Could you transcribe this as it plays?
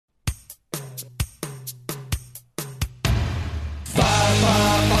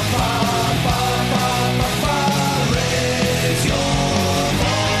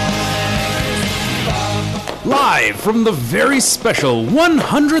Live from the very special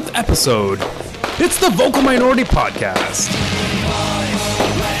 100th episode, it's the Vocal Minority Podcast.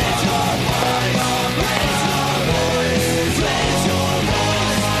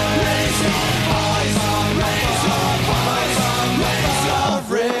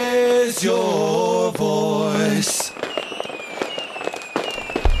 Raise your voice.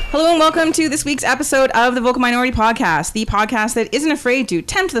 Hello and welcome to this week's episode of the Vocal Minority Podcast, the podcast that isn't afraid to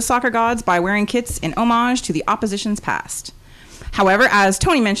tempt the soccer gods by wearing kits in homage to the opposition's past. However, as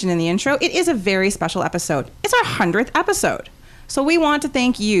Tony mentioned in the intro, it is a very special episode. It's our 100th episode. So we want to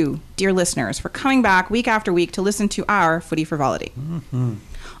thank you, dear listeners, for coming back week after week to listen to our Footy Frivolity.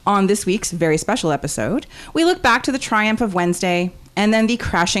 On this week's very special episode, we look back to the triumph of Wednesday and then the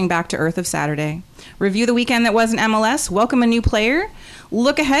crashing back to earth of Saturday. Review the weekend that was in MLS, welcome a new player,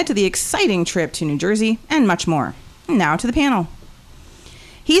 look ahead to the exciting trip to New Jersey, and much more. Now to the panel.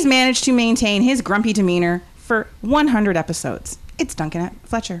 He's managed to maintain his grumpy demeanor for 100 episodes. It's Duncan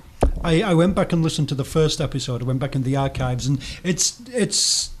Fletcher. I went back and listened to the first episode. I went back in the archives, and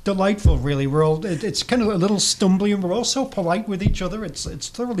it's delightful, really. We're all it's kind of a little stumbly, and we're all so polite with each other. It's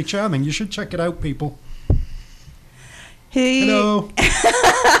thoroughly charming. You should check it out, people. Hello.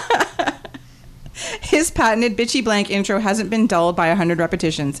 His patented bitchy blank intro hasn't been dulled by 100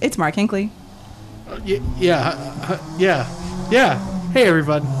 repetitions. It's Mark Hinkley. Yeah. Hey,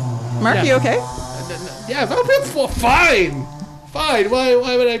 everybody. Mark, you okay? Yeah, that's fine. Fine. Why?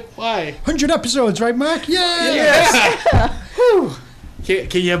 100 episodes, right, Mark? Yay! Yes. Whew.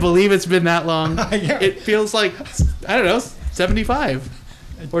 Can you believe it's been that long? Yeah. It feels like, I don't know, 75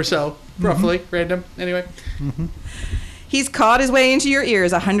 or so, roughly, random. Anyway. He's caught his way into your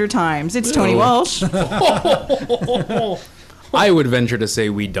ears 100 times. It's Tony Walsh. I would venture to say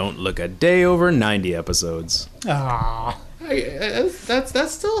we don't look a day over 90 episodes. That's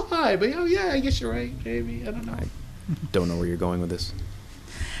still high, but yeah, I guess you're right, maybe. I don't know. I don't know where you're going with this.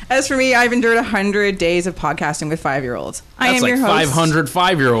 As for me, I've endured 100 days of podcasting with 5-year-olds. I am That's your like host. 500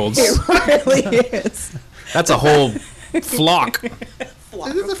 5-year-olds. It really is. That's a whole flock. Flock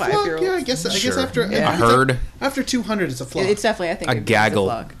Is it of a flock? 5-year-olds. Yeah, I guess Sure. after A herd. After 200, it's a flock. It's definitely, I think, A it's gaggle.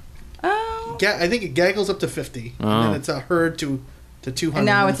 flock. Oh. I think it gaggles up to 50, and then it's a herd to 200. And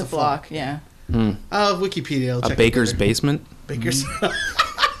now and it's a flock, yeah. Wikipedia. I'll A check baker's it later. basement. Baker's.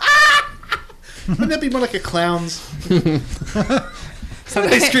 Wouldn't that be more like a clown's? An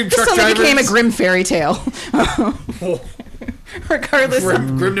ice cream truck Suddenly drivers. became a Grimm fairy tale. Regardless.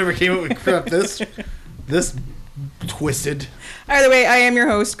 Grim never came up with crap this twisted. Either way, I am your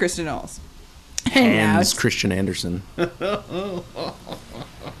host, Kristen Knowles. And now Hans Christian Andersen. Sorry,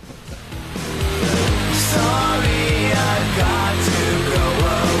 I've got to go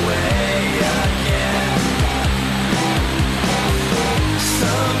away again.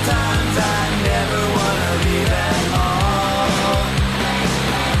 Sometimes I never want to leave at all.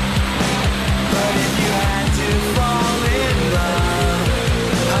 But if you had to fall in love,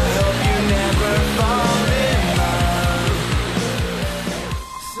 I hope you never fall in love.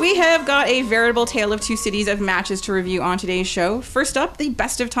 we have got a veritable tale of two cities of matches to review on today's show. First up, the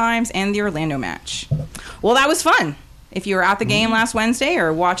best of times and the Orlando match. Well, that was fun. If you were at the game last Wednesday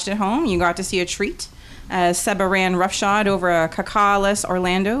or watched at home, you got to see a treat as Seba ran roughshod over a Kakaless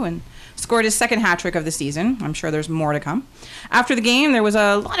Orlando and scored his second hat-trick of the season. I'm sure there's more to come. After the game, there was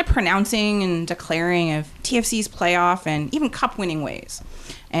a lot of pronouncing and declaring of TFC's playoff and even cup-winning ways.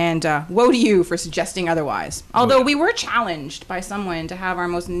 And woe to you for suggesting otherwise. Although we were challenged by someone to have our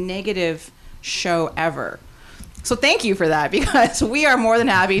most negative show ever. So thank you for that, because we are more than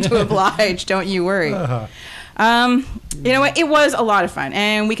happy to oblige, don't you worry. You know what? It was a lot of fun,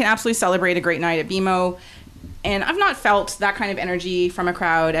 and we can absolutely celebrate a great night at BMO. And I've not felt that kind of energy from a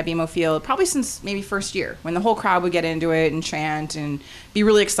crowd at BMO Field probably since maybe first year, when the whole crowd would get into it and chant and be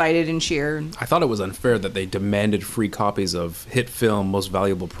really excited and cheer. I thought it was unfair that they demanded free copies of hit film Most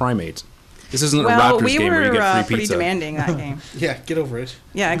Valuable Primate. This isn't a Raptors we game where you were get free pretty pizza. demanding that game. Yeah, get over it.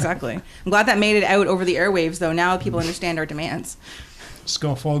 Yeah, exactly. I'm glad that made it out over the airwaves, though. Now people understand our demands.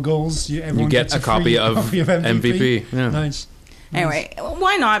 Score 4 goals. Everyone You get gets a copy free of MVP. Yeah. Nice. Anyway,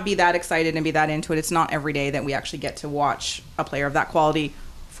 why not be that excited and be that into it? It's not every day that we actually get to watch a player of that quality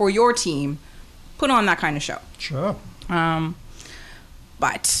for your team put on that kind of show. Sure.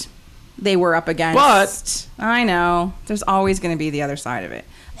 But they were up against... I know. There's always going to be the other side of it.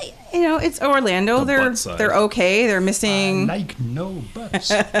 You know, it's Orlando. The butt side. They're okay. They're missing... Like no buts.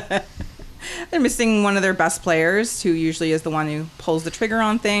 They're missing one of their best players, who usually is the one who pulls the trigger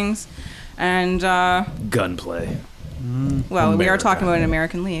on things. And, Gunplay. well, we are America. talking about an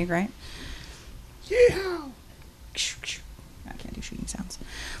American League, right? Yeah. I can't do shooting sounds.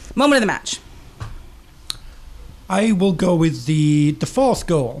 Moment of the match. I will go with the fourth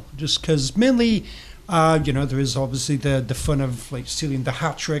goal, just because mainly, there is obviously the fun of like stealing the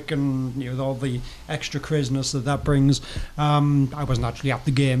hat trick and all the extra craziness that brings. I wasn't actually at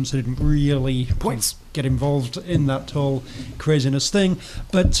the game, so I didn't really Points. get involved in that whole craziness thing.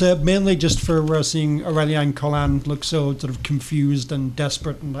 But mainly just for seeing Aurélien Collin look so sort of confused and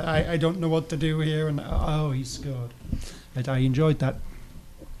desperate, and I don't know what to do here, and he scored. I enjoyed that.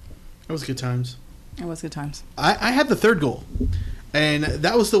 That was good times. It was good times. I had the third goal, and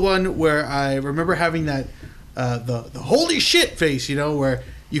that was the one where I remember having that the holy shit face, where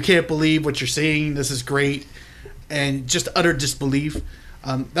you can't believe what you're seeing. This is great, and just utter disbelief.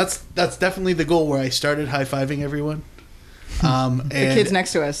 That's definitely the goal where I started high fiving everyone. The kids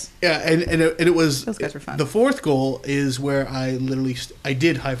next to us. Yeah, and it was Those guys were fun. The fourth goal is where I literally I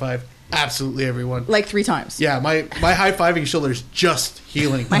did high five absolutely everyone. Like 3 times. Yeah, my high fiving shoulder's just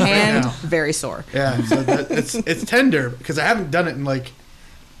healing. My right hand, now. very sore. Yeah, so it's tender because I haven't done it in 8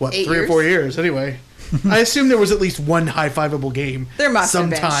 3 or years? 4 years. Anyway, I assume there was at least one high fiveable game. There must have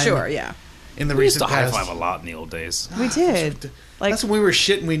been, sometime sure, yeah. in the We used recent to high past. five a lot in the old days. We did. Like, That's when we were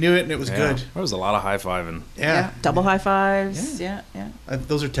shit and we knew it and it was Yeah, good. There was a lot of high fiving. Yeah, double high fives. Yeah.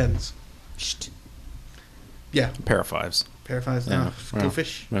 those are tens. Yeah, Pair of fives. pair of fives. Yeah. Go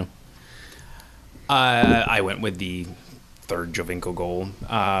fish. Yeah. I went with the third Jovinko goal.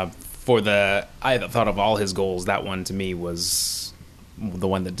 I thought of all his goals, that one to me was the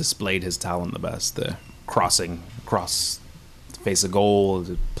one that displayed his talent the best. The crossing across the face of goal,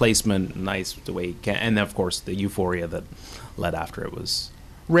 the placement, nice the way he can, and then of course the euphoria that led after it was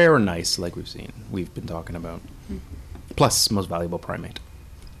rare and nice, like we've been talking about. Plus, most valuable primate.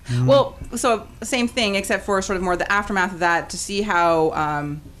 Well, so same thing, except for sort of more the aftermath of that, to see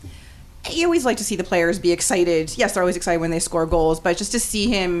how you always like to see the players be excited. Yes, they're always excited when they score goals, but just to see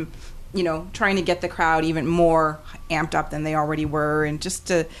him, trying to get the crowd even more amped up than they already were, and just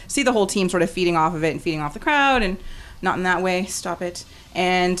to see the whole team sort of feeding off of it and feeding off the crowd, and not in that way, stop it.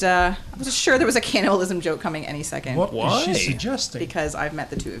 And I was sure there was a cannibalism joke coming any second. What Why? is she suggesting? Because I've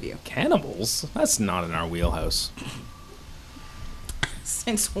met the two of you. Cannibals? That's not in our wheelhouse.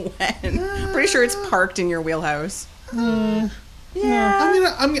 Since when? Pretty sure it's parked in your wheelhouse. Yeah.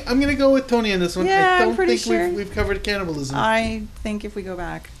 I'm gonna go with Tony on this one. Yeah, I I'm don't pretty think sure. we've covered cannibalism. I think if we go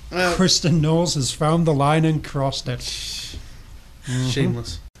back. Kristen Knowles has found the line and crossed it.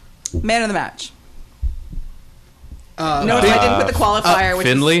 Shameless. Man of the match. Uh, No, I didn't put the qualifier, which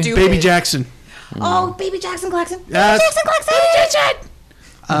Finley? is stupid. Baby Jackson. Oh, Baby Jackson Claxon. That's- Jackson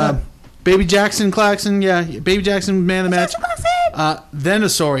Claxon. Baby Jackson Claxon, yeah, Baby Jackson, man of the match. Then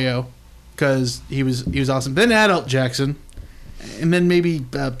Osorio, because he was awesome. Then Adult Jackson, and then maybe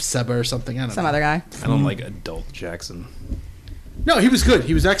Seba or something. I don't Some know. other guy. I don't like adult Jackson. No, he was good.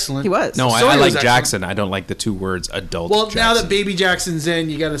 He was excellent. He was. No, I Sorry, like was excellent. Jackson. I don't like the two words adult Well, Jackson. now that Baby Jackson's in,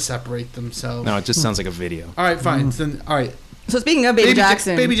 you got to separate them. So, No, it just sounds like a video. all right, fine. Then all right, So speaking of Baby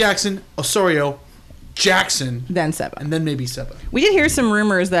Jackson, Baby Jackson, Osorio, Jackson, then Seba. and then maybe Seba. We did hear some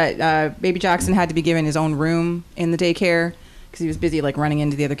rumors that Baby Jackson had to be given his own room in the daycare because he was busy like running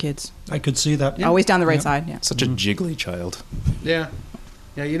into the other kids. I could see that. Always down the right Yeah. side. Yeah. Such a jiggly child. Yeah,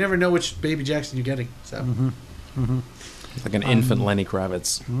 yeah. You never know which Baby Jackson you're getting. So Like an infant Lenny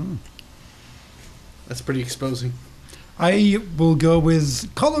Kravitz. that's pretty exposing. I will go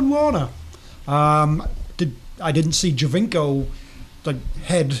with Colin Warner. I didn't see Jovinko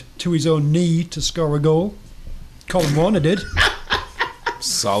head to his own knee to score a goal. Colin Warner did.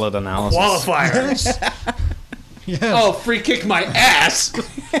 Solid analysis. Qualifier. Yes. Yes. Oh, free kick my ass.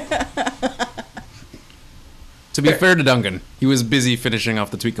 To be fair to Duncan, he was busy finishing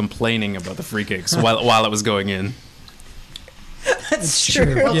off the tweet complaining about the free kicks while it was going in. That's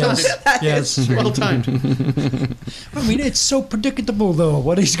True. Yes. Yes. Well timed. I mean, it's so predictable, though,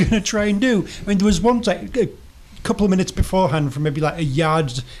 what he's going to try and do. I mean, there was one time, a couple of minutes beforehand, from maybe like a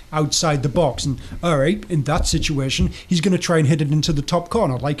yard outside the box, and all right, in that situation, he's going to try and hit it into the top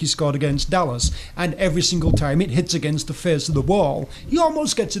corner, like he scored against Dallas. And every single time it hits against the face of the wall, he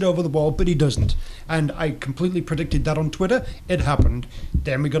almost gets it over the wall, but he doesn't. And I completely predicted that on Twitter. It happened.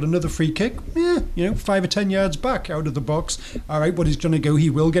 Then we got another free kick, 5 or 10 yards back out of the box. All right, what he's going to go, he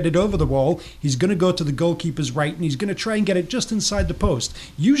will get it over the wall. He's going to go to the goalkeeper's right, and he's going to try and get it just inside the post.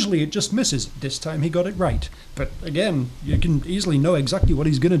 Usually it just misses. This time he got it right. But again, you can easily know exactly what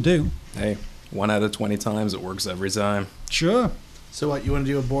he's going to do. Hey, 1 out of 20 times, it works every time. Sure. So what? You want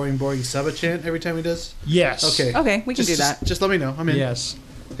to do a boring Seba chant every time he does? Yes. Okay. Okay, we can do that. Just let me know. I'm in. Yes.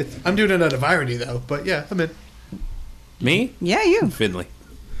 I'm doing it out of irony though, but yeah, I'm in. Me? Yeah, you. Finley.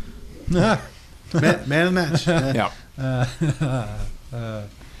 Man of the match. Yeah.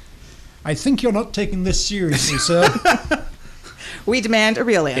 I think you're not taking this seriously, sir. We demand a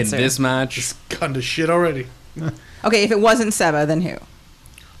real In answer. this match, Gone to shit already. Okay, if it wasn't Seba, then who?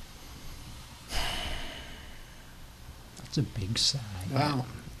 That's a big sigh. Wow.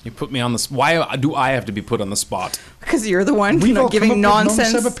 you put me on the. Why do I have to be put on the spot? Because you're the one We've all not come giving up with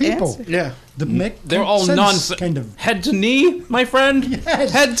nonsense non-Seba people. answers. Yeah. The make They're all sense, nonsense. kind of. Head to knee, my friend.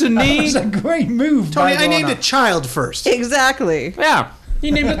 Yes. Head to That knee. was a great move, Tony, by I named Lorna. a child first. Exactly. Yeah. He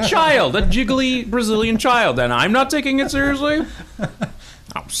named a child, a jiggly Brazilian child, and I'm not taking it seriously.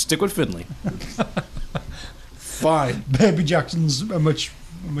 I'll stick with Finley. Fine. Baby Jackson's a much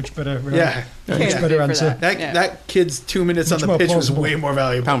better. Yeah. much Can't better do for answer. that. That kid's 2 minutes Much on more the pitch was plausible. way more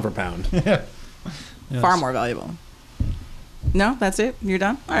valuable. Pound for pound. Yes. Far more valuable. No, that's it. You're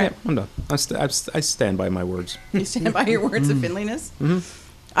done. All right. I'm done. I stand by my words. You stand by your words of Finliness.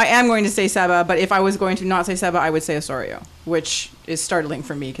 I am going to say Seba, but if I was going to not say Seba, I would say Osorio, which is startling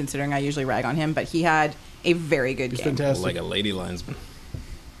for me considering I usually rag on him. But he had a very good He's game. fantastic. Like a lady linesman.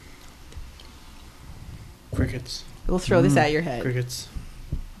 Crickets. We'll throw this at your head. Crickets.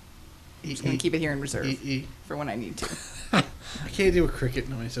 I'm just going to keep it here in reserve E. for when I need to. I can't do a cricket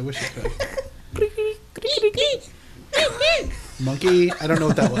noise. I wish I could. Monkey. I don't know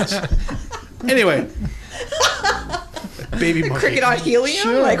what that was. Anyway. Baby monkey. Cricket on helium?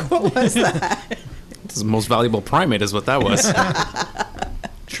 Sure. Like, what was that? This is the most valuable primate, is what that was.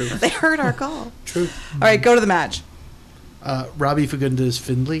 True. They heard our call. True. All right, go to the match. Robbie Fagundes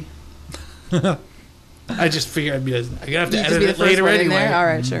Findlay. I just figured I'm gonna have to You just edit be the it first later one in anyway. there? All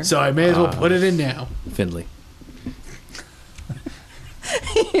right, sure. So I may as well put it in now. Finley.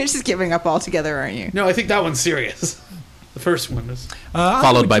 You're just giving up altogether, aren't you? No, I think that one's serious. The first one is.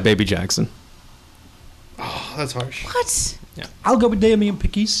 Followed by Baby Jackson. Oh, that's harsh. What? I'll go with Damien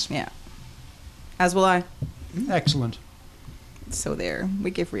Piquis. Yeah. As will I. Excellent. So there. We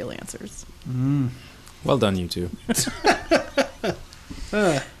give real answers. Well done, you two.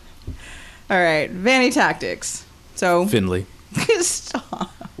 All right. Vanity Tactics. So, Finley.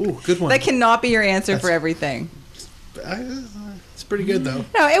 stop. Ooh, good one. That cannot be your answer for everything. It's pretty good though.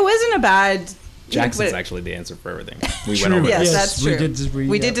 No, it wasn't a bad. Jackson's but- actually the answer for everything. We True. went over Yes, this. that's we true. did-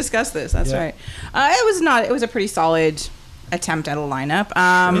 We yeah. did discuss this. That's Yeah. right. It was a pretty solid attempt at a lineup.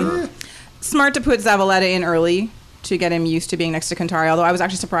 Smart to put Zavaleta in early to get him used to being next to Kantari, although I was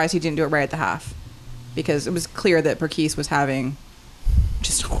actually surprised he didn't do it right at the half because it was clear that Perkis was having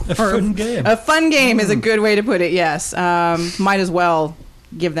just A fun game. A fun game is a good way to put it, yes. Might as well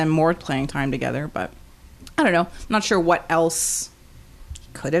give them more playing time together, but I don't know. I'm not sure what else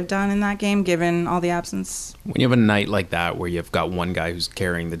could have done in that game given all the absence. When you have a night like that where you've got one guy who's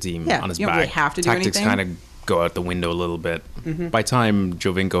carrying the team Yeah, on his you don't back, really have to do tactics anything. kind of go out the window a little bit. By time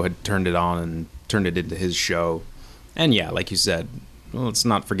Jovinko had turned it on and turned it into his show, and yeah, like you said, well, let's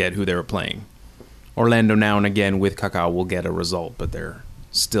not forget who they were playing. Orlando now and again with Kaká will get a result, but they're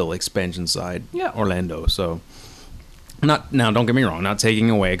still expansion side Yeah. Orlando. So not now. Don't get me wrong. Not taking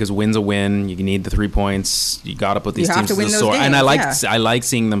away because win's a win. You need the 3 points. You got to put these You have teams to to the win those sword. And I games, like I like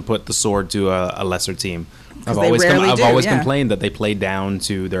seeing them put the sword to a lesser team. I've they always rarely do, always yeah. complained that they play down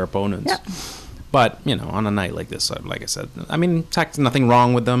to their opponents. Yeah. But you know, on a night like this, like I said, I mean, nothing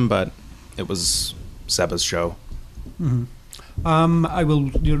wrong with them, but it was Seba's show. I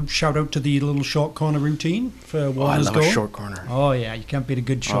will shout out to the little short corner routine for Oh, I Warner's love goal. a short corner. Oh yeah, you can't beat a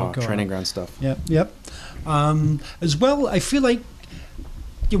good short corner. Training ground stuff. Yep. As well, I feel like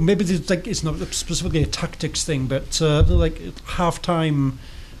maybe it's not specifically a tactics thing, but like halftime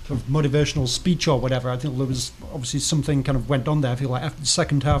sort of motivational speech or whatever. I think there was obviously something kind of went on there. I feel like after the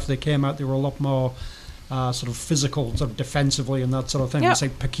second half they came out, they were a lot more sort of physical, sort of defensively and that sort of thing. Yeah. It's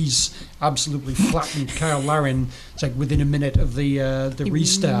like Perkis absolutely flattened Kyle Larin. It's like within a minute of the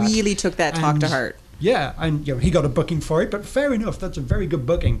restart. Really took that talk to And- heart. Yeah, and he got a booking for it, but fair enough. That's a very good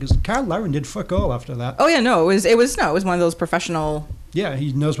booking because Kyle Larin did fuck all after that. Oh yeah, no, it was one of those professional. Yeah,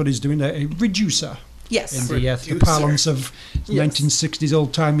 he knows what he's doing there. A reducer Yes. in the Reducer. parlance of 1960s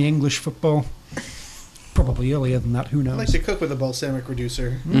old-timey English football. Probably earlier than that, who I knows? like to cook with a balsamic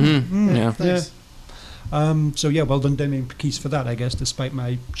reducer. Mm-hmm. Yeah. Nice. So yeah, well done Damien Perkis for that, I guess, despite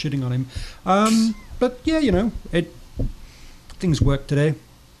my shitting on him. But yeah, things worked today.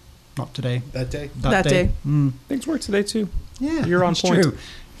 Not today. That day. That day. Things work today too. Yeah, You're on it's point. True.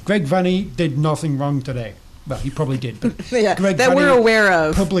 Greg Vanny did nothing wrong today. Well, he probably did, but Yeah, Greg that we're Vanny aware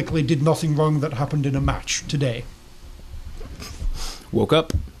of. publicly did nothing wrong that happened in a match today. Woke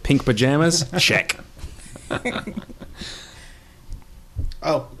up, pink pajamas, check.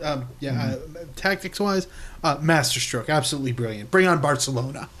 Tactics wise, masterstroke, absolutely brilliant. Bring on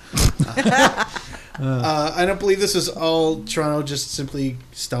Barcelona. I don't believe this is all Toronto just simply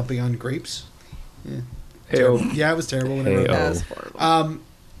stomping on grapes. Hey-o. Yeah, it was terrible when I wrote Hey-o. that. That was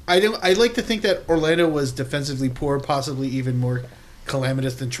horrible. I'd like to think that Orlando was defensively poor, possibly even more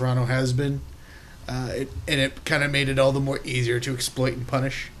calamitous than Toronto has been. And it kind of made it all the more easier to exploit and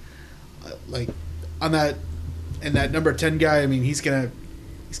punish. Like on that, and that number 10 guy. I mean, he's gonna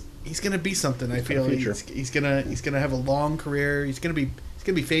be something. I feel he's gonna have a long career. He's gonna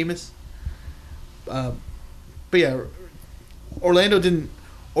be famous. But yeah, Orlando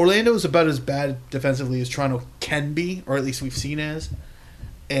is about as bad defensively as Toronto can be, or at least we've seen as.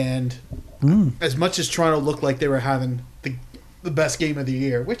 And as much as Toronto looked like they were having the best game of the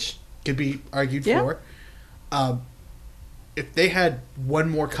year, which could be argued for, if they had one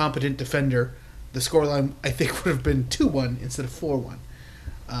more competent defender, the scoreline I think would have been 2-1 instead of 4-1.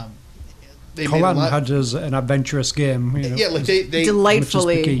 Colin had an adventurous game. You know, yeah, like they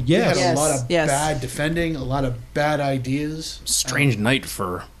Delightfully. they Yes. had a lot of Yes. bad defending, a lot of bad ideas. Strange night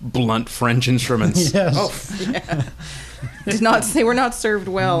for blunt French instruments. Yes. Oh, They were not served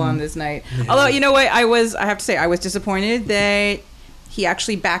well on this night. Although, you know what, I have to say I was disappointed that he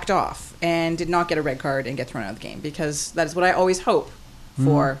actually backed off and did not get a red card and get thrown out of the game, because that is what I always hope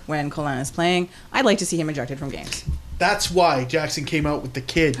for when Colin is playing. I'd like to see him ejected from games. that's why Jackson came out with the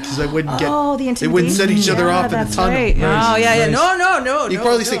kid, because they wouldn't get. The They wouldn't set each other off in the that's tunnel. right. Oh, yeah. No. You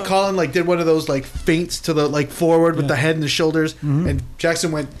probably see Colin did one of those feints to the forward with the head and the shoulders, and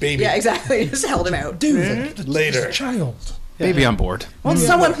Jackson went baby. Yeah, exactly. Just held him out. Dude, Later. child. Baby on board. Won't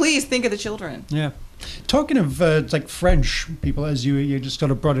someone please think of the children? Yeah. Talking of French people, as you just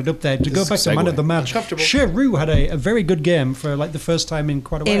sort of brought it up there, to go is back a to man segue. of the match, Comfortable. Cheroux had a very good game for the first time in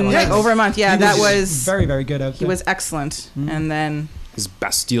quite a while. In Yes. over a month. Yeah, He that was very, very good out he there. was excellent. And then His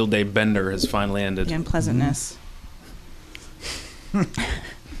Bastille Day bender has finally ended. the unpleasantness.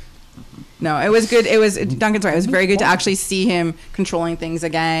 No, it was good. It was Duncan's right. It was very good to actually see him controlling things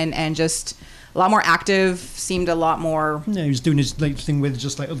again and just a lot more active. Seemed a lot more. Yeah, he was doing his thing with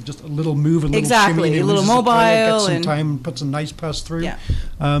just a little move, a little Exactly, shimmy, a little loses the player, mobile gets some and- time, puts a nice pass through.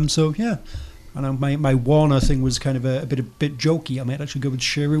 Yeah. So yeah, and my Warner thing was kind of a bit jokey. I might actually go with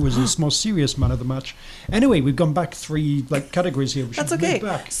Cheroux as a more serious man of the match. Anyway, we've gone back 3 categories here. We should That's okay. move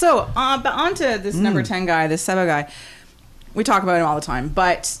back. So, but on to this number 10 guy, this Seba guy. We talk about him all the time.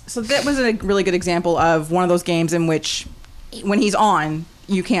 But, so that was a really good example of one of those games in which, when he's on,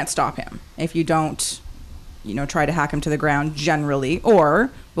 you can't stop him. If you don't, try to hack him to the ground generally.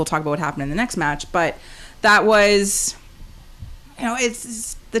 Or, we'll talk about what happened in the next match. But that was,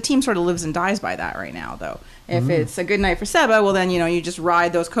 it's the team sort of lives and dies by that right now, though. If it's a good night for Seba, well, then, you just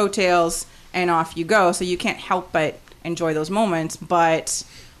ride those coattails and off you go. So you can't help but enjoy those moments. But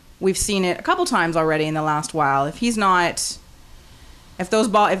we've seen it a couple times already in the last while. If he's not, if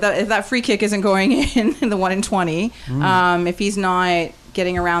that free kick isn't going in the 1 in 20, if he's not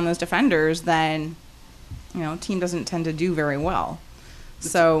getting around those defenders, then team doesn't tend to do very well.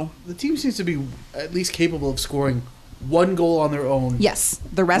 So The team seems to be at least capable of scoring one goal on their own. yes,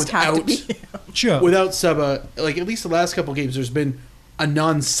 the rest have to be. Sure. Without Seba, at least the last couple games, there's been a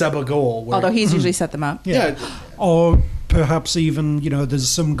non-Seba goal. Where, Although he's usually set them up. Yeah. Or perhaps even, there's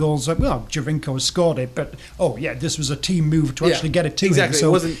some goals that, Javinko scored it, but, this was a team move to Yeah, actually get it to exactly. him. So,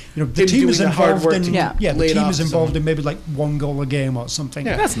 It wasn't the him team is doing the hard involved work in, to Yeah. the lay it team off is to involved someone. in maybe 1 goal a game or something.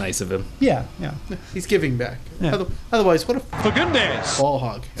 Yeah. That's nice of him. Yeah. he's giving back. Yeah. Otherwise, what a ball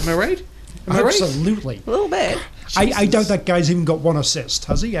hog. Am I right? Am I right? Absolutely. A little bit. I doubt that guy's even got 1 assist,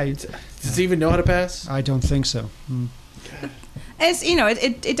 has he? Does he even know how to pass? I don't think so. It's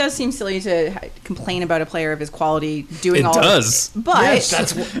it does seem silly to complain about a player of his quality doing It all does. but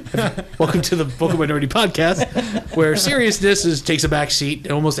That's welcome to the Vocal Minority Podcast, where seriousness takes a back seat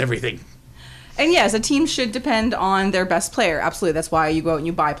in almost everything. and yes, a team should depend on their best player. Absolutely, that's why you go out and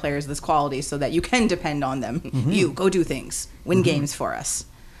you buy players of this quality so that you can depend on them. You go do things, win games for us.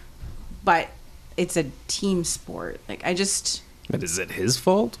 But it's a team sport. But is it his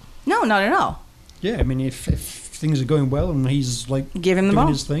fault? No, not at all. Yeah, I mean, if things are going well and he's Give him the doing ball.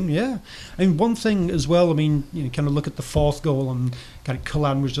 his thing, yeah. I mean, one thing as well, I mean, kind of look at the 4th goal and kind of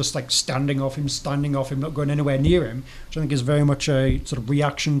Cullen was just standing off him, not going anywhere near him, which I think is very much a sort of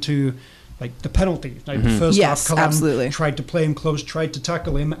reaction to the penalty. The first Yes, half, Cullen absolutely. tried to play him close, tried to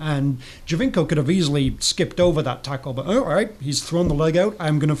tackle him, and Javinko could have easily skipped over that tackle, but all right, he's thrown the leg out,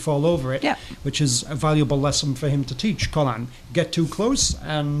 I'm going to fall over it, Yeah. which is a valuable lesson for him to teach Cullen. Get too close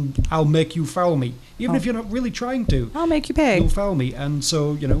and I'll make you foul me. Even if you're not really trying to, I'll make you pay. you'll foul me. And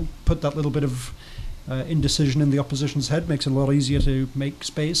so, put that little bit of indecision in the opposition's head makes it a lot easier to make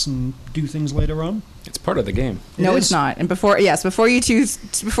space and do things later on. It's part of the game. No, It it's is. not. And before you two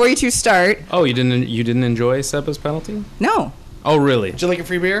start, Oh, you didn't enjoy Seba's penalty? no. Oh, really? Would you like a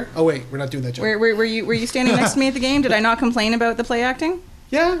free beer? Oh wait, we're not doing that joke. Were you standing next to me at the game? Did I not complain about the play acting?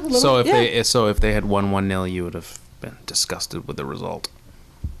 Yeah, a little. So if they had won 1-0, you would have been disgusted with the result.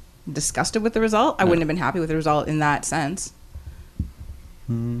 Disgusted with the result? I wouldn't have been happy with the result in that sense.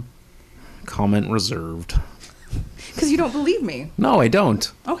 Comment reserved. Because you don't believe me. No, I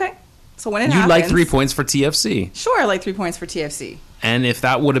don't. Okay. So when it You happens... like 3 points for TFC. Sure, I like 3 points for TFC. And if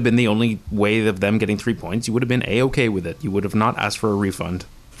that would have been the only way of them getting 3 points, you would have been A-okay with it. You would have not asked for a refund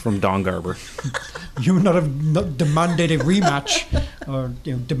from Don Garber. You would not have not demanded a rematch or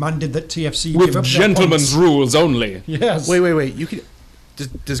demanded that TFC give With up their gentlemen's points. rules only. Yes. Wait. You could.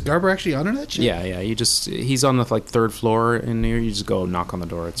 Does Garber actually honor that shit? Yeah. He's on the third floor in here. You just go knock on the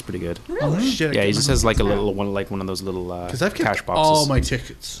door. It's pretty good. Oh shit. Yeah, he just has like a little one, like one of those little Because I've kept cash boxes. all my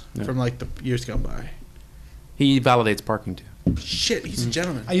tickets from like the years gone by. He validates parking too. Shit, he's a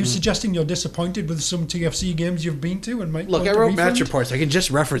gentleman. Are you suggesting you're disappointed with some TFC games you've been to and might Look, want I a wrote match refund? reports. I can just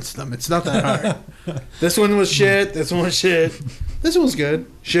reference them. It's not that hard. This one was shit. This one was shit. This one's good.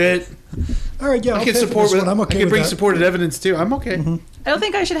 Shit. All right, yeah, I I'll can pay for support. this one. I'm okay I can with bring that. supported evidence too. I'm okay. I don't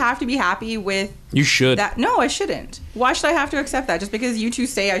think I should have to be happy with You should. that. No, I shouldn't. Why should I have to accept that? Just because you two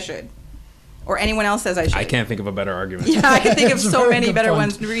say I should. Or anyone else says I should. I can't think of a better argument. Yeah, I can think of That's a so very many good better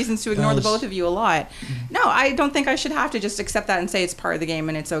point. reasons to ignore the Yes. both of you a lot. No, I don't think I should have to just accept that and say it's part of the game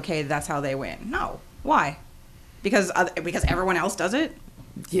and it's okay. That's how they win. No, why? Because everyone else does it.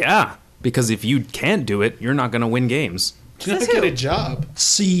 Yeah, because if you can't do it, you're not going to win games. You're not Says get who? a job.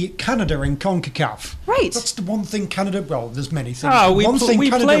 See Canada in CONCACAF. Right. That's the one thing Canada. Well, there's many things. Oh, we one pl- thing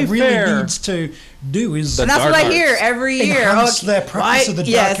we Canada play really fair. needs to do is The And that's what I dark hear arts. every year. enhance Oh, their practice of the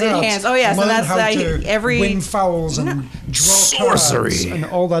yes, dark arts. enhance. Oh, yes, Learn and that's how like to every win fouls and No. draw Sorcery. cards and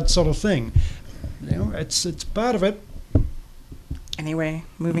all that sort of thing. It's part of it. Anyway,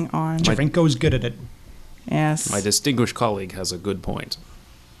 moving on. Javinko's good at it. Yes. My distinguished colleague has a good point.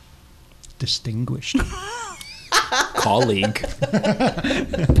 Distinguished. Colleague.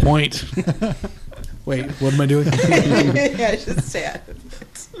 Point. Wait, what am I doing? yeah, I should say it.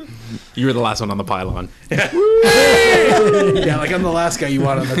 You were the last one on the pylon. Yeah, like I'm the last guy you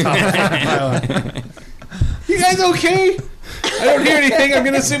want on the top of the pylon. You guys okay? I don't hear anything. I'm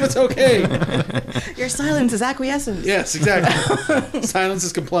gonna assume it's okay. Your silence is acquiescence. Yes, exactly. Silence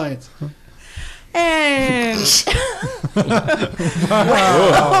is compliance. And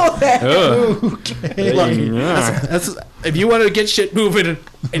That's if you want to get shit moving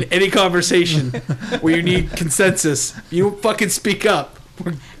in any conversation where you need consensus, you fucking speak up.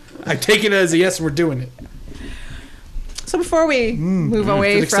 I take it as a yes, and we're doing it. so before we move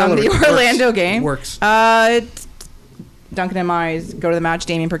away It from the accelerates. Orlando Works. game, Works. Duncan and I go to the match.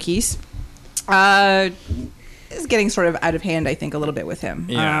 Damien Perkis is getting sort of out of hand, I think, a little bit with him.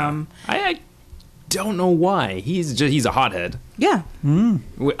 I don't know why. He's a hothead. Yeah,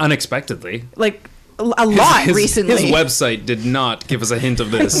 Unexpectedly. like a lot recently. His website did not give us a hint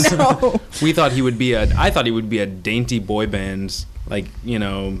of this. No. We thought he would be I thought he would be a dainty boy band, like, He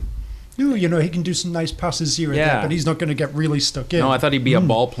can do some nice passes here and Yeah. there, but he's not going to get really stuck in. No, I thought he'd be a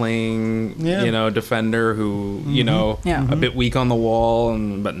ball playing, Yeah. Defender who, Yeah. a bit weak on the wall,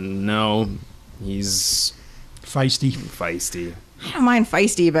 but no, he's Feisty. feisty. I don't mind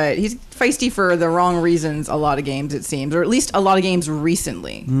feisty, but he's feisty for the wrong reasons a lot of games, it seems, or at least a lot of games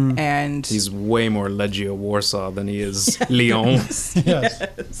recently. And He's way more Legia Warsaw than he is Lyon.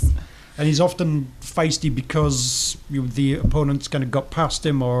 Yes. And he's often feisty because the opponent's kind of got past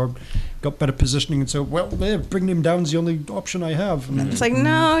him or got better positioning, and so, bringing him down is the only option I have. And it's like,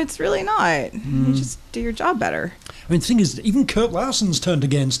 no, it's really not. You just do your job better. I mean, the thing is, even Kurt Larsson's turned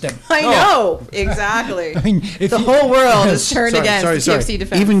against him. I know, exactly. I mean, if The you- whole world is turned Sorry, against sorry, the sorry. TFC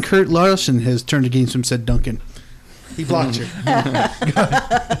defense. Even Kurt Larson has turned against him, said Duncan. He blocked you.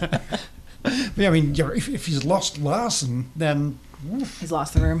 I mean, if he's lost Larsson, then he's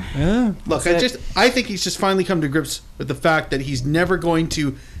lost the room. yeah, Look, That's I think he's just finally come to grips with the fact that he's never going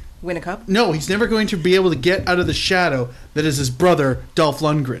to. Win a cup. No, he's never going to be able to get out of the shadow that is his brother, Dolph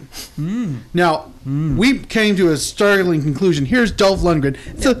Lundgren. Now, we came to a startling conclusion. Here's Dolph Lundgren.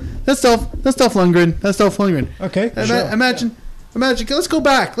 So that's Dolph Lundgren. That's Dolph Lundgren. Okay, Ima- sure. Imagine. Let's go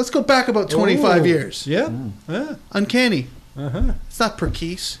back. Let's go back about 25 Oh, years. Yeah, yeah. Uncanny. It's not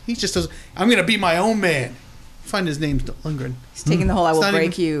Perkis. He just does. I'm gonna be my own man. Find his name's Lundgren. He's taking the whole "I will not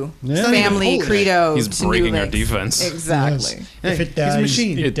break even- you" Yeah. not even family Polish. credo. He's to new breaking our lengths. defense. Exactly. If Hey, it dies, he's a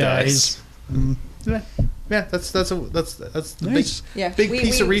machine. It dies. Yeah, that's the Nice. big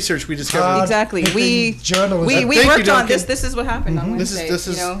piece of research we discovered. Exactly. We journalism. we Thank worked you, on Duncan. this. This is what happened on This is- Wednesday. this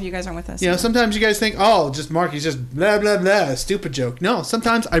is- you guys aren't with us. You know, sometimes you guys think, oh, just Mark, he's just blah blah blah, stupid joke. No,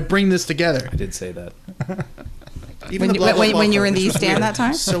 sometimes I bring this together. I did say that. Even When- the blah, blah, when blah you were part, in the which was East Stand weird. that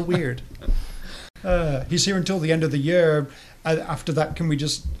time? So weird. He's here until the end of the year. After that, can we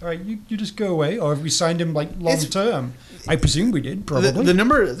just all right? You just go away, or have we signed him like long term? I presume we did. Probably. The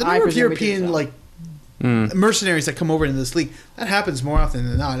number of presume we did European as well. like mercenaries that come over into this league, that happens more often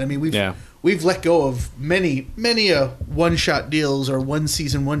than not. I mean, we've let go of many one shot deals or one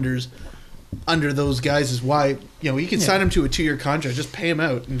season wonders under those guys. Is why you can sign them to a 2-year contract, just pay them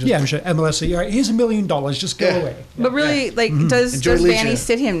out. And just, yeah, I'm sure MLS. All right, here's $1 million. Just go Yeah. away. But really, does Enjoy Vanny Legia.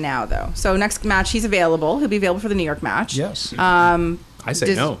 sit him now though? So next match he's available. He'll be available for the New York match. Yes. I say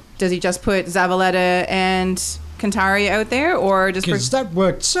Does, no. Does he just put Zavaleta and Cantari out there, or just Because that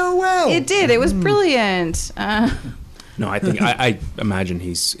worked so well. it did? It was brilliant. No, I think I imagine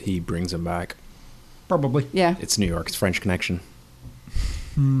he brings him back. Probably. Yeah. It's New York. It's French Connection.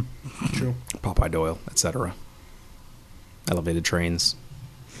 True. Popeye Doyle, etc. Elevated trains.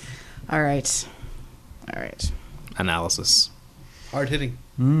 All right. Analysis. Hard hitting.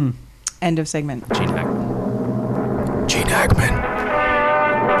 End of segment. Gene Hackman. Gene Hackman.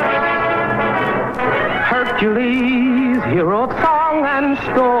 Hercules, hero of song and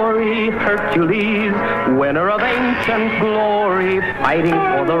story. Hercules, winner of ancient glory. Fighting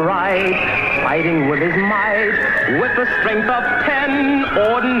for the right, fighting with his might. With the strength of 10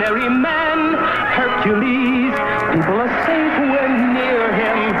 ordinary men. Hercules, people are safe when near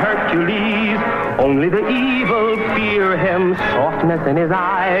him. Hercules, only the evil fear him. Softness in his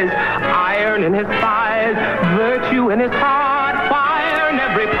eyes, iron in his thighs. Virtue in his heart, fire in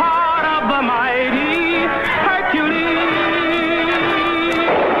every part of the mighty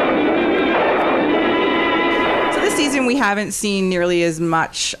So this season we haven't seen nearly as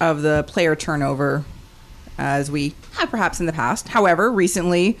much of the player turnover as we have perhaps in the past. However,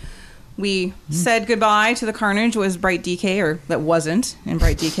 recently we said goodbye to the carnage was Bright DK, or that wasn't in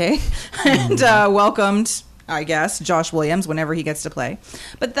Bright DK, and welcomed, I guess, Josh Williams whenever he gets to play.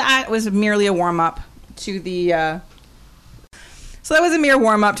 But that was merely a warm-up to the... So that was a mere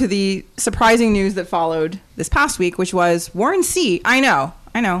warm-up to the surprising news that followed this past week, which was Warren C. I know.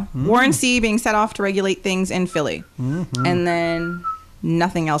 Warren C. being set off to regulate things in Philly. And then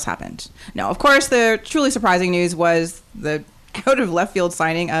nothing else happened. No, of course, the truly surprising news was the out-of-left-field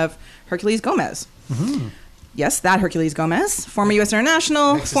signing of Hercules Gomez. Yes, that Hercules Gomez, former U.S.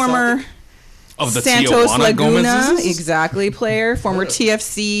 international, former Of the Santos Tijuana Laguna, Gomez's? exactly, player, former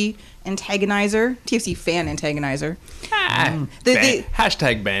TFC antagonizer, TFC fan antagonizer.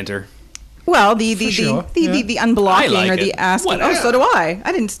 Hashtag banter. Well, the sure, the I unblocking like or the it. asking. Whatever. Oh, so do I.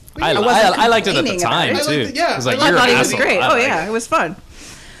 I didn't. I wasn't liked it at the complaining about time it. too. liked it, yeah. It was like, I you're I thought an he was asshole. great. I Oh like yeah, it. it was fun.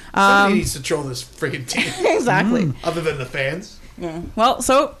 Somebody needs to control this freaking team, Exactly. other than the fans. Well,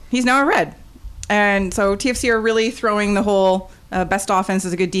 so he's now a Red, and so TFC are really throwing the whole best offense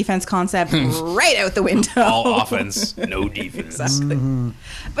is a good defense concept right out the window. All offense, no defense. Exactly.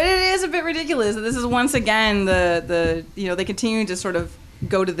 But it is a bit ridiculous that this is once again the they continue to sort of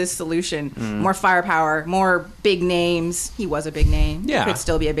go to this solution. More firepower, more big names. He was a big name. Yeah. Could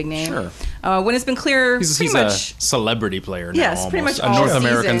still be a big name. Sure. When it's been clear He's pretty a much celebrity player now. Yes, pretty almost. much a all North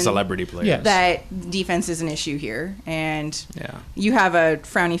American season. celebrity player. Yes. that defense is an issue here, and Yeah. you have a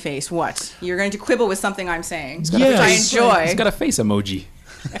frowny face. What? You're going to quibble with something I'm saying, got a which I face. enjoy. He's got a face emoji.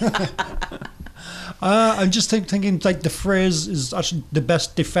 I'm just thinking like the phrase is actually the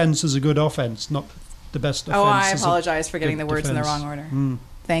best defense is a good offense, not the best offense. Oh, I is a apologize for getting the good words in the defense. wrong order.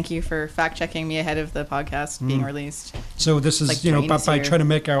 Thank you for fact checking me ahead of the podcast being released. So this is, Like by trains here. trying to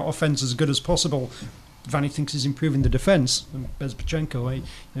make our offense as good as possible, Vanny thinks he's improving the defense. And Bezpachenko,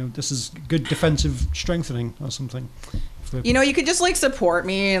 this is good defensive strengthening or something. You could just support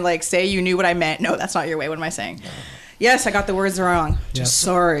me and say you knew what I meant. No, that's not your way. What am I saying? Yes, I got the words wrong. Just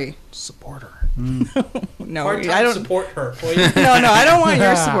sorry. Support her. No, Part time I don't. support her. No, I don't want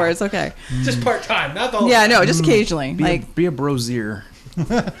your support. It's okay. Just part time, not the whole. Yeah, no, just occasionally. Be a brosier.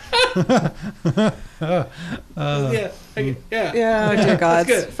 Yeah. Yeah. Yeah, oh dear God.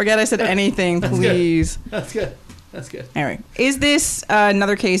 good. Forget I said anything, please. That's good. That's good. Anyway, is this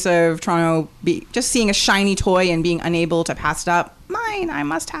another case of Toronto just seeing a shiny toy and being unable to pass it up? Mine, I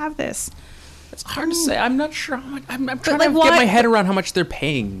must have this. It's hard to say. I'm not sure how much. I'm trying like, to why- get my head around how much they're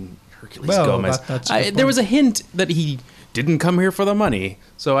paying Hercules Well, Gomez. that's a good There point. was a hint that he didn't come here for the money.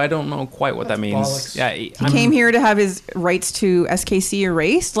 So I don't know quite what that means. bollocks. Yeah, He came here to have his rights to SKC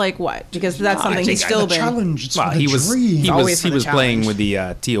erased? Like what? Because that's something he's still the been... challenge. It's Well, for the he was dream. he always was for he the was playing challenge. with the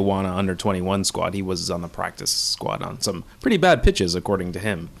Tijuana under 21 squad. He was on the practice squad on some pretty bad pitches, according to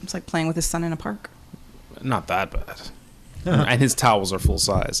him. It's like playing with his son in a park. Not that bad. And his towels are full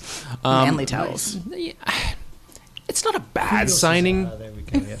size. Manly towels. It's not a bad signing. There we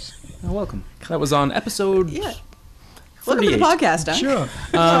go. Yes. Oh, welcome. That was on episode. Yeah. Welcome to the 38. podcast, huh? Sure.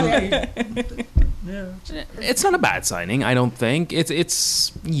 It's not a bad signing. I don't think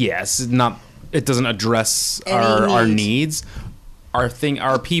it's yes. Not. It doesn't address Any our need. needs. Are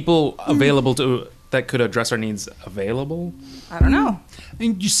people available to that could address our needs available? I don't know.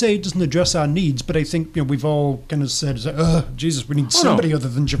 And you say it doesn't address our needs, but I think we've all kind of said, Jesus, we need no. somebody other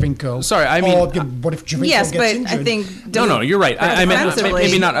than Javinko. Sorry, I mean- Or, what if Javinko Yes, gets but injured? I think... No, you're right. I meant defensively-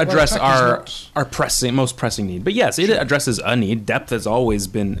 maybe not address Well, attack our most pressing need, but yes, it addresses a need. Depth has always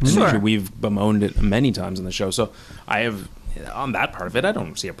been an Sure. issue. We've bemoaned it many times in the show. So I have on that part of it. I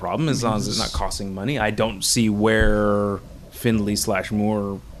don't see a problem as long as it's not costing money. I don't see where Findlay /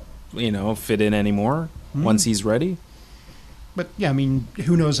 Moore, fit in anymore once he's ready. But yeah, I mean,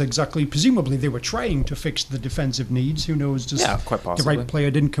 who knows exactly? Presumably, they were trying to fix the defensive needs. Who knows? Just Yeah, quite the possibly. right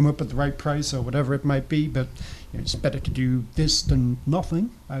player didn't come up at the right price, or whatever it might be. But it's better to do this than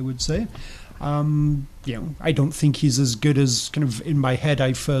nothing, I would say. I don't think he's as good as kind of in my head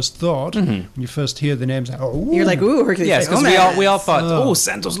I first thought. When you first hear the names, You're like, ooh, Hercules Yes, because Gomez. we all thought,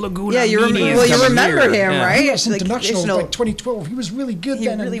 Santos Laguna. Yeah, you Mini is you coming remember here. him, Yeah. right? Yes, Like, international, additional- like 2012. He was really good He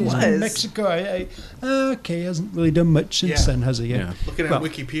then. really and he's was. in Mexico. Okay, he hasn't really done much since Yeah. then, has he? Yeah. Looking at Well,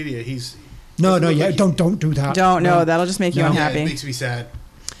 Wikipedia, he's No, doesn't look yeah, like he- don't do that. Don't know. That'll just make you No. Yeah, unhappy. it makes me sad.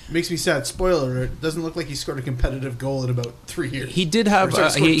 Makes me sad. Spoiler alert, doesn't look like he scored a competitive goal in about 3 years. He did have Or sorry,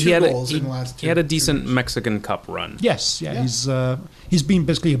 scored he two had goals in the last he had a two decent years. Mexican Cup run. Yes, yeah, Yeah. he's been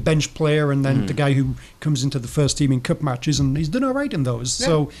basically a bench player and Mm-hmm. then the guy who comes into the first team in cup matches, and he's done all right in those. Yeah.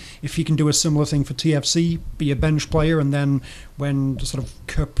 So if he can do a similar thing for TFC, be a bench player, and then when the sort of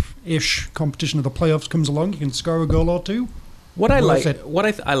cup-ish competition of the playoffs comes along, you can score a goal or two. What I Worth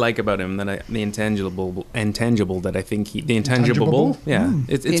like, it. I like about him, the intangible that I think the Intangible? intangible, yeah,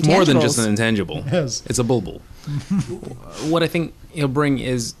 it's The more than just intangibles. an intangible. Yes. It's a bulbul. What I think he'll bring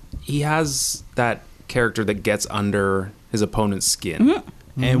is he has that character that gets under his opponent's skin,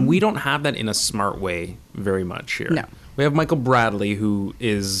 and we don't have that in a smart way very much here. No. We have Michael Bradley, who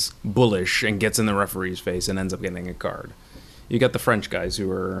is bullish and gets in the referee's face and ends up getting a card. You got the French guys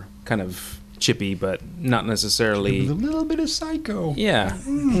who are kind of chippy, but not necessarily. With a little bit of psycho. Yeah,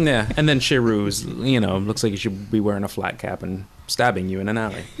 yeah. And then Chiru's, looks like he should be wearing a flat cap and stabbing you in an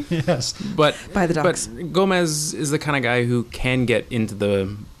alley. Yes. But By the docks. But Gomez is the kind of guy who can get into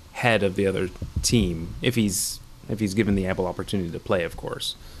the head of the other team if he's given the ample opportunity to play, of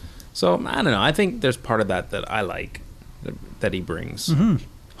course. So I don't know. I think there's part of that I like that he brings.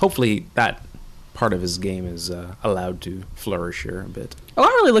 Hopefully that part of his game is allowed to flourish here a bit. Oh, I'm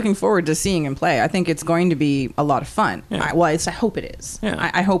really looking forward to seeing him play. I think it's going to be a lot of fun. Yeah. I hope it is.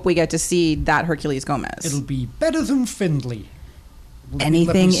 Yeah. I hope we get to see that Hercules Gomez. It'll be better than Findlay. Anything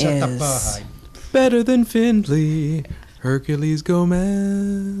Let me set that is. bar high. Better than Findlay, Hercules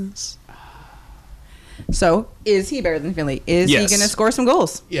Gomez. So, is he better than Finley? Is he Yes. going to score some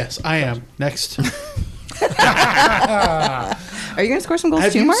goals? Yes, I am. Next. Are you going to score some goals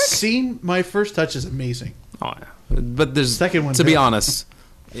Have too, you Mark? seen my first touch is amazing. Oh, yeah. But there's Second one, to be too. honest,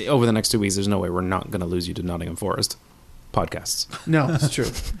 over the next 2 weeks, there's no way we're not going to lose you to Nottingham Forest podcasts. No, it's true.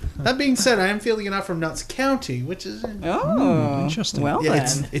 That being said, I am fielding it out from Notts County, which is Oh, interesting. Well yeah,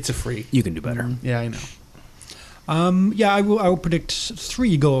 then. it's a free. You can do better. Yeah, I know. Yeah, I will predict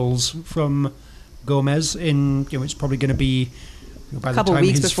 3 goals from Gomez. It's probably going to be by the Couple time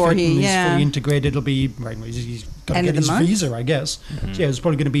weeks he's before fit and he's yeah. fully integrated. It'll be right. He's got to End get of the his month? visa, I guess. So yeah, there's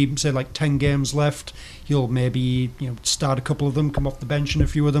probably going to be say like 10 games left. He'll maybe start a couple of them, come off the bench in a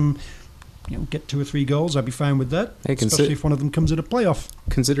few of them. Get 2 or 3 goals. I'd be fine with that. Hey, especially if one of them comes at a playoff.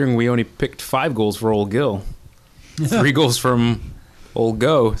 Considering we only picked 5 goals for Old Gill, 3 goals from Old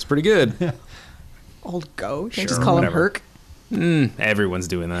Go. It's pretty good. Old Go? Can't Sure, just call whatever. him Herc? Everyone's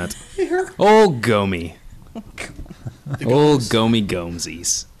doing that. Old Gomy. Old Gomy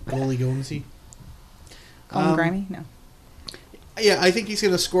Gomesies. Goalie Gomesy. Call him Grimy? No. Yeah, I think he's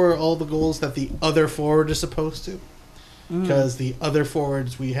going to score all the goals that the other forward is supposed to. Because the other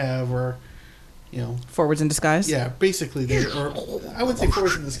forwards we have are, Forwards in disguise? yeah, basically or I wouldn't say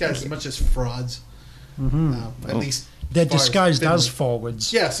forwards in disguise as much as frauds. At least They're as far as disguised as Finley.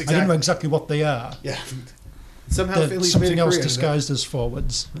 forwards. Yes, I don't know exactly. exactly what they are. Yeah. Somehow Philly's something made a else career out of it. disguised as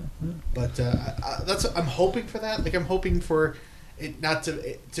forwards. But that's I'm hoping for that. Like I'm hoping for it not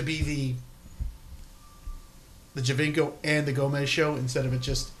to be the Javinko and the Gomez show instead of it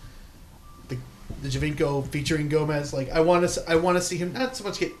just the Javinko featuring Gomez. Like I want to see him not so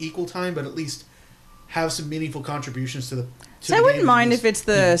much get equal time, but at least have some meaningful contributions to the. So I wouldn't mind if it's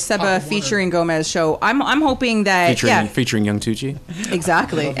the Seba featuring Gomez show. I'm hoping that featuring Young Tucci.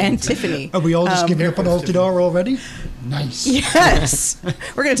 Exactly, and Tiffany. Are we all just giving up on Altidore already? Nice. Yes,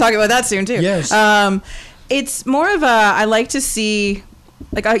 we're going to talk about that soon too. Yes. It's more of a. I like to see,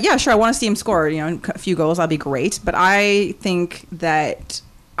 like, yeah, sure, I want to see him score. A few goals, that'd be great. But I think that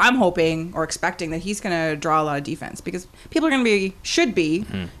I'm hoping or expecting that he's going to draw a lot of defense because people are going to should be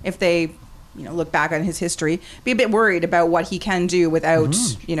if they. Look back on his history, be a bit worried about what he can do without,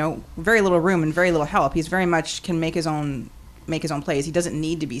 very little room and very little help. He's very much can make his own plays. He doesn't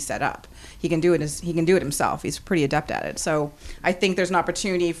need to be set up. He can do it himself. He's pretty adept at it. So I think there's an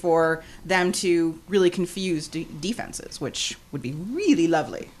opportunity for them to really confuse defenses, which would be really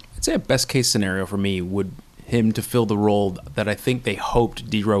lovely. I'd say a best case scenario for me would him to fill the role that I think they hoped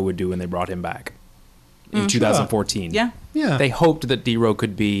D-Row would do when they brought him back in 2014. Yeah. They hoped that D-Row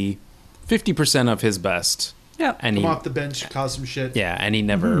could be 50% of his best. Yeah. And come off the bench, cause some shit. Yeah, and he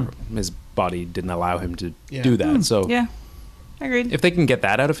never, his body didn't allow him to do that. So yeah, agreed. If they can get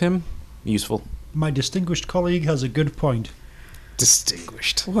that out of him, useful. My distinguished colleague has a good point.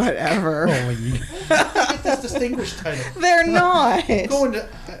 Distinguished. Whatever. Get this distinguished title. They're not.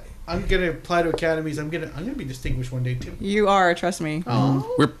 I'm gonna apply to academies. I'm gonna be distinguished one day too. You are, trust me.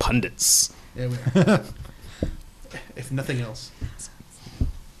 Oh. We're pundits. Yeah, we are. If nothing else.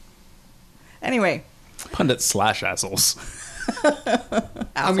 Anyway. Pundit/assholes.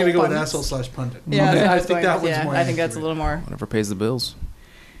 I'm going to go with asshole/pundit. Yeah, I think that one's more. I think that's a little more. Whatever pays the bills.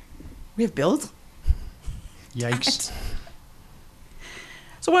 We have bills? Yikes.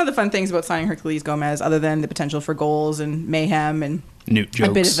 So one of the fun things about signing Herculez Gomez, other than the potential for goals and mayhem and Newt jokes.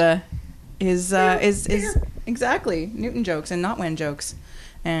 a bit of is exactly Newton jokes and not when jokes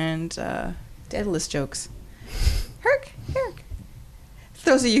and Daedalus jokes. Herc. For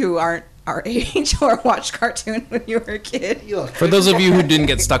those of you who aren't our age or watched cartoon when you were a kid. For those of you who didn't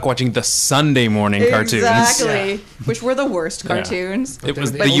get stuck watching the Sunday morning cartoons. Exactly. Which were the worst cartoons. It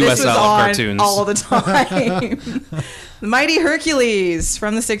was the But USL this was of on cartoons. all the time. The Mighty Hercules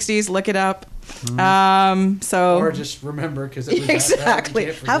from the 60s. Look it up. Or just remember because it was exactly.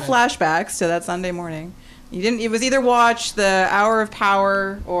 That Have flashbacks to that Sunday morning. You didn't. It was either watch the Hour of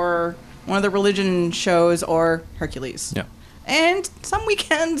Power or one of the religion shows or Hercules. Yeah. And some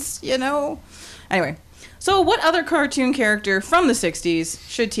weekends, Anyway, so what other cartoon character from the 60s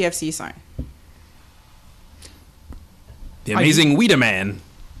should TFC sign? The Amazing Weedaman.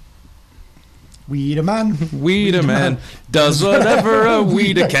 Weedaman. Weedaman does whatever a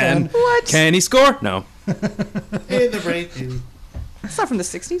Weeda can. What? Can he score? No. In the brain. It's not from the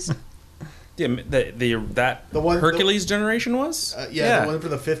 60s. Yeah, the one Hercules generation was? The one for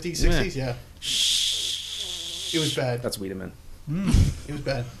the 50s, 60s, yeah. It was bad. That's Weedaman. It was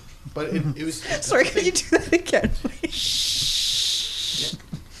bad. But it was... Sorry, can you do that again, please?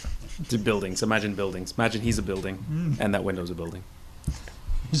 To buildings. Imagine buildings. Imagine he's a building and that window's a building.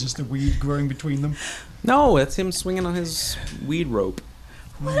 Is this the weed growing between them? No, it's him swinging on his weed rope.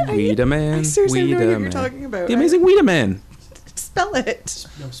 What Weedaman. I seriously have no idea what Weedaman. you're talking about. The Amazing Weedaman. Spell it.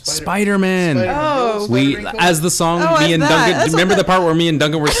 No, Spider-Man. Oh. As the song, Oh, me and that. Duncan. That's Remember what the part where me and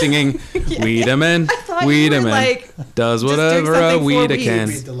Duncan were singing, Weedaman, I thought you were, Weedaman like, does just doing whatever a something for Weeda weeds. can. It'd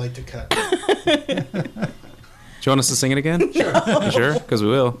be a Do delight to cut. you want us to sing it again? Sure. You sure? Because we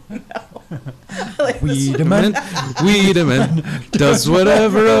will. Weedaman. Weedaman does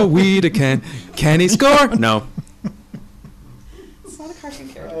whatever a Weeda can. Can he score? No. It's not a cartoon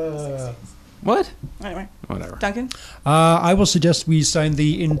character. What? Anyway, Whatever. Duncan? I will suggest we sign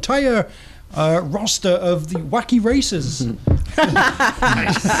the entire roster of the Wacky Races.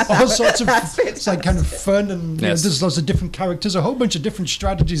 All sorts of it's like kind of fun and Yes. there's lots of different characters, a whole bunch of different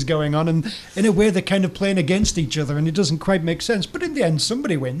strategies going on, and in a way they're kind of playing against each other, and it doesn't quite make sense. But in the end,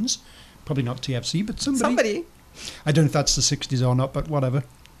 somebody wins. Probably not TFC, but somebody. I don't know if that's the 60s or not, but whatever.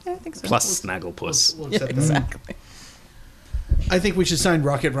 Yeah, I think so. Plus Snagglepuss. We'll Yeah, accept that. exactly. I think we should sign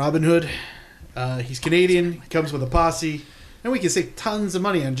Rocket Robin Hood. He's Canadian, he comes with a posse, and we can save tons of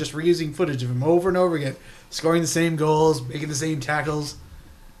money on just reusing footage of him over and over again, scoring the same goals, making the same tackles.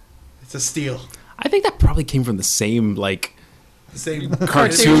 It's a steal. I think that probably came from the same, The same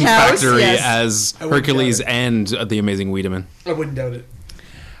cartoon house, factory yes. as I wouldn't Hercules doubt it. and The Amazing Weedaman. I wouldn't doubt it.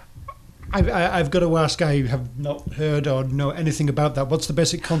 I've got to ask. I have not heard or know anything about that. What's the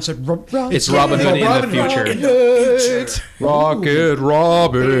basic concept? It's Robin Hood in the future. Rocket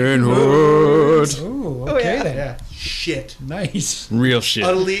Robin Hood. Oh, okay then. Yeah. Shit. Nice. Real shit.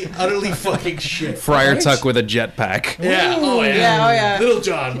 Utterly fucking shit. Friar Tuck with a jetpack. Yeah. Oh yeah. Yeah, oh, yeah. Little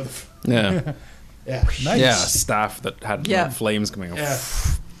John with. Yeah. Yeah. Nice. Yeah, a staff that had Yeah. flames coming off. Yeah.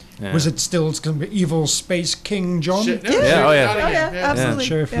 Yeah. Was it still some evil space king John? Shit. No, Yeah, Sheriff oh, yeah. Nottingham, Oh, yeah, absolutely.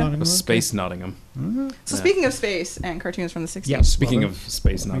 Sheriff Yeah. Nottingham. The Space Nottingham. So speaking of space and cartoons from the 60s, Yes. Speaking of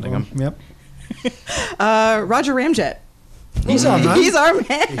Space Nottingham. Yep. Roger Ramjet. He's our man. He's our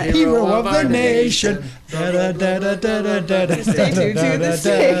man. Hero of the nation. Stay tuned to the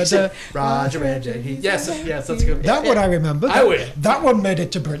station. Roger Ramjet. Yes, that's good. That one I remember. I would. That one made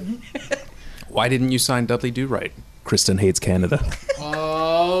it to Britain. Why didn't you sign Dudley Do Right? Kristen hates Canada.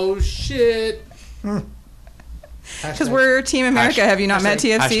 Oh shit. Because we're Team America. Have you not met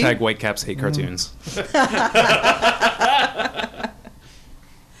TFC? Hashtag Whitecaps hate cartoons.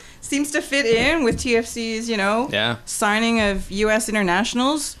 Seems to fit in with TFC's, Yeah. signing of U.S.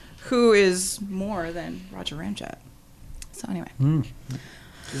 internationals. Who is more than Roger Ramjet? So anyway,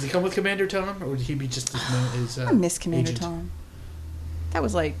 Does he come with Commander Tom, or would he be just his I miss Commander agent? Tom. That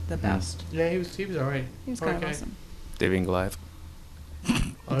was like the best. Yeah, he was all right. He was kind of awesome. Davy and Goliath.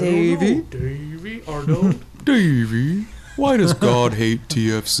 Davy Arnold. Davy, why does God hate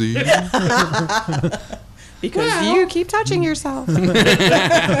TFC? Because you keep touching yourself.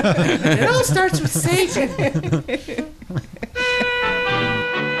 It all starts with Satan.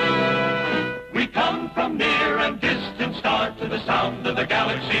 We come from near and distant star to the sound of the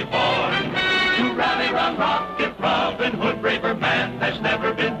galaxy born. To rally round Rocket Robin Hood, braver man has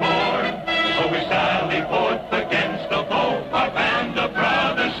never been born. So we sally forth against the foe, our band of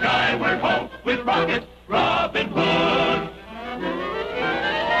brothers skyward ho, with Rocket Robin Hood.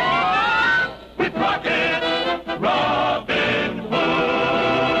 With Rocket Robin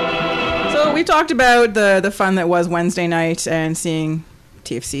Hood. So we talked about the fun that was Wednesday night and seeing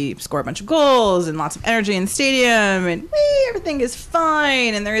TFC score a bunch of goals and lots of energy in the stadium and everything is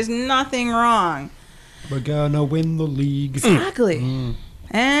fine and there is nothing wrong. We're gonna win the league. Exactly.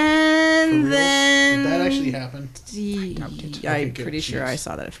 And then Did that actually happen? I'm good. pretty sure Jeez. I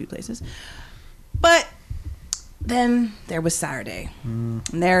saw that a few places. But then there was Saturday. And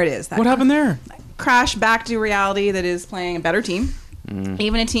there it is. That What happened there? crash back to reality that is playing a better team.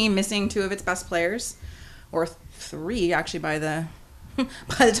 Even a team missing two of its best players, or three actually by the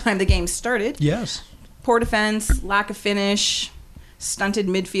time the game started. Yes. Poor defense, lack of finish, stunted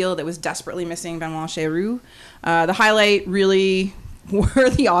midfield that was desperately missing Benoit Cheroux. The highlight really were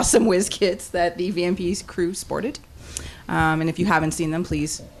the awesome whiz kits that the VMP's crew sported. And if you haven't seen them,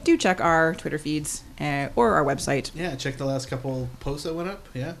 please do check our Twitter feeds or our website Yeah, check the last couple posts that went up.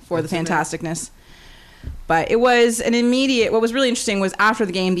 Yeah, for the that's in there. fantasticness. But it was an immediate, what was really interesting was after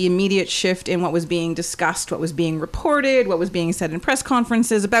the game, the immediate shift in what was being discussed, what was being reported, what was being said in press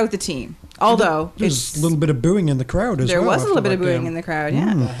conferences about the team. Although There's a little bit of booing in the crowd as there well. was a little after bit of that booing game. in the crowd,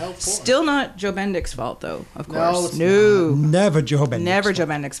 yeah. The hell for? Still not Joe Bendik's fault, though, of No, course. it's No. Never Joe Bendix. Never Joe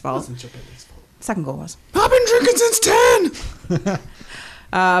Bendik's fault. Wasn't Joe Bendik's fault. Second goal was. I've been drinking since 10.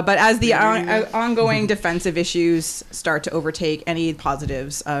 But as the ongoing defensive issues start to overtake any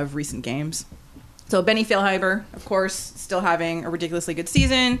positives of recent games. So Benny Feilhaber, of course, still having a ridiculously good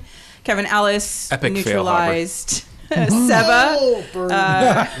season. Kevin Ellis Epic neutralized Seba. Oh, burn.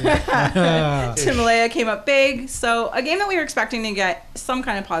 Tim Malaya came up big. So a game that we were expecting to get some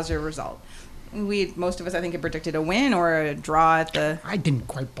kind of positive result. Most of us, I think, had predicted a win or a draw at the... I didn't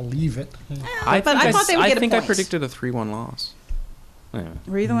quite believe it. I thought they would get a think I point. predicted a 3-1 loss. Yeah.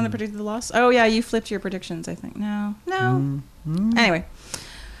 Were you the one that predicted the loss? Oh, yeah, you flipped your predictions, I think. No. Anyway.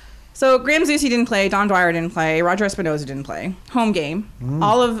 So Graham Zusi didn't play. Don Dwyer didn't play. Roger Espinoza didn't play. Home game.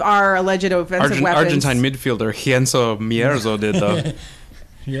 All of our alleged offensive weapons. Argentine midfielder Hienzo Mierzo did, though.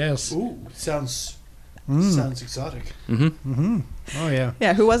 Yes. Ooh, sounds exotic. Oh, yeah.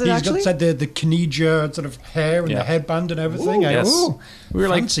 Yeah, who was it He's actually? got the Canija sort of hair and Yeah. the headband and everything. Yes. We were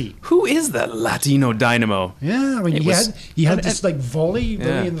fancy. like, who is that Latino dynamo? Yeah, I mean, It was- he had this like volley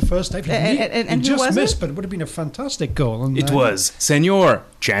Yeah. in the first half. He And who just was missed, it? but it would have been a fantastic goal. And, It was Senor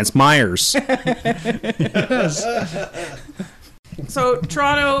Chance Myers. So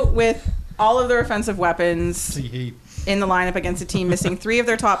Toronto, with all of their offensive weapons He, in the lineup against a team missing three of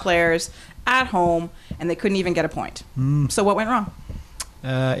their top players at home, and they couldn't even get a point. So what went wrong?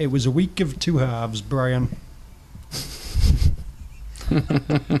 it was a week of two halves, Brian.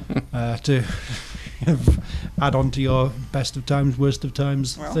 To add on to your best of times, worst of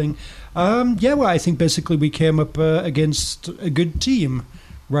times thing. I think basically we came up against a good team.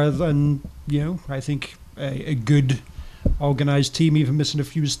 rather than, I think a good organised team, even missing a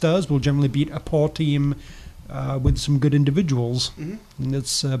few stars, will generally beat a poor team with some good individuals. Mhm. And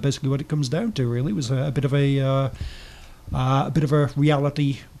that's basically what it comes down to. Really, it was a bit of a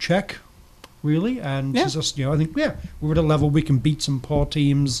reality check, really, and Yeah. it's just I think we're at a level we can beat some poor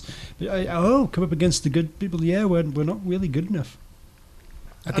teams. But, come up against the good people. Yeah, we're not really good enough.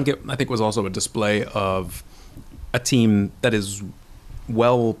 I think it was also a display of a team that is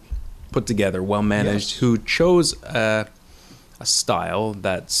well put together, well managed, Yes. who chose a style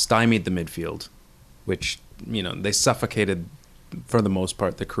that stymied the midfield, which they suffocated for the most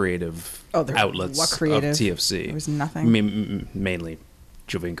part the creative outlets what creative? of TFC. There was nothing. Mainly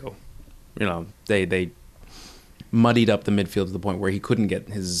Jovinko. They muddied up the midfield to the point where he couldn't get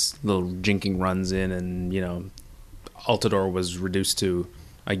his little jinking runs in, and Altidore was reduced to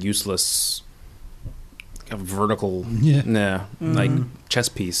a useless vertical like chess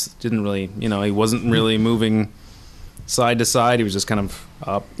piece. Didn't really he wasn't really moving side to side. He was just kind of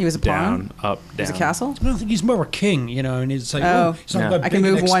up, He was a down, pawn? up, It down. was a castle. I don't think he's more a king, and it's like, Oh. he's not Yeah. that I can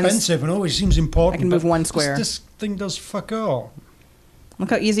big and move one- expensive, and always seems important. I can move but one square. This thing does fuck all. Look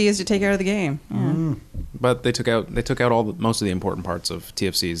how easy it is to take out of the game. Yeah. But they took out most of the important parts of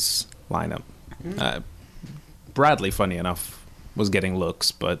TFC's lineup. Bradley, funny enough, was getting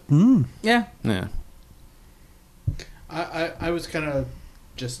looks, but Yeah. yeah. I was kind of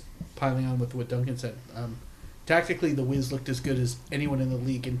just piling on with what Duncan said. Tactically, the Wiz looked as good as anyone in the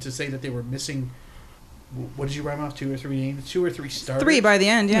league, and to say that they were missing, what did you rhyme off? 2 or 3 names? 2 or 3 starters? 3 by the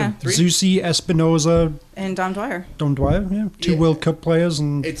end, yeah. Three? Zusi, Espinoza, And Dom Dwyer. Dom Dwyer, two Yeah. World Cup players,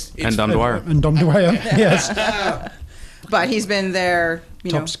 and And Dom Dwyer. and Dom Dwyer, yes, But he's been their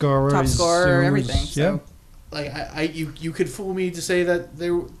top scorer, top he's- scorer, he everything. was- So Like you could fool me to say that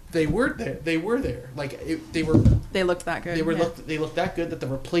they weren't there. They were there. They were. they looked that good. yeah. They looked that good that the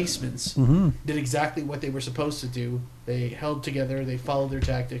replacements did exactly what they were supposed to do. They held together. They followed their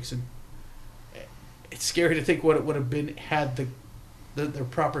tactics, and it's scary to think what it would have been had their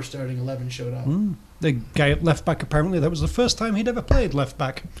proper starting 11 showed up. The guy at left back, apparently, that was the first time he'd ever played left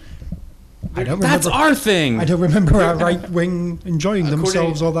back. I don't That's remember. our thing. I don't remember our right wing enjoying According-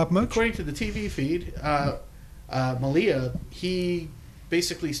 themselves all that much. According to the TV feed, Malia, he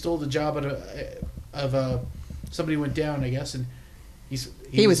basically stole the job of somebody who went down, I guess, and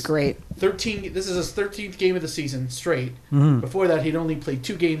He was great. 13. This is his 13th game of the season straight. Mm-hmm. Before that, he'd only played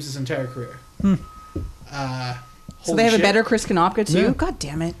 2 games his entire career. So they have a better Chris Konopka too? Yeah. God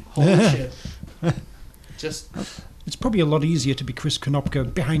damn it. Holy shit! Just It's probably a lot easier to be Chris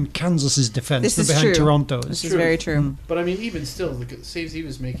Konopka behind Kansas's defense This than is behind true. Toronto's. This is True. very true. But I mean, even still, the saves he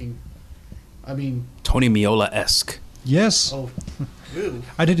was making. I mean, Tony Miola-esque. Yes, oh, ew.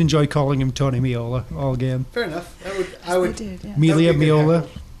 I did enjoy calling him Tony Miola all game. Fair enough. I would. They did, yeah. Melia that'd be a good Miola. handle.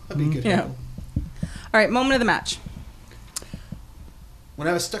 That'd be a good Yeah. handle. All right, moment of the match. When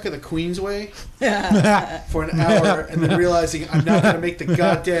I was stuck at the Queensway for an hour and then realizing I'm not going to make the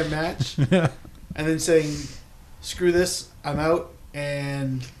goddamn match, and then saying, "Screw this, I'm out,"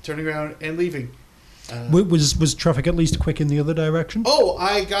 and turning around and leaving. Was traffic at least quick in the other direction? Oh,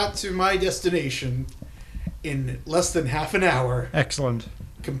 I got to my destination in less than half an hour, Excellent.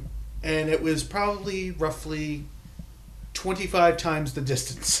 and it was probably roughly 25 times the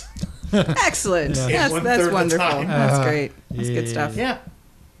distance. Excellent. Yeah. That's, One that's third of the wonderful. time. That's great. That's good Yeah. stuff. Yeah.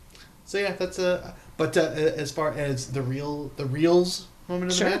 So yeah, that's But as far as the reels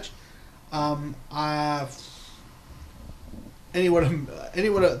moment of Sure. the match,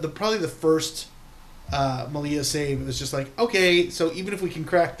 probably the first Malia save was just like, okay, so even if we can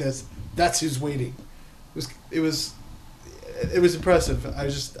crack this, that's who's waiting. It was impressive.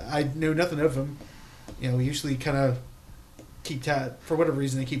 I knew nothing of him. We usually kind of keep tab for whatever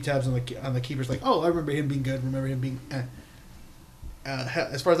reason. They keep tabs on the keepers. Like, oh, I remember him being good. Remember him being.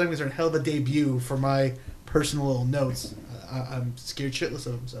 As far as I'm concerned, hell of a debut for my personal little notes. I'm scared shitless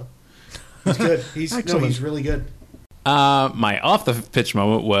of him. So he's good. Excellent. He's really good. My off the pitch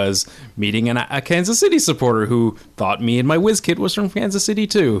moment was meeting a Kansas City supporter who thought me and my whiz kit was from Kansas City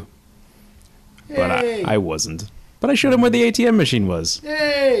too. But Yay! I wasn't. But I showed him where the ATM machine was.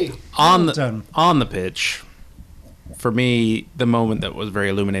 Yay! On Well done. the pitch. For me, the moment that was very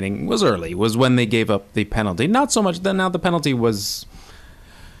illuminating was early. Was when they gave up the penalty. Not so much. Then now the penalty was.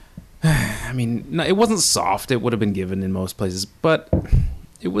 I mean, no, it wasn't soft. It would have been given in most places, but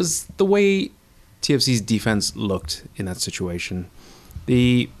it was the way TFC's defense looked in that situation.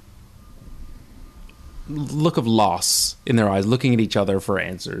 The look of loss in their eyes, looking at each other for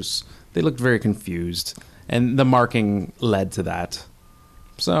answers. They looked very confused, and the marking led to that.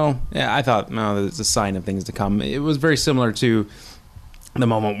 So, yeah, I thought, no, there's a sign of things to come. It was very similar to the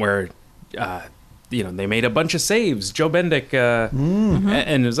moment where, they made a bunch of saves. Joe Bendik,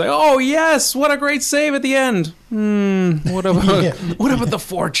 and it was like, oh yes, what a great save at the end. What about what about the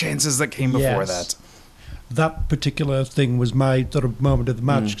 4 chances that came before that? That particular thing was my sort of moment of the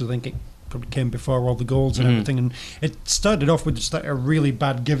match, because I think it probably came before all the goals and everything. And it started off with just like a really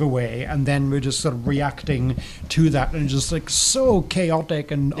bad giveaway, and then we're just sort of reacting to that, and just like so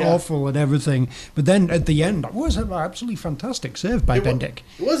chaotic and awful and everything. But then at the end, that was an absolutely fantastic save by Bendik.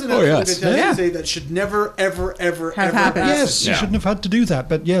 It was an absolutely fantastic save that should never, ever, ever, Have ever happened. happen. Yes, you shouldn't have had to do that.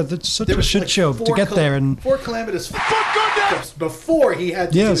 But yeah, that's such There a was shit like show to get there. And 4 calamitous steps before he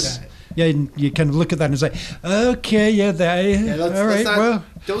had to do that. Yeah, and you kind of look at that and say, okay, yeah, all right, well.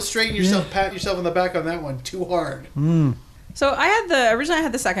 Don't strain yourself, pat yourself on the back on that one too hard. So originally I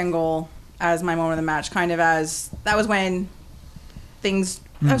had the second goal as my moment of the match, kind of as that was when things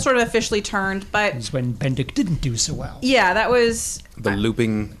sort of officially turned, but It's when Bendik didn't do so well. yeah, that was The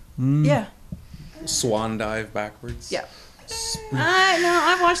looping yeah. swan dive backwards. Yeah. No,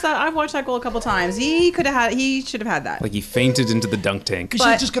 I've watched that goal a couple times. He should have had that. Like he fainted into the dunk tank. Because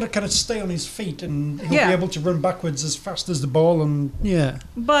But- he's just got to kind of stay on his feet, and he'll Yeah. be able to run backwards as fast as the ball, and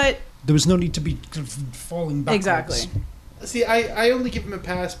But there was no need to be kind of falling backwards. exactly. See, I only give him a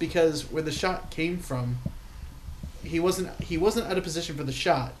pass because where the shot came from, he wasn't out of position for the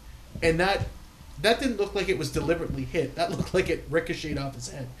shot, and that didn't look like it was deliberately hit. That looked like it ricocheted off his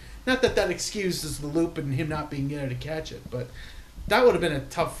head. Not that excuses the loop and him not being there to catch it, but that would have been a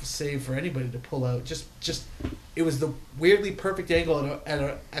tough save for anybody to pull out. Just it was the weirdly perfect angle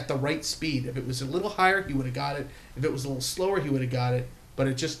at the right speed. If it was a little higher, he would have got it. If it was a little slower, he would have got it. But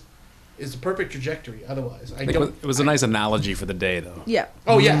it just is a perfect trajectory. Otherwise, It was a nice analogy for the day, though. Yeah.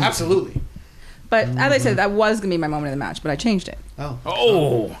 Oh yeah, absolutely. But as I said, that was gonna be my moment of the match, but I changed it.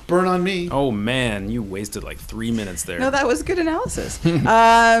 Oh, Burn on me. oh man, you wasted like 3 minutes there. No, that was good analysis.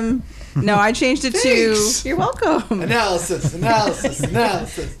 No, I changed it Thanks. to. You're welcome. Analysis.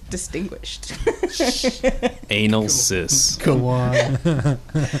 Distinguished. Anal cis. Go on.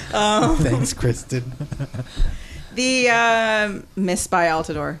 Thanks, Kristen. The miss by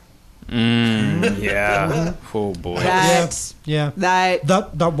Altidore. Yeah. Oh boy. That Yeah.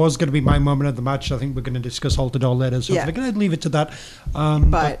 That was going to be my moment of the match. I think we're going to discuss Altidore later, so Yeah. I'm going to leave it to that.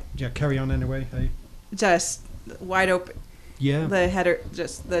 But yeah, carry on anyway. just wide open. Yeah. The header,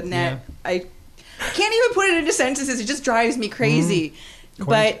 just the net. I can't even put it into sentences. It just drives me crazy.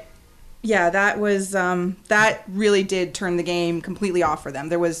 But yeah, that was that really did turn the game completely off for them.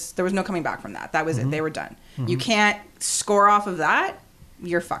 There was no coming back from that. That was it. They were done. You can't score off of that.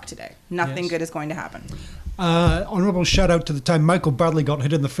 You're fucked today. Nothing good is going to happen. Honourable shout out to the time Michael Bradley got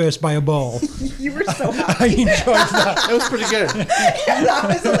hit in the face by a ball. You were so happy. I enjoyed that. That was pretty good. Yeah, that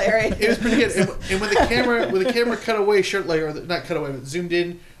was hilarious. It was pretty good. And when the camera cut away shortly, or not cut away, but zoomed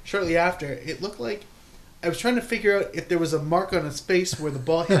in shortly after, it looked like I was trying to figure out if there was a mark on his face where the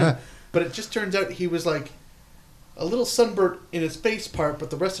ball hit him, but it just turns out he was like a little sunburnt in his face part, but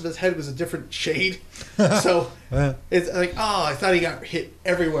the rest of his head was a different shade. So it's like, I thought he got hit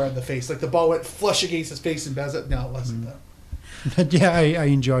everywhere in the face. Like the ball went flush against his face and bounced. No, it wasn't though. But yeah, I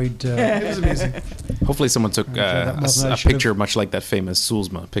enjoyed. It was amazing. Hopefully, someone took that more than I a should've. picture much like that famous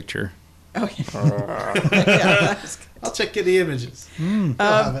Sulzma picture. Oh, yeah. Yeah, that was good. I'll check the images.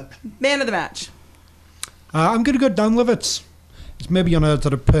 I'll have it. Man of the match. I'm going to go Dan Lovitz. It's maybe on a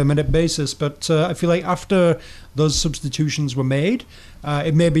sort of per minute basis, but I feel like after those substitutions were made,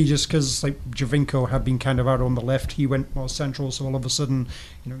 it may be just because like Javinko had been kind of out on the left, he went more central, so all of a sudden,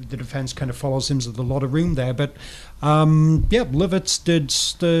 the defense kind of follows him, so there's a lot of room there. But Lovitz did.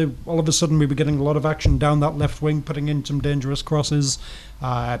 All of a sudden, we were getting a lot of action down that left wing, putting in some dangerous crosses.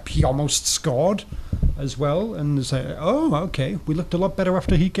 He almost scored as well, and it's like, okay, we looked a lot better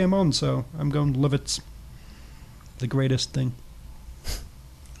after he came on. So I'm going Lovitz, the greatest thing.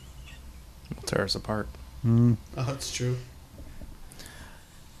 Will tear us apart. Oh, that's true.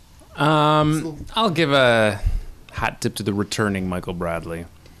 I'll give a hat tip to the returning Michael Bradley.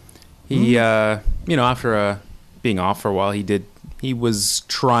 He, after being off for a while, he was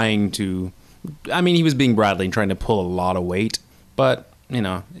trying to. I mean, he was being Bradley and trying to pull a lot of weight, but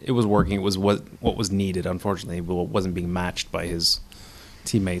it was working. It was what was needed. Unfortunately, it wasn't being matched by his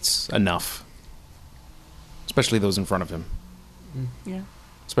teammates enough, especially those in front of him. Yeah.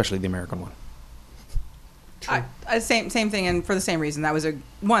 Especially the American one. Same thing, and for the same reason. That was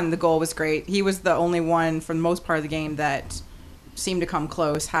the goal was great. He was the only one for the most part of the game that seemed to come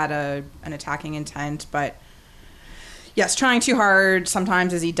close, had an attacking intent, but yes, trying too hard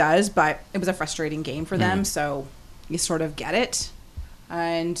sometimes as he does, but it was a frustrating game for them, so you sort of get it.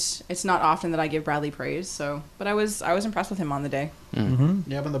 And it's not often that I give Bradley praise, but I was impressed with him on the day. Yeah, I'm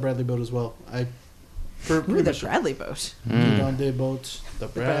on the Bradley boat as well. Ooh, the Bradley boat. On the boat, the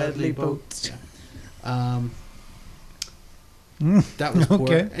Bradley boat. Yeah. That was poor.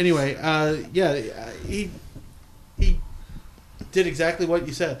 Okay. Anyway, he did exactly what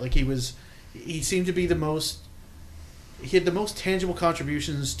you said. Like he seemed to be he had the most tangible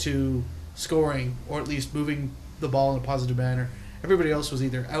contributions to scoring, or at least moving the ball in a positive manner. Everybody else was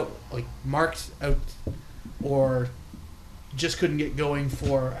either out, like marked out, or just couldn't get going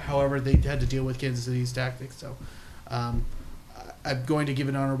for however they had to deal with Kansas City's tactics. So I'm going to give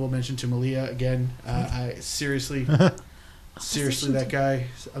an honorable mention to Malia again. I seriously, that guy.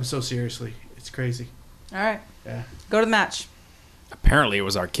 I'm so seriously. It's crazy. All right. Yeah. Go to the match. Apparently, it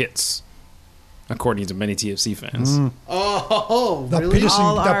was our kits, according to many TFC fans. Oh, That really?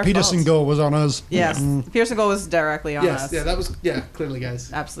 Peterson fault. goal was on us. Yes. The Pearson goal was directly on Yes. us. Yeah, that was clearly,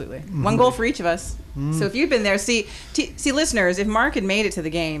 guys. Absolutely. One goal for each of us. So if you'd been there, see, listeners, if Mark had made it to the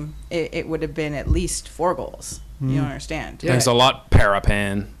game, it would have been at least 4 goals. You don't understand. Yeah. Thanks a lot,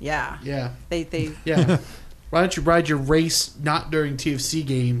 Parapan. Yeah. Yeah. They Yeah. Why don't you ride your race not during TFC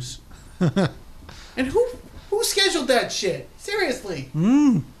games? And who scheduled that shit? Seriously.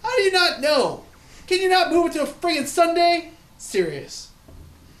 How do you not know? Can you not move it to a friggin' Sunday? Serious.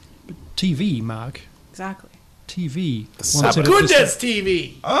 TV, Mark. exactly. TV. Sabbath. Goodness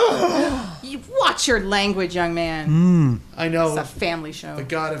TV. You watch your language, young man. I It's know. a family show. The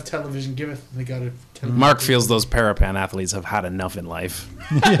God of television giveth. The God of television. Mark feels those Parapan athletes have had enough in life.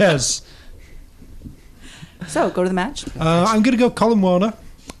 Yes. So go to the match. I'm going to go Colin Warner.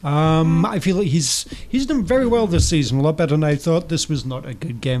 I feel like he's done very well this season, a lot better than I thought. This was not a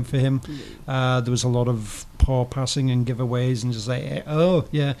good game for him. There was a lot of poor passing and giveaways, and just like, oh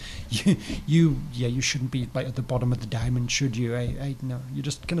yeah, you shouldn't be like at the bottom of the diamond, should you? No, you're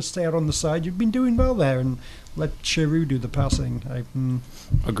just gonna stay out on the side. You've been doing well there, and let Cheru do the passing.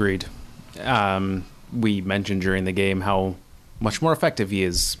 Agreed. We mentioned during the game how much more effective he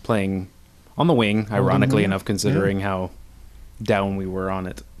is playing on the wing, ironically enough, considering how down we were on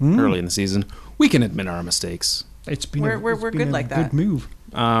it early in the season. We can admit our mistakes. It's been We're good like that. Good move.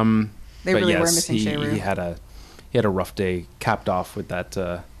 They But really were yes, missing Sheru. he had a rough day, capped off with that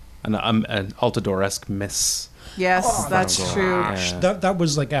an Altidore-esque miss. Yes, that's goal. true. Yeah. That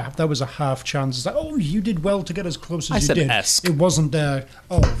was like that was a half chance. It's like, oh, you did well to get as close as I you said did. esque. It wasn't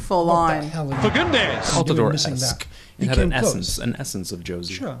Full what on. the hell are you doing missing that? Altidore-esque. He It had came an close. essence of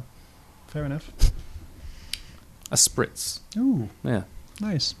Josie. Sure, fair enough. A spritz. Ooh, Yeah.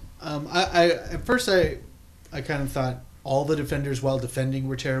 nice. At first I kind of thought all the defenders while defending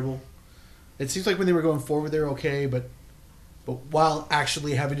were terrible. It seems like when they were going forward they were okay, but while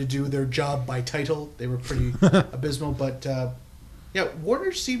actually having to do their job by title, they were pretty abysmal. But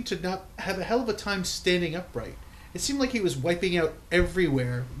Warner seemed to not have a hell of a time standing upright. It seemed like he was wiping out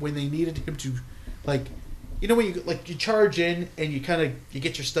everywhere when they needed him to, like, you know, when you charge in and you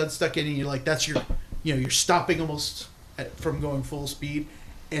get your stud stuck in and you're like, that's your, you're stopping almost from going full speed,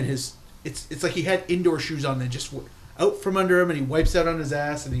 and it's like he had indoor shoes on that just out from under him, and he wipes out on his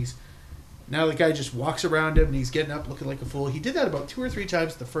ass, and now the guy just walks around him and he's getting up looking like a fool. He did that about 2 or 3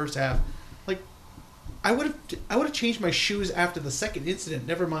 times in the first half. Like, I would have changed my shoes after the second incident,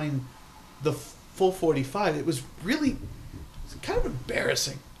 never mind the full 45. It was really kind of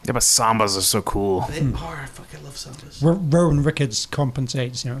embarrassing. Yeah, but sambas are so cool. They are. I fucking love Sambas. Rowan Ricketts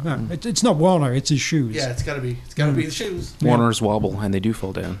compensates. It's not Warner, it's his shoes. Yeah, it's gotta be the shoes. Warners wobble, and they do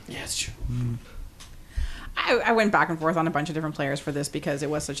fall down. Yeah, it's true. I went back and forth on a bunch of different players for this because it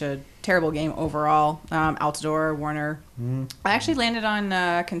was such a terrible game overall. Altidore, Warner. I actually landed on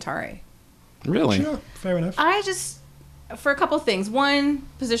Kantare. Really? Sure, fair enough. I just, for a couple of things. One,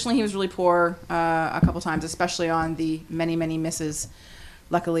 positionally, he was really poor a couple times, especially on the many, many misses,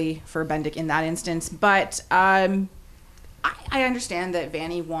 luckily for Bendik in that instance. But I understand that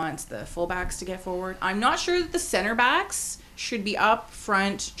Vanny wants the fullbacks to get forward. I'm not sure that the center backs should be up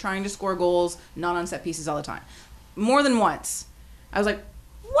front trying to score goals, not on set pieces all the time. More than once. I was like,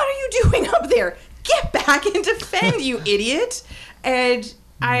 what are you doing up there? Get back and defend, you idiot. And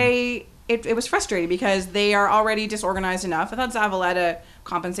it was frustrating because they are already disorganized enough. I thought Zavaleta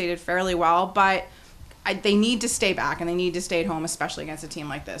compensated fairly well, but they need to stay back and they need to stay at home, especially against a team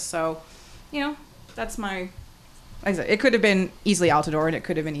like this. So, that's my... Like I said, it could have been easily Altidore and it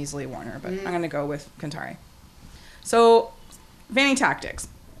could have been easily Warner, but I'm going to go with Kantare. So, Vanny tactics.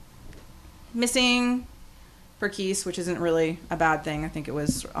 Missing Perkis, which isn't really a bad thing. I think it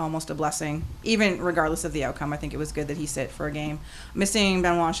was almost a blessing. Even regardless of the outcome, I think it was good that he sit for a game. Missing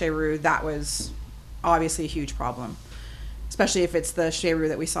Benoit Cheru, that was obviously a huge problem. especially if it's the Shearu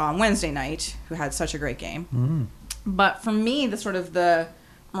that we saw on Wednesday night, who had such a great game. But for me, the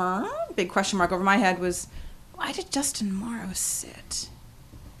big question mark over my head was, why did Justin Morrow sit?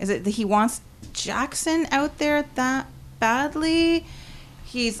 Is it that he wants Jackson out there that badly?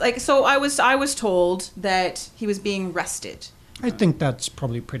 He's like, so I was told that he was being rested. I think that's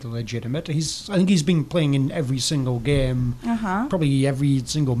probably pretty legitimate. I think he's been playing in every single game, probably every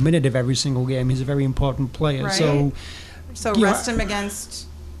single minute of every single game. He's a very important player. Right. So you rest him against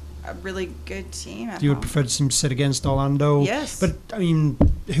a really good team at You would home. prefer to see him sit against Orlando? Yes. But, I mean,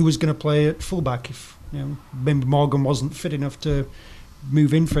 who was going to play at fullback if maybe Morgan wasn't fit enough to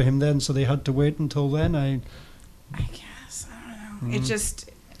move in for him then, so they had to wait until then? I guess. I don't know. It just...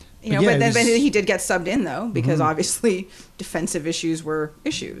 But but then it was- he did get subbed in, though, because obviously defensive issues were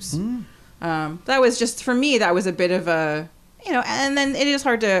issues. That was just, for me, that was a bit of a... and then it is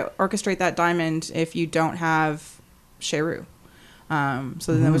hard to orchestrate that diamond if you don't have Shearu.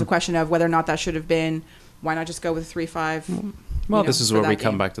 So then there was a question of whether or not that should have been, why not just go with 3-5? Well, this is for where that we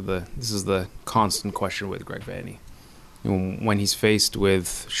come game? back to this is the constant question with Greg Vanney. When he's faced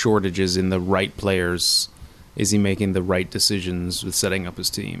with shortages in the right players, is he making the right decisions with setting up his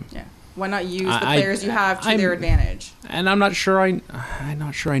team? Yeah. Why not use the players you have to their I'm- advantage? And I'm not sure I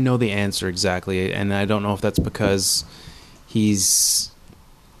know the answer exactly, and I don't know if that's because he's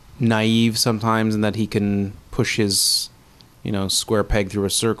naive sometimes and that he can push his square peg through a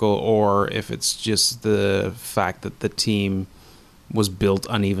circle, or if it's just the fact that the team was built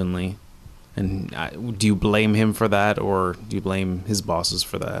unevenly. And do you blame him for that, or do you blame his bosses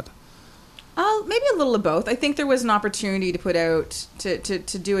for that? Maybe a little of both. I think there was an opportunity to put out to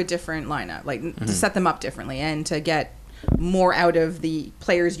do a different lineup, like to set them up differently and to get more out of the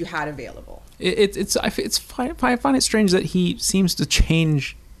players you had available. I find it strange that he seems to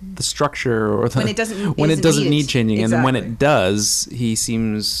change the structure or When it doesn't- when it isn't doesn't needed. need changing, and then when Exactly. it does, he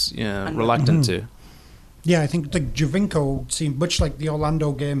seems reluctant to. Yeah, I think like Javinko seemed much like the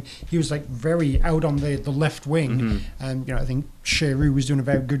Orlando game. He was like very out on the left wing, and I think Shearu was doing a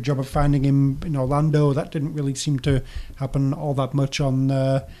very good job of finding him in Orlando. That didn't really seem to happen all that much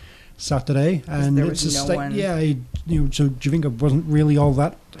on Saturday, and there it's was just no like one- so Javinko wasn't really all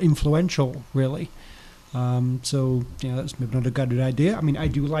that influential, really. So that's maybe not a good idea. I mean, I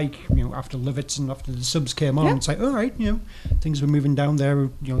do like after Livets and after the subs came on, Yeah. it's like all right, things were moving down there.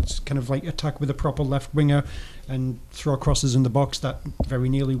 It's kind of like attack with a proper left winger and throw crosses in the box. That very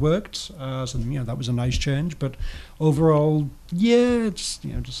nearly worked. So that was a nice change. But overall, it's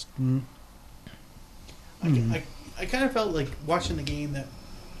just. I kind of felt like watching the game that,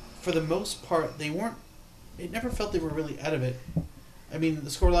 for the most part, they weren't. It never felt they were really out of it. I mean, the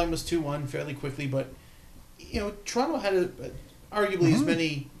scoreline was 2-1 fairly quickly, but Toronto had arguably as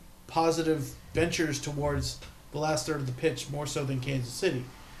many positive ventures towards the last third of the pitch, more so than Kansas City,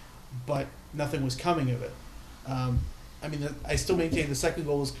 but nothing was coming of it. I mean, I still maintain the second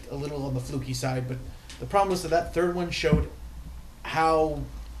goal was a little on the fluky side, but the problem was that third one showed how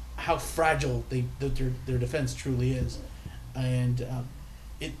fragile their defense truly is, and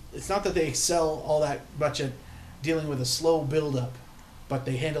it's not that they excel all that much at dealing with a slow build-up, but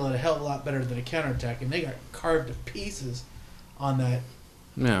they handle it a hell of a lot better than a counterattack, and they got carved to pieces on that.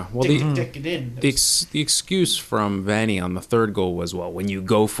 Yeah, well, Dick it in. the excuse from Vanney on the third goal was, well, when you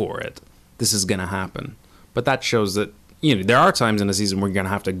go for it, this is going to happen. But that shows that there are times in a season where you're going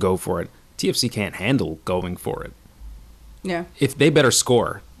to have to go for it. TFC can't handle going for it. Yeah. If they better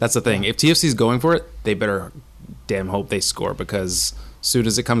score, that's the thing. If TFC's going for it, they better damn hope they score, because as soon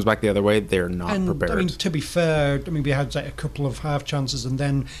as it comes back the other way, they're not prepared. I mean, to be fair, we had like a couple of half chances, and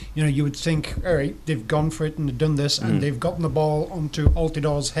then you would think, all right, they've gone for it and they've done this, and they've gotten the ball onto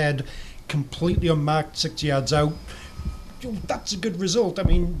Altidor's head, completely unmarked, 6 yards out. That's a good result. I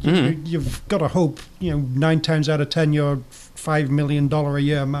mean, you've got to hope. 9 times out of 10, your $5 million a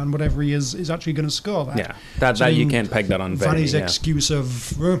year man, whatever he is actually going to score that. Yeah, that you can't peg that on Vanney. Vanney's excuse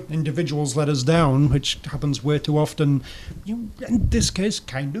of individuals let us down, which happens way too often. In this case,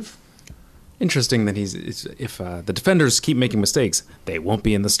 kind of. Interesting that if the defenders keep making mistakes, they won't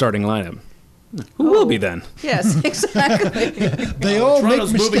be in the starting lineup. Who will be then? Yes, exactly. They all make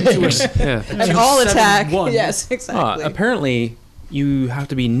Toronto's moving to mistakes. Yeah. And all attack. 7-1. Yes, exactly. Apparently, you have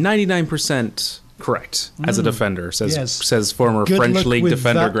to be 99% correct as a defender, says former Good French luck League with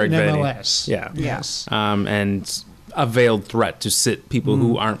defender that Greg in Vanney. MLS. Yeah. Yes. And a veiled threat to sit people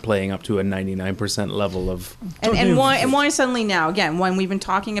who aren't playing up to a 99% level of. And why suddenly now? Again, when we've been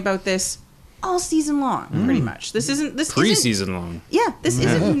talking about this all season long, pretty much. This isn't Preseason long. Yeah, this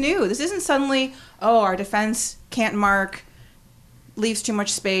isn't new. This isn't suddenly, our defense can't mark, leaves too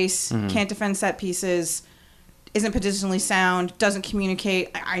much space, can't defend set pieces. isn't positionally sound, doesn't communicate.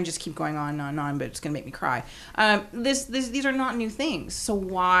 I just keep going on and on, but it's going to make me cry. These are not new things. So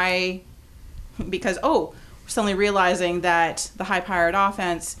why? Because, we're suddenly realizing that the high-powered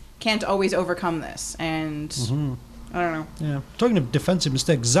offense can't always overcome this. And I don't know. Yeah. Talking of defensive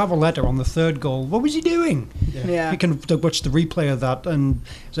mistakes, Zavaleta on the third goal, what was he doing? Yeah. You can watch the replay of that, and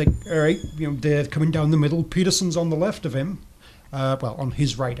it's like, all right, they're coming down the middle. Peterson's on the left of him. On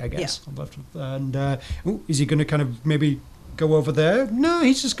his right, I guess. Yeah. On the left and is he going to kind of maybe go over there? No,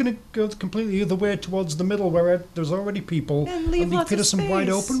 he's just going to go completely the other way towards the middle where there's already people. And leave lots of Peterson wide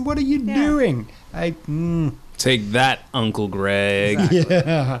space. open. What are you doing? Take that, Uncle Greg,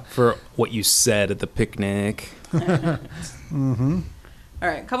 for what you said at the picnic. All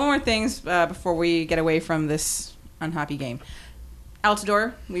right, a couple more things before we get away from this unhappy game.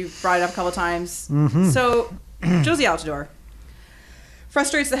 Altidore, we've brought it up a couple times. So, Josie Altidore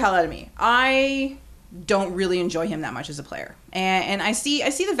frustrates the hell out of me. I don't really enjoy him that much as a player, and I see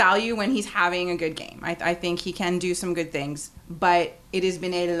the value when he's having a good game. I think he can do some good things, but it has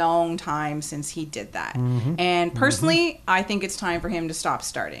been a long time since he did that. And personally, I think it's time for him to stop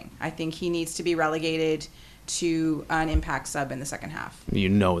starting. I think he needs to be relegated to an impact sub in the second half. You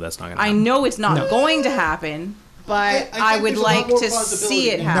know that's not going to I happen. know it's not going to happen, but I I think would there's a lot like more to plausibility see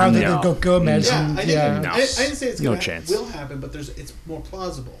it in Now happen. that No. they've got Gomez. Yeah, and, I didn't No. say it's No gonna chance. will happen, but it's more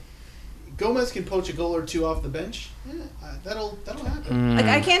plausible. Gomez can poach a goal or two off the bench. That'll happen. Like,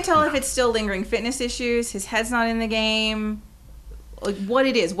 I can't tell if it's still lingering fitness issues, his head's not in the game, like what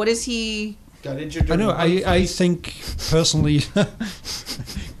it is. What is he? Got injured. I know. during I think personally,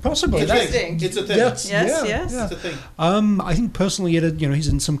 possibly. It's a That's- thing. It's a thing. Yes, yeah, yes. yeah. It's a thing. I think personally, he's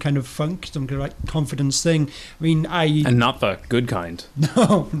in some kind of funk, some kind of like confidence thing. I mean, And not the good kind.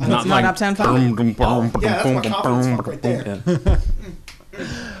 no, Not not Uptown Funk? Yeah, that's my confidence fuck right there. Yeah.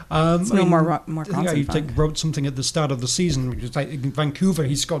 It's no more I think constant I fun. wrote something at the start of the season. Which is like in Vancouver,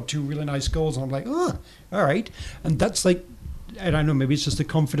 he scored 2 really nice goals, and I'm like, all right. And that's like, I don't know, maybe it's just a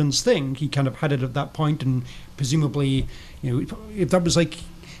confidence thing. He kind of had it at that point, and presumably, if that was like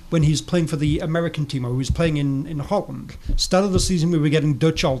when he's playing for the American team or he was playing in Holland, start of the season we were getting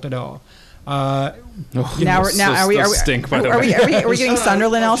Dutch Altidore. Now are we stink, by the are way. we getting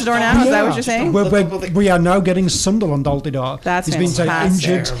Sunderland Altidore now? Is that what you're saying? We are now getting Sunderland Altidore. That's He's been fantastic.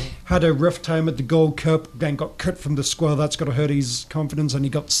 injured, had a rough time at the Gold Cup, then got cut from the squad. That's got to hurt his confidence, and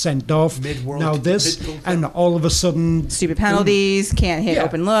he got sent off. Now this, and all of a sudden, Stupid penalties, can't hit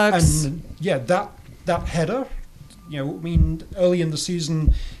open looks. and that header. Early in the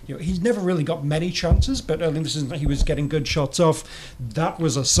season, he's never really got many chances, but early in the season he was getting good shots off. That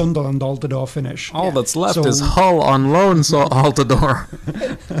was a Sunderland Altidore finish. All that's left So- is Hull on loan, so Altidore.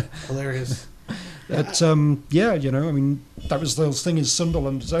 Hilarious. But that was the thing is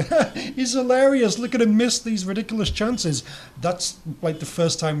Sunderland. So, he's hilarious. Look at him miss these ridiculous chances. That's like the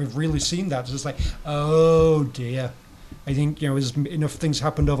first time we've really seen that. It's like, oh dear. I think as enough things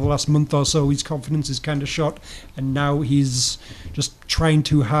happened over the last month or so, his confidence is kind of shot, and now he's just trying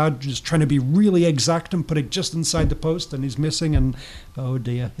too hard, just trying to be really exact and put it just inside the post, and he's missing. And oh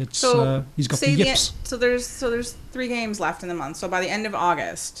dear, it's So he's got the say yips. so there's 3 games left in the month. So by the end of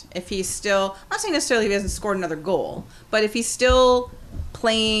August, if he's still, I'm not saying necessarily he hasn't scored another goal, but if he's still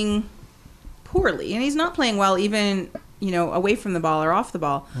playing poorly, and he's not playing well even away from the ball or off the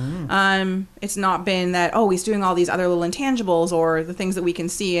ball, it's not been that he's doing all these other little intangibles or the things that we can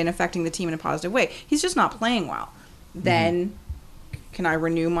see and affecting the team in a positive way. He's just not playing well. Then can I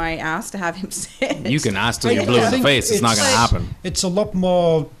renew my ask to have him sit? You can ask till you're I blue in the think face. It's not going to happen. It's a lot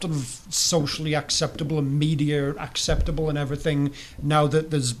more sort of socially acceptable and media acceptable and everything now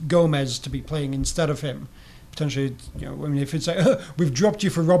that there's Gomez to be playing instead of him. Potentially, if it's like, we've dropped you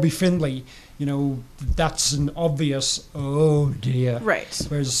for Robbie Findlay, that's an obvious, oh dear. Right.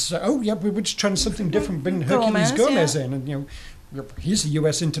 Whereas, we're just trying something different, bring Hercules Gomez in, and he's a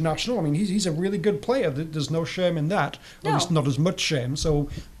US international. I mean, he's a really good player. There's no shame in that. No. At least not as much shame. So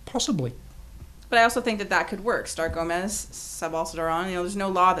possibly. But I also think that could work. Start Gomez, sub Altidore on. There's no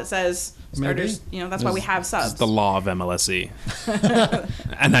law that says starters. That's why we have subs. It's the law of MLSE.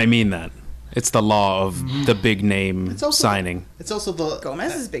 And I mean that. It's the law of the big name signing. It's also the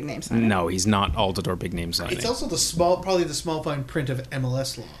Gomez is big name signing. No, he's not Altidore big name signing. It's also probably the small fine print of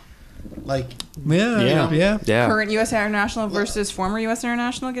MLS law. Like Yeah. Current U.S. international versus former U.S.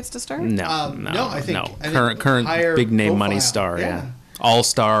 international gets to start. No, I think current higher big name money profile. star, Yeah.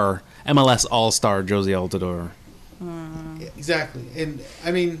 All-star, MLS All-Star Josie Altidore. Yeah, exactly, and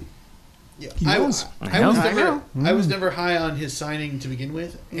I mean, I was I was never high on his signing to begin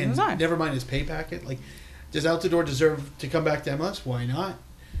with, and was I. never mind his pay packet. Like, does Altidore deserve to come back to MLS? Why not?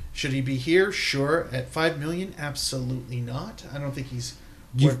 Should he be here? Sure. At $5 million, absolutely not. I don't think he's.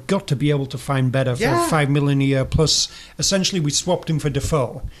 You've got to be able to find better for Yeah. $5 million a year. Plus, essentially, we swapped him for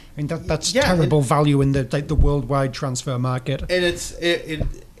Defoe. I mean, that's Yeah, terrible value in the worldwide transfer market. And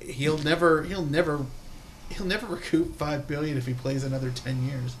he'll never recoup $5 billion if he plays another 10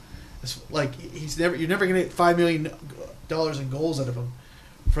 years. It's like you're never going to get $5 million in goals out of him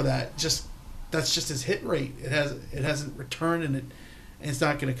for that. That's just his hit rate. It hasn't returned, and it's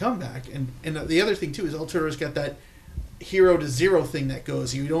not going to come back. And the other thing too is El Toro's got that hero to zero thing that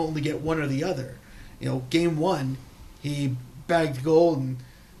goes. You don't only get one or the other. Game 1, he bagged the goal, and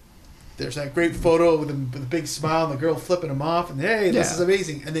there's that great photo with him with a big smile and the girl flipping him off, and hey, this Yeah. is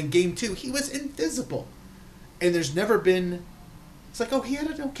amazing. And then Game 2, he was invisible, and there's never been. It's like, oh, he had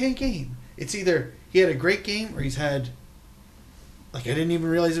an okay game. It's either he had a great game or he's had. Like, I didn't even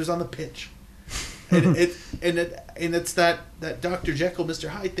realize it was on the pitch. And it's that Dr. Jekyll, Mr.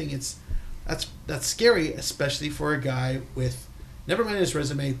 Hyde thing. That's scary, especially for a guy with, never mind his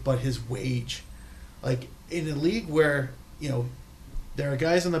resume, but his wage. Like, in a league where there are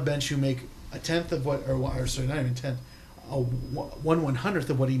guys on the bench who make a tenth of what, or sorry, not even 10th, a 1/100th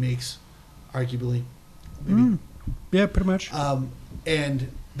of what he makes, arguably. Maybe. Yeah, pretty much.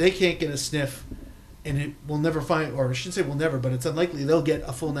 And they can't get a sniff, and it will never find, or I shouldn't say will never, but it's unlikely they'll get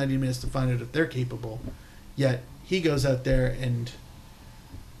a full 90 minutes to find out if they're capable. Yet he goes out there, and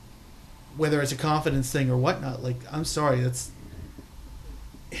whether it's a confidence thing or whatnot, like, I'm sorry, that's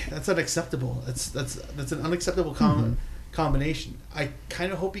unacceptable. That's an unacceptable combination. I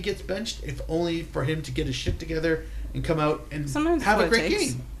kind of hope he gets benched, if only for him to get his shit together and come out and Sometimes have a that's what it great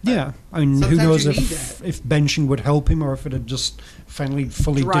takes. game. Yeah, I mean, who Sometimes knows you need if benching would help him or if it'd just finally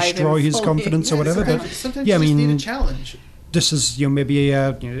fully Drive him destroy his fully. confidence or whatever. But Sometimes yeah, I you just need a mean, challenge. this is maybe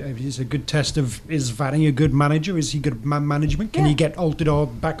is a good test of, is Vanny a good manager? Is he good at management? Can Yeah. he get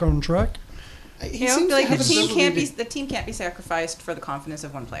Altidore back on track? He seems to like have the team ability can't to- be sacrificed for the confidence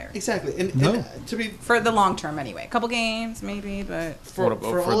of one player. Exactly, and No. to be For the long term, anyway. A couple games, maybe, but for What about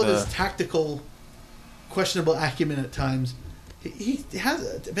for for all of the- his tactical, questionable acumen at times,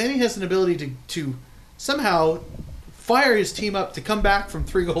 Vanny has an ability to somehow fire his team up to come back from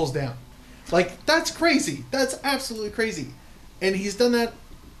 3 goals down. Like, that's crazy. That's absolutely crazy, and he's done that.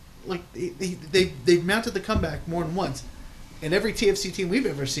 Like, they've mounted the comeback more than once, and every TFC team we've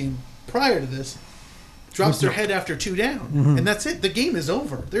ever seen prior to this drops their head after 2 down, and that's it. The game is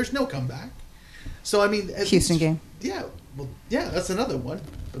over. There's no comeback. So I mean, at Houston least- game. Yeah, well, yeah, that's another one.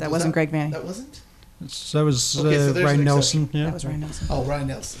 But That was wasn't Greg Vanny. That wasn't. So was Okay, so there's Ryan an Nelson. exception. Yeah, that was Ryan Nelson. Oh, Ryan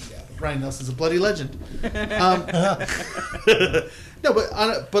Nelson. Yeah, Ryan Nelson's a bloody legend. No,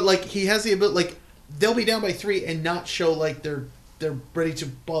 but like, he has the ability. Like, they'll be down by 3 and not show like they're ready to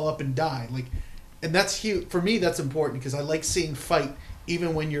ball up and die. Like, and that's huge for me. That's important because I like seeing fight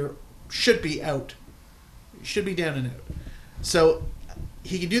even when you're should be out, should be down and out. So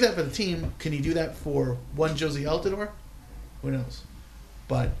he can do that for the team. Can he do that for one Josie Altidore? Who knows?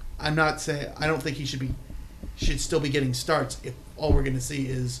 But I'm not saying, I don't think he should still be getting starts if all we're going to see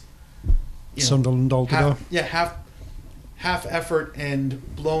is, Sunderland Altidore. half effort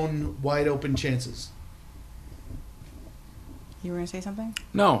and blown wide open chances. You were going to say something?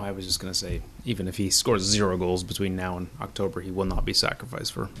 No, I was just going to say, even if he scores 0 goals between now and October, he will not be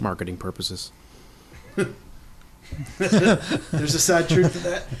sacrificed for marketing purposes. There's a sad truth to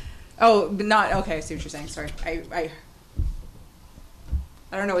that. Oh, but not okay. I see what you're saying. Sorry, I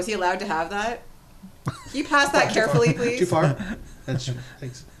don't know. Is he allowed to have that? Can you pass that carefully, please? Too far? That's true.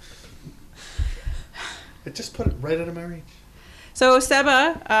 Thanks. I just put it right out of my reach. So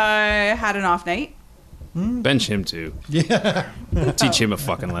Seba had an off night. Bench him too. Yeah. Teach him a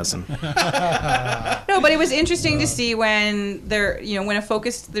fucking lesson. No, but it was interesting to see when there's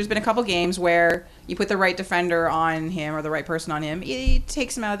been a couple games where you put the right defender on him or the right person on him, it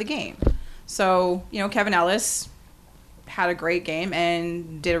takes him out of the game. So, Kevin Ellis had a great game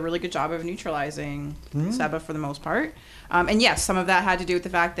and did a really good job of neutralizing Seba for the most part. And yes, some of that had to do with the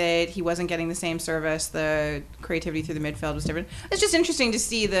fact that he wasn't getting the same service. The creativity through the midfield was different. It's just interesting to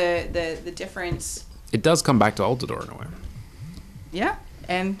see the difference. It does come back to Altidore in a way. Yeah,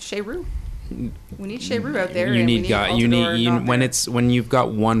 and Shea Rue. We need Shea Rue out there. You and we need guy. You Altidore need not there. when you've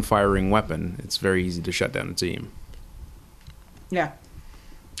got one firing weapon, it's very easy to shut down a team. Yeah.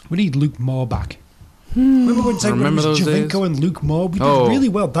 We need Luke Moore back. Remember when it Remember was those days? Javinko and Luke Moore? We did Oh. really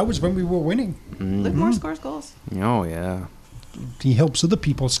well. That was when we were winning. Luke Moore scores goals. Oh yeah, He helps other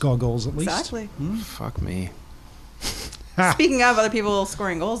people score goals at least. Exactly. fuck me. Speaking of other people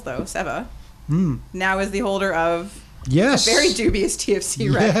scoring goals, though, Seba now is the holder of Yes. Very dubious TFC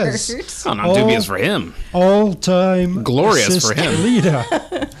Yes. record. Oh, not dubious for him. All-time Glorious assist for him. leader.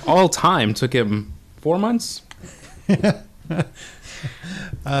 All time took him 4 months.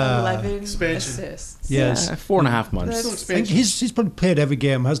 11 expansion. assists. Yes. 4.5 months. Still I think expansion. he's probably played every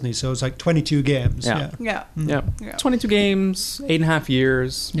game, hasn't he? So it's like 22 games. Yeah. Yeah. Yeah. Yeah. 22 games, 8.5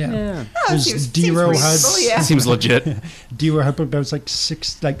 years. Yeah. Oh, Because seems Dero reasonable, had yeah. Seems legit. Dero had about like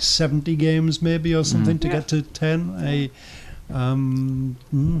 70 games maybe or something to Yeah. get to 10.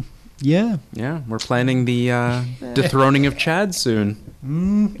 Yeah, Yeah, we're planning the dethroning of Chad soon. it's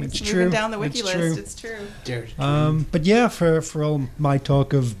Moving true. down the wiki It's list. true. It's true. Jared. But yeah, for all my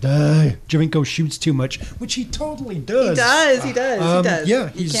talk of Javinko shoots too much, which he totally does. He does. He does. Yeah,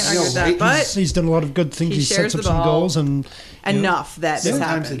 you he's, can't argue with that. But he's done a lot of good things. he He shares sets up the some ball. goals and enough that this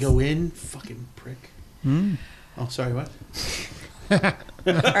Sometimes happens. they go in, fucking prick. Oh, sorry, what? All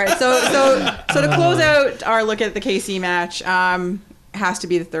right, so to close out our look at the KC match, has to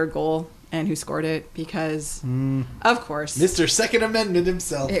be the third goal and who scored it because, of course, Mr. Second Amendment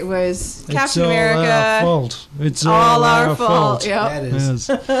himself. it was it's Captain all our America. fault. It's All our fault. Yep. That is.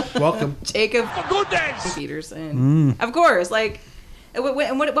 Yes. Welcome. Jacob Peterson. Of course, like. What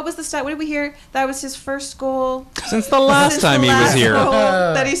was the stat? What did we hear? That was his first goal Since the last since time the he was last here. goal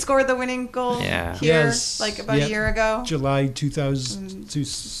that he scored the winning goal Yeah. here, Yes. like about Yep. a year ago. July 2000.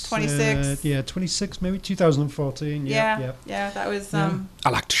 26. Yeah, 26 maybe 2014. Yeah. That was I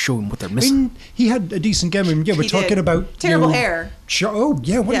like to show him what they're I missing. mean, he had a decent game. I mean, yeah, we're He talking did. about terrible you know, hair. Oh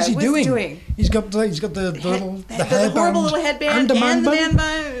yeah, what Yeah, is he what is he doing? doing? He's got the little the The hairband horrible little headband and the man bun.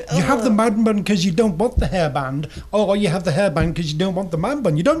 bun. You have the Ugh. man bun because you don't want the hairband, or you have the hairband because you don't want the man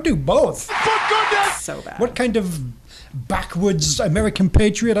bun. You don't do both. So bad. What kind of backwards American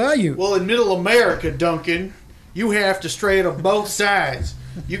patriot are you? Well, in middle America, Duncan, you have to straight on both sides.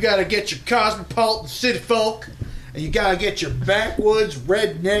 You got to get your cosmopolitan city folk, and you got to get your backwoods,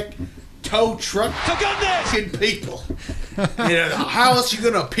 redneck, tow truck fucking people. How else you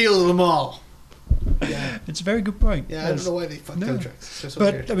going to appeal to them all? It's a very good point. Yeah, I Yes. don't know why they fuck No. tow trucks. They're so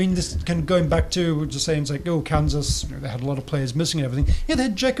But weird. I mean, this kind of going back to we're just saying, it's like, oh, Kansas, they had a lot of players missing and everything. Yeah, they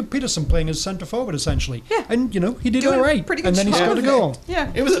had Jacob Peterson playing as centre forward essentially. Yeah. And he did Doing all right. pretty good And then he job. scored a goal.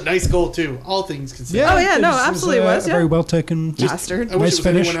 Yeah. It was a nice goal, too, all things considered. Yeah. Oh, yeah, no, it absolutely was, a yeah. very well taken. Bastard. I wish Nice it was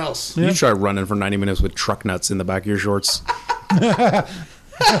finish. anyone else. Yeah. You try running for 90 minutes with truck nuts in the back of your shorts.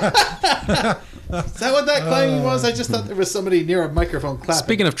 Is that what that clanging was? I just thought there was somebody near a microphone clapping.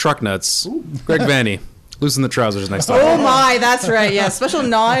 Speaking of truck nuts, Greg Vanny, loosen the trousers next Oh time. my, that's right. Yeah, special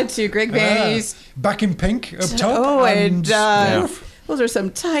nod to Greg Vanny's. Back in pink up top. Oh, and Yeah. those are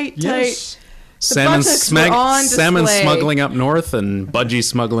some tight. yes. Salmon, buttocks were on salmon display. smuggling up north and budgie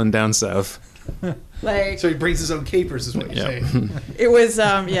smuggling down south. Like So he brings his own capers, is what you're Yeah. saying. it was.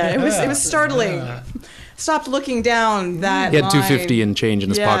 It was startling. Stopped looking down that. He had line. 250 and change in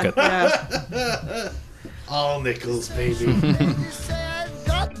his pocket. Yeah. All nickels, baby. I've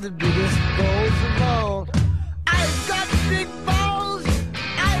got the biggest balls of all. I've got big balls.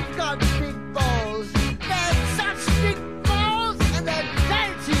 I've got big balls. They're such big balls, and they're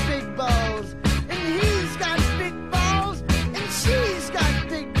fancy big balls. And he's got big balls, and she's got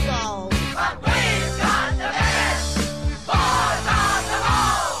big balls. But we've got the biggest balls of them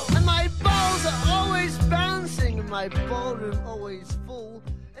all. And my balls are always bouncing, and my ballroom always full.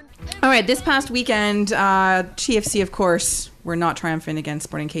 And All right, this past weekend, TFC, of course, were not triumphant against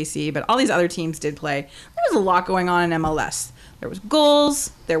Sporting KC, but all these other teams did play. There was a lot going on in MLS. There was goals,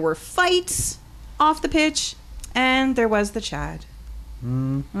 there were fights off the pitch, and there was the Chad.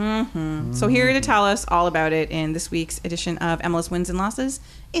 So here to tell us all about it in this week's edition of MLS Wins and Losses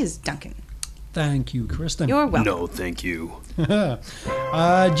is Duncan. Thank you, Kristen. You're welcome. No, thank you.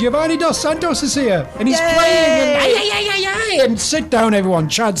 Giovanni Dos Santos is here, and he's Yay! playing. And sit down, everyone.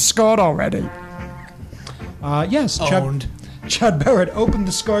 Chad scored already. Yes, Owned. Chad Barrett opened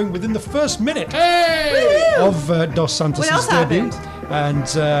the scoring within the first minute of Dos Santos' What else debut. happened? And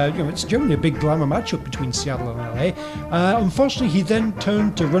it's generally a big glamour matchup between Seattle and LA. Unfortunately, he then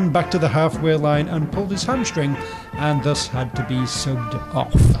turned to run back to the halfway line and pulled his hamstring, and thus had to be subbed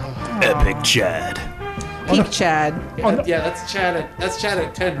off. Epic Chad. Peak Chad. Yeah, that's Chad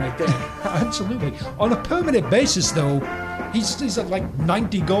at 10 right there. Absolutely. On a permanent basis, though, he's at like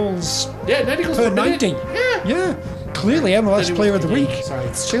 90 goals Yeah, 90 goals per per minute. 90. Yeah. Yeah. Clearly MLS 90 Player of the goals per Week. game. Sorry,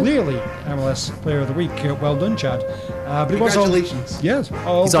 it's Clearly MLS Player of the Week. Well done, Chad. But it was all, Congratulations. yes.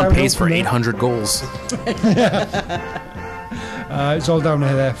 All He's on downhill pace for from there. 800 goals. It's all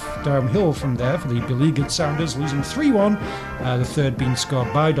downhill from there for the beleaguered Sounders, losing 3-1, the third being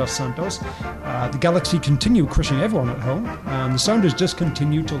scored by Dos Santos. The Galaxy continue crushing everyone at home, and the Sounders just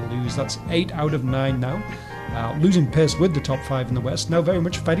continue to lose. That's 8 out of 9 now. losing pace with the top 5 in the West, now very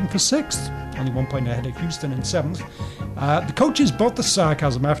much fighting for 6th, only 1 point ahead of Houston in 7th. The coaches brought the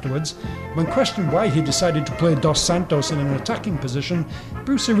sarcasm afterwards. When questioned why he decided to play Dos Santos in an attacking position,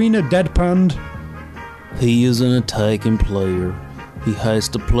 Bruce Arena deadpanned, He is an attacking player. He has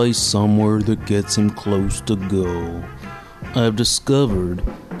to play somewhere that gets him close to goal. I have discovered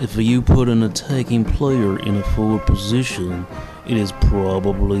if you put an attacking player in a forward position, it is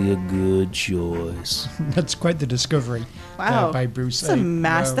probably a good choice. That's quite the discovery by Bruce. That's a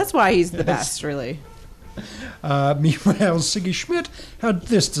mess. Wow. That's why he's the Yes. best, really. Meanwhile, Siggy Schmidt had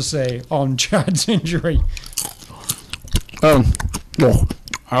this to say on Chad's injury.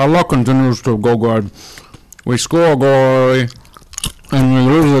 Our luck continues to go good. We score a goal and we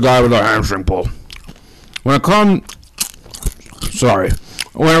lose the guy with a hamstring pull. When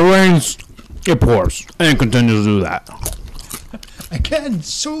it rains, it pours and continues to do that. Again,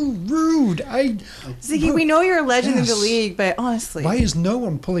 so rude. Ziggy, we know you're a legend in the Yes. league, but honestly. Why is no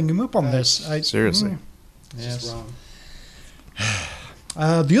one pulling him up on this? Seriously. It's just wrong.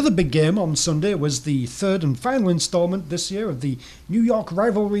 The other big game on Sunday was the third and final installment this year of the New York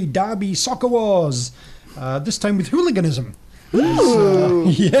rivalry Derby Soccer Wars. This time with hooliganism.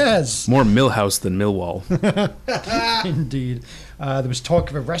 Yes, More Millhouse than Millwall. indeed. There was talk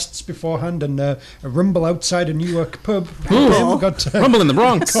of arrests beforehand and a rumble outside a New York pub. Rumble in the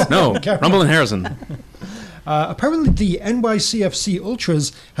Bronx. No, Rumble in Harrison. Apparently, the NYCFC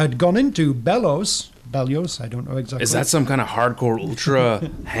Ultras had gone into Bellows, I don't know exactly. Is that some kind of hardcore ultra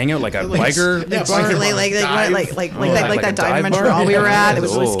hangout, like a biker? Yeah, like that dive bar? Montreal we were at. It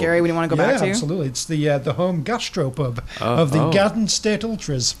was really Oh. scary. We didn't want to go Yeah, back to. absolutely. It's the home gastropub of the Garden State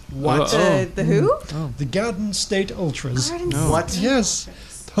Ultras. What? The who? The Garden State Ultras. What? Yes,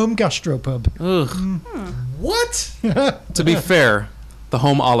 home gastropub. What? To be fair, the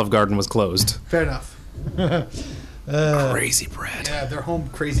home Olive Garden was closed. Fair enough. Crazy bread. Yeah, their home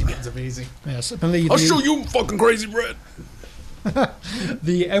crazy man's amazing. Yes, apparently I'll show you fucking crazy bread.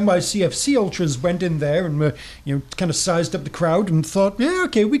 the NYCFC Ultras went in there and were, kind of sized up the crowd and thought, yeah,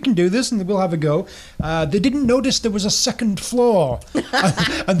 okay, we can do this and we'll have a go. They didn't notice there was a second floor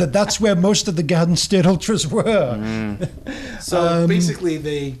and that's where most of the Garden State Ultras were. So basically,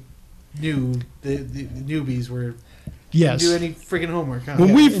 they knew the newbies were Yes. do any freaking homework. Huh?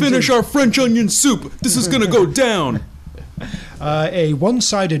 When we finish our French onion soup, this is gonna go down. A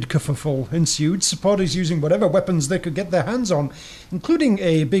one-sided kerfuffle ensued, supporters using whatever weapons they could get their hands on, including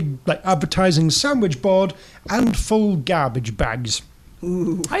a big advertising sandwich board and full garbage bags.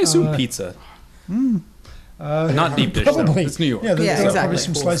 I assume pizza. Not deep dish. Probably. Though. It's New York. Yeah, there Yeah, were exactly. probably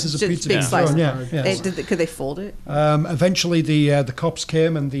some slices of Just pizza big being slices. thrown, yeah. Yes. Could they fold it? Eventually, the cops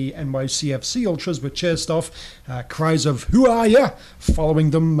came and the NYCFC Ultras were chased off. Cries of "Who are you?" following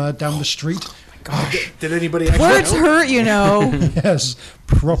them down the street. Did anybody actually Words know? hurt, you know. Yes,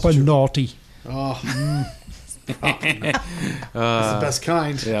 proper naughty. Oh. That's the best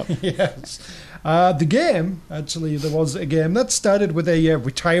kind. Yep. Yes. The game, actually, there was a game that started with a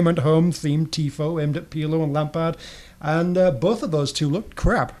retirement home themed tifo aimed at Pirlo and Lampard, and both of those two looked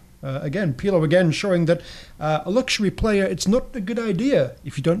crap. Again, Pirlo again showing that a luxury player, it's not a good idea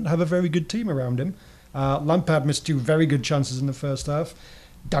if you don't have a very good team around him. Lampard missed two very good chances in the first half.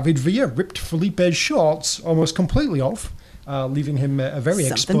 David Villa ripped Felipe's shorts almost completely off, leaving him a very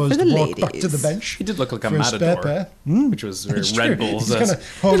Something for exposed the walk back to the ladies. bench. He did look like a for a spare matador, pair. which was very It's Red true. Bulls. He's kind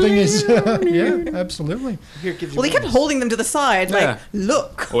of holding his... yeah, absolutely. Here, give you Well, he kept one. holding them to the side, Yeah. like,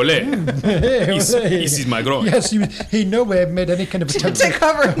 look. Ole. Hey, He sees my groin. Yes, he nowhere made any kind of attempt To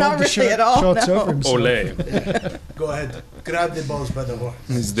cover, hold not the really at all. shorts No. over himself. Ole. Go ahead. Grab the balls by the horn.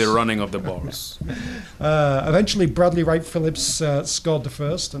 It's the running of the balls. Eventually, Bradley Wright Phillips scored the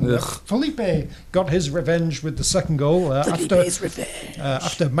first, and Felipe got his revenge with the second goal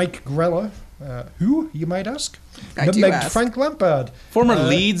after Mike Grella, who, you might ask, I do nutmegged ask. Frank Lampard. Former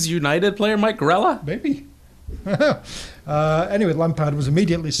Leeds United player Mike Grella. Maybe. Anyway, Lampard was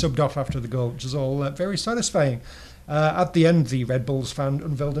immediately subbed off after the goal, which is all very satisfying. At the end, the Red Bulls fan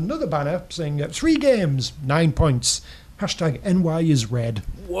unveiled another banner saying 3 games, 9 points. Hashtag NY is red.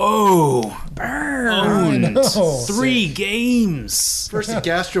 Whoa. I know. 3 games. First a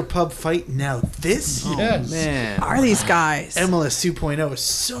gastropub fight, now this? Yes. Man. Are these guys? MLS 2.0 is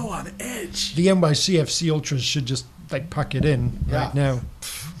so on edge. The NYCFC Ultras should just pack it in right now.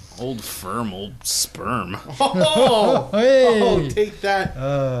 Old firm, old sperm. Oh, Hey. oh take that.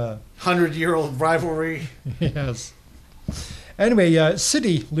 100-year-old rivalry. Yes. Anyway,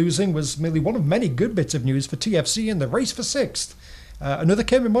 City losing was merely one of many good bits of news for TFC in the race for 6th. Another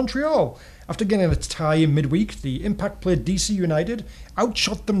came in Montreal. After getting a tie in midweek, the Impact played DC United,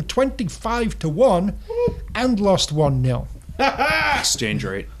 outshot them 25-1, and lost 1-0. Exchange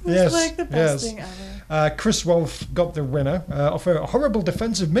rate. Yes, like the best yes. thing ever. Chris Wolf got the winner off a horrible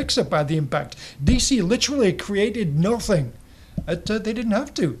defensive mix-up by the Impact. DC literally created nothing. They didn't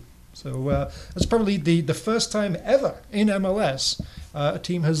have to. So that's probably the first time ever in MLS a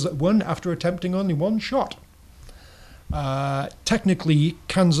team has won after attempting only one shot. Technically,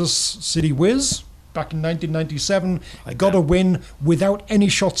 Kansas City Wiz, back in 1997, got a win without any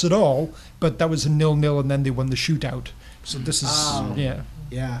shots at all, but that was a 0-0 and then they won the shootout. So this is, Yeah.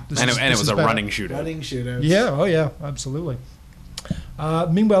 And it was a running shootout. Running shootout. Yeah, oh yeah, absolutely.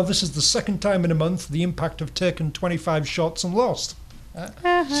 Meanwhile, this is the second time in a month the Impact have taken 25 shots and lost.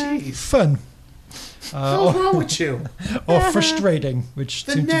 Jeez. Fun. What's wrong with you? Or frustrating, which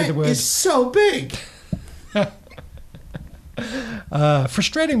The seems to be net the word. is so big.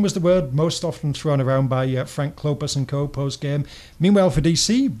 Frustrating was the word most often thrown around by Frank Klopas and co post-game. Meanwhile, for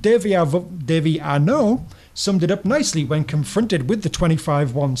DC, Davy Arnaud summed it up nicely when confronted with the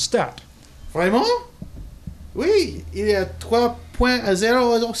 25-1 stat. Vraiment? Oui, il y a 3 points à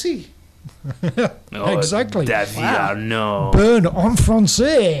 0 aussi. Exactly. Davy Arnaud. Burn en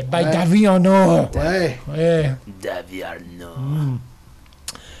français by Davy Arnaud. Ouais. Yeah. Davy Arnaud.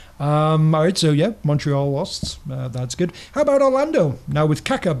 All right, so yeah, Montreal lost. That's good. How about Orlando? Now with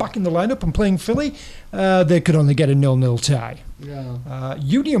Kaka back in the lineup and playing Philly, they could only get a 0-0 tie. Yeah.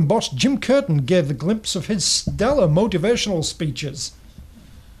 Union boss Jim Curtin gave a glimpse of his stellar motivational speeches.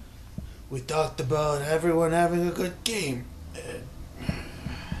 We talked about everyone having a good game.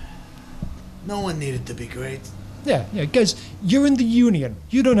 No one needed to be great. Yeah, guys, you're in the Union.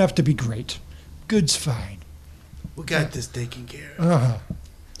 You don't have to be great. Good's fine. We got this taken care of.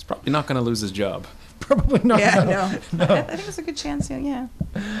 He's probably not going to lose his job. Probably not. Yeah, no. I think there's a good chance, yeah.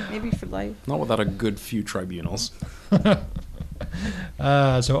 Maybe for life. Not without a good few tribunals.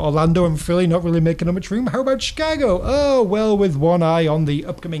 So Orlando and Philly not really making much room. How about Chicago? Oh, well, with one eye on the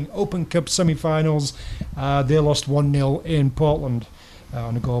upcoming Open Cup semi-finals, they lost 1-0 in Portland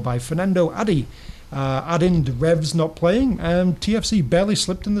on a goal by Fernando Adi. Add in the Revs not playing, and TFC barely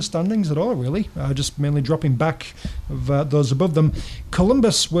slipped in the standings at all, really, just mainly dropping back of those above them.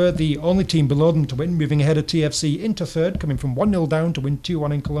 Columbus were the only team below them to win, moving ahead of TFC into third, coming from 1-0 down to win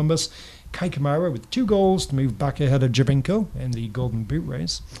 2-1 in Columbus. Kai Kamara with 2 goals to move back ahead of Jabinko in the Golden Boot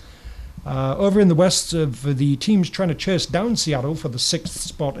race. Over in the West, of the teams trying to chase down Seattle for the 6th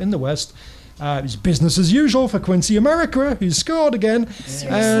spot in the West, it was business as usual for Quincy America, who scored again. Seriously?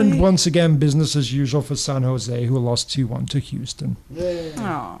 And once again, business as usual for San Jose, who lost 2-1 to Houston.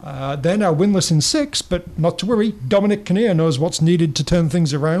 Aw. They're now winless in 6, but not to worry. Dominic Kinnear knows what's needed to turn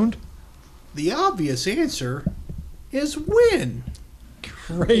things around. The obvious answer is win.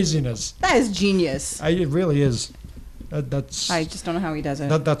 Craziness. That is genius. It really is. That's I just don't know how he does it.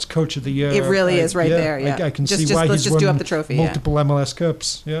 that's Coach of the Year. It really is right there, yeah. I can Just- see why let's he's just do won up the trophy, yeah. multiple MLS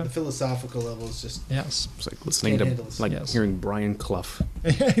Cups. Yeah. The philosophical level is just... Yes. It's like listening Can't to, handle this. like Yes. hearing Brian Clough.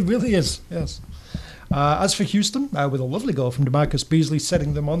 It really is, yes. As for Houston, with a lovely goal from DeMarcus Beasley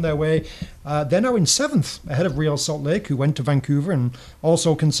setting them on their way, they're now in 7th, ahead of Real Salt Lake, who went to Vancouver, and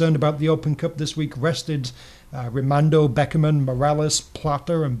also concerned about the Open Cup this week, rested Rimando, Beckerman, Morales,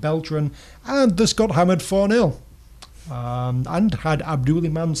 Plata, and Beltran, and this got hammered 4-0. And had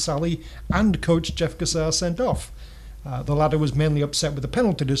Abdul-Iman Sally and coach Jeff Gassar sent off. The latter was mainly upset with the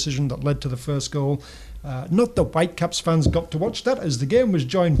penalty decision that led to the first goal. Not that Whitecaps fans got to watch that, as the game was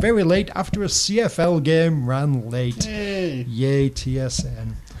joined very late after a CFL game ran late. Hey. Yay,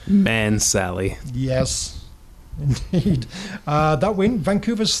 TSN. Man, Sally. Yes, indeed. That win,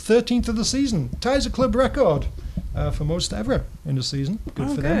 Vancouver's 13th of the season, ties a club record for most ever in a season. Good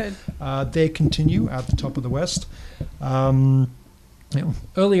Oh, for them. They continue at the top of the West.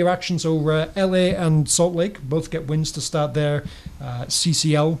 Earlier actions over LA and Salt Lake both get wins to start their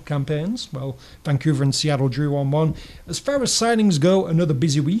CCL campaigns. Well, Vancouver and Seattle drew 1-1. As far as signings go, another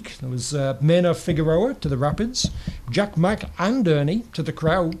busy week. There was Mena Figueroa to the Rapids, Jack Mack and Ernie to the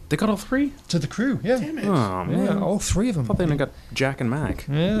Crew. They got all 3? To the Crew, yeah. Damn it. Oh, man. Yeah, all 3 of them. I thought they only got Jack and Mac.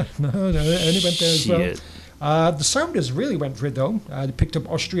 Yeah, no, Ernie went there as well. Shit. The Sounders really went for it, though. They picked up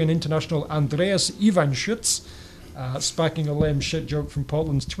Austrian international Andreas Ivanschutz, sparking a lame shit joke from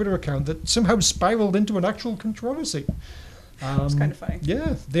Portland's Twitter account that somehow spiraled into an actual controversy. It's kind of funny.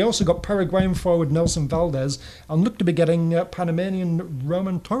 Yeah, they also got Paraguayan forward Nelson Valdez and look to be getting Panamanian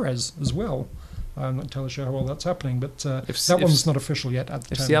Roman Torres as well. I'm not entirely sure how all that's happening, but that one's not official yet at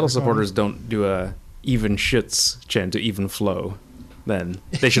the If time. Seattle of recording. supporters don't do a even shits chant to even flow, then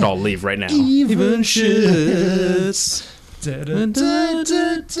they should all leave right now. Even shits.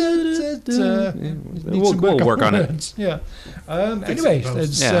 We'll work on it. Yeah. Anyway,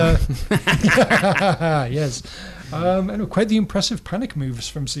 it's yes. Anyway, quite the impressive panic moves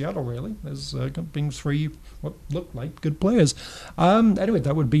from Seattle. Really, there's being three what look like good players. Anyway,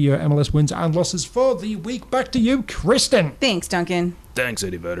 that would be your MLS wins and losses for the week. Back to you, Kristen. Thanks, Duncan. Thanks,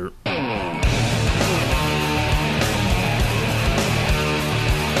 Eddie Vedder.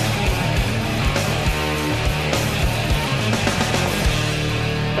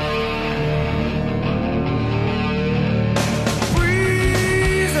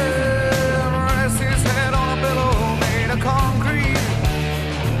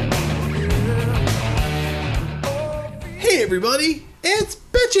 Hey everybody, it's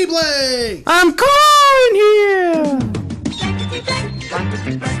Bitchy Blake! I'm calling here.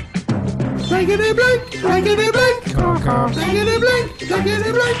 Blankety Blake! Blankety Blake! Blankety Blake! Blankety Blake!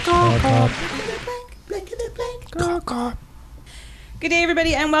 Blankety Blake! Good day,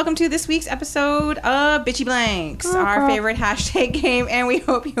 everybody, and welcome to this week's episode of Bitchy Blanks, our favorite hashtag game, and we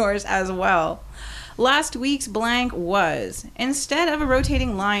hope yours as well. Last week's blank was, instead of a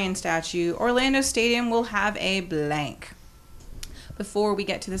rotating lion statue, Orlando Stadium will have a blank. Before we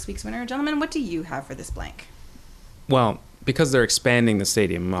get to this week's winner, gentlemen, what do you have for this blank? Well, because they're expanding the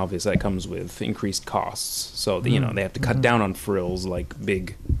stadium, obviously that comes with increased costs. So, they have to cut down on frills like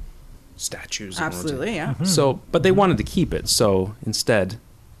big statues. Absolutely, yeah. So, but they wanted to keep it. So instead,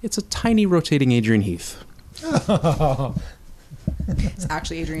 it's a tiny rotating Adrian Heath. It's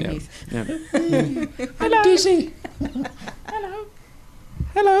actually Adrian Heath. Yeah. Hello, Dizzy.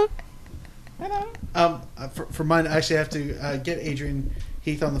 Hello. For mine, I actually have to get Adrian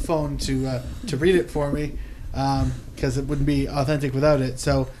Heath on the phone to read it for me, because it wouldn't be authentic without it.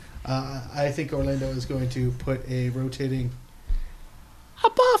 So I think Orlando is going to put a rotating a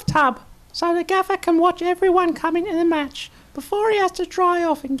bathtub so the gaffer can watch everyone coming to the match before he has to dry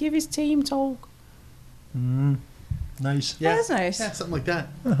off and give his team talk. Nice. Yeah, That's nice. Yeah, something like that.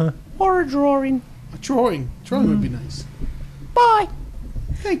 Or a drawing. A drawing would be nice. Bye.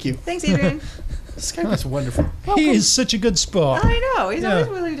 Thank you. Thanks, Adrian. This guy was wonderful. He is such a good sport. I know. He's Yeah. always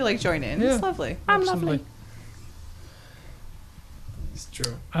willing to join in. Yeah. It's lovely. I'm Absolutely. lovely. It's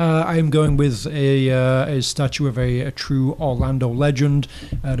true. I am going with a statue of a true Orlando legend.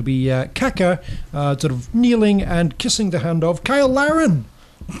 To be Kaka, sort of kneeling and kissing the hand of Kyle Larin.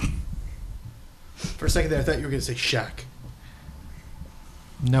 For a second there, I thought you were going to say Shaq.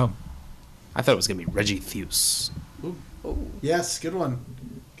 No. I thought it was going to be Reggie Theus. Yes, good one.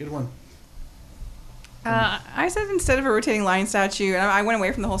 Good one. I said instead of a rotating lion statue, and I went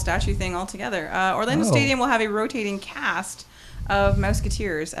away from the whole statue thing altogether. Orlando Oh. Stadium will have a rotating cast of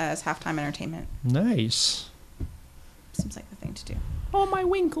Mouseketeers as halftime entertainment. Nice. Seems like the thing to do. Oh, my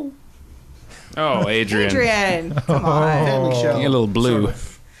winkle. Oh, Adrian. Adrian, come on. Family show. You get a little blue. Sort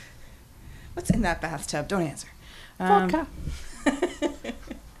of. What's in that bathtub? Don't answer. Vodka.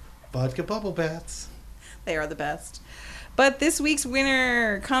 Vodka bubble baths. They are the best. But this week's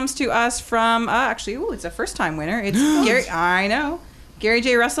winner comes to us from, it's a first-time winner. It's Gary. I know. Gary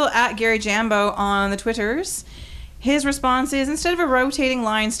J. Russell at Gary Jambo on the Twitters. His response is, instead of a rotating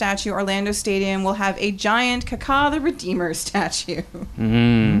lion statue, Orlando Stadium will have a giant Kaka the Redeemer statue.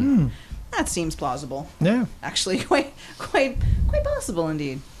 That seems plausible. Yeah. Actually, quite possible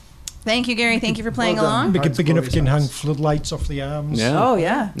indeed. Thank you, Gary. Thank you for playing Well done. along. Big, Hearts big enough you can glorious hang eyes. floodlights off the arms. Yeah. Oh,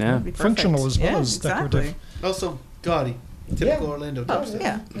 yeah. Yeah. That'd be perfect. Functional as well Yeah, as decorative. exactly. Also, gaudy. Typical Orlando type stuff.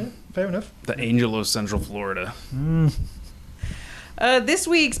 Yeah. Fair enough. The Angel of Central Florida. This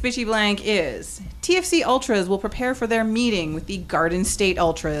week's Bitchy Blank is TFC Ultras will prepare for their meeting with the Garden State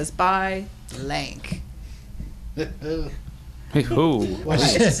Ultras by blank. Hey, who? Are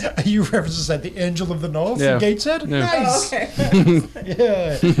you references like the Angel of the North Yeah. from Gateshead? Yeah. Nice.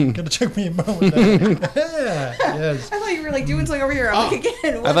 Yeah. Gonna took me a moment there. Yeah. Yes. I thought you were like doing something over here. I'm like,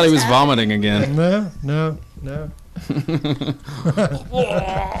 again. I thought he was vomiting again. No.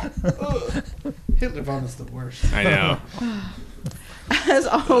 Hitler vomit's the worst. I know. As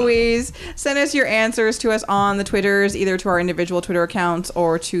always, send us your answers to us on the Twitters, either to our individual Twitter accounts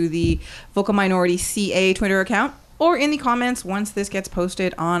or to the Vocal Minority CA Twitter account, or in the comments once this gets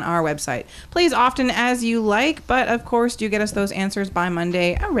posted on our website. Play as often as you like, but of course do get us those answers by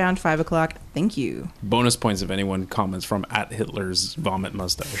Monday around 5 o'clock. Thank you. Bonus points if anyone comments from at Hitler's vomit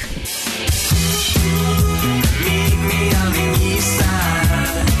mustache. Meet me on the east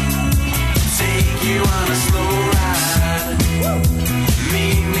side. Take you on a slow ride.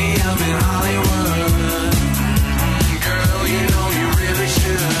 Meet me up in Hollywood. Girl, you know you really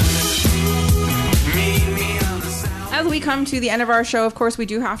should. Meet me on the south. As we come come to the end of our show, of course, we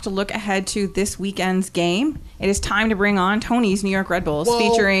do have to look ahead to this weekend's game. It is time to bring on Tony's New York Red Bulls,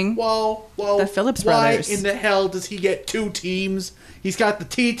 featuring the Phillips brothers. Why in the hell does he get 2 teams? He's got the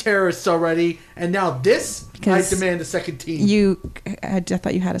T-terrorists already, and now this? Because I demand a second team. I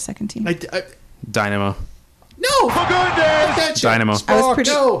thought you had a second team. Dynamo. No! For goodness! Dynamo.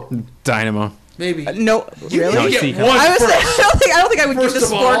 No! Dynamo. Maybe. No, really? No, You see, get one I first. don't think I would give First the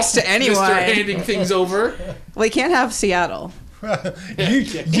of all, sporks to anyone. Mr. handing things over. Well, you can't have Seattle.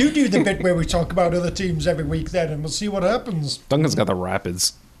 You do the bit where we talk about other teams every week then, and we'll see what happens. Duncan's got the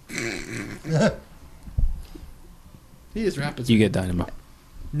Rapids. He is Rapids. You get Dynamo.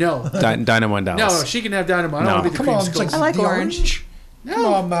 No. Dynamo and Dallas. No, she can have Dynamo. I don't No. want to be the Come on, creamsicle. it's I like the orange. No, Come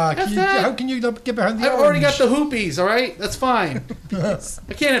on, Mark. F that. How can you not get behind the I've orange? already got the Hoopies, all right? That's fine.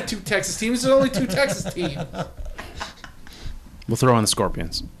 I can't have 2 Texas teams. There's only 2 Texas teams. We'll throw in the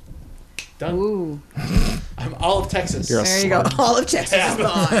Scorpions. Done. Ooh, I'm all of Texas. You're a there you go. All of Texas is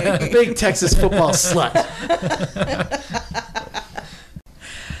mine. Big Texas football slut.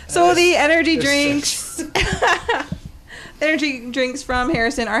 So the energy drinks, energy drinks from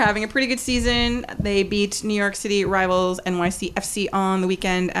Harrison are having a pretty good season. They beat New York City rivals NYC FC on the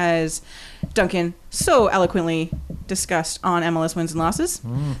weekend, as Duncan so eloquently discussed on MLS wins and losses.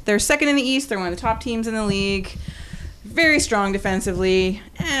 They're second in the East. They're one of the top teams in the league. Very strong defensively.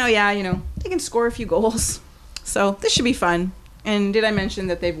 Oh yeah, they can score a few goals. So this should be fun. And did I mention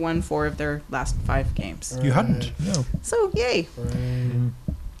that they've won 4 of their last 5 games? You hadn't. No. So yay.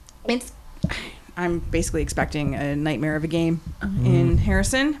 I'm basically expecting a nightmare of a game in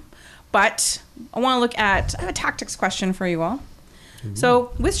Harrison, but I want to look at. I have a tactics question for you all.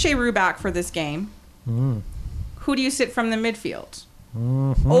 So with Shea Rue back for this game, who do you sit from the midfield,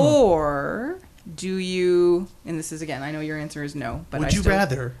 or do you? And this is again, I know your answer is no, but Would you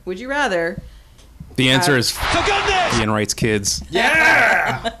rather? Would you rather? The answer is Ian Wright's kids.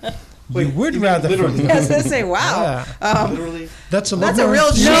 Yeah! You would rather. literally. I was gonna say, wow. Literally. That's a lot That's a more real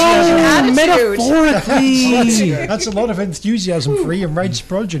enthusiasm. attitude. That's a lot of enthusiasm for Ian Wright's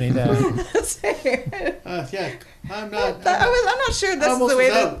progeny there. Yeah. I'm not. I'm not sure that's the way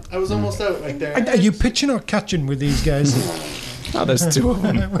that. I was almost out right there. Are you pitching or catching with these guys? Oh, there's 2 of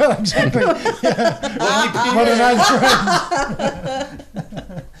them. Well, exactly. Yeah. What an answer.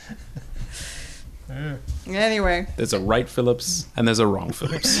 Anyway, There's a right Phillips and there's a wrong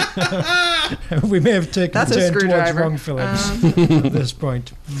Phillips. We may have taken That's a a turn towards screwdriver. wrong Phillips at this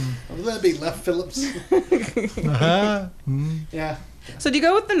point. Would that be left Phillips? Uh-huh. Yeah. so do you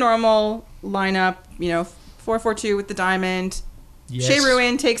go with the normal lineup? 4-4-2 with the diamond. Yes. Shea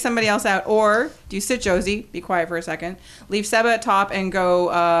Ruin, take somebody else out, or do you sit Josie? Be quiet for a second. Leave Seba at top and go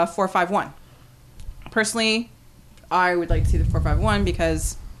 4-5-1. Personally, I would like to see the 4-5-1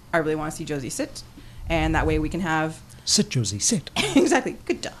 because I really want to see Josie sit, and that way we can have Sit, Josie, sit. exactly.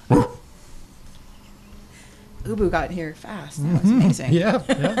 Good job. Ubu got here fast. That was amazing. Yeah.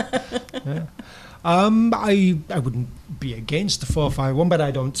 I wouldn't be against the 4-5-1, but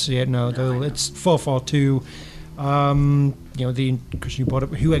I don't see it now. Though it's 4-4-2. Because you brought up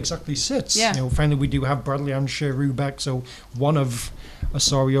who exactly sits. Yeah. Finally we do have Bradley and Sheru back, so one of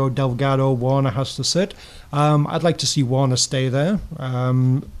Osorio, Delgado, Warner has to sit. I'd like to see Warner stay there,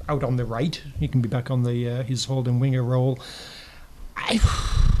 out on the right. He can be back on the his holding winger role.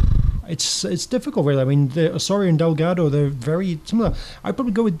 It's difficult, really. I mean, the Osorio and Delgado, they're very similar. I'd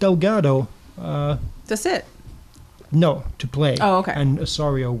probably go with Delgado. To sit. No, to play. Oh, okay. And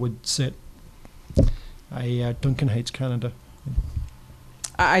Osorio would sit. Duncan hates Canada.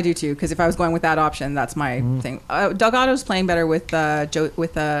 I do too, because if I was going with that option, that's my thing. Delgado's playing better with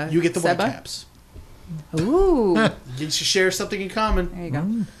You get the Seba. Whitecaps. Ooh, You should share something in common. there you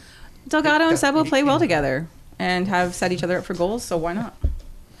go. Delgado and Seba play well together and have set each other up for goals, so why not? I'm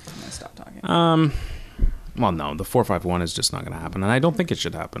gonna stop talking. Well, no, the 4-5-1 is just not going to happen, and I don't think it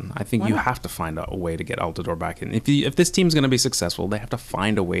should happen. I think Why you not? have to find a way to get Altidore back in. If this team's going to be successful, they have to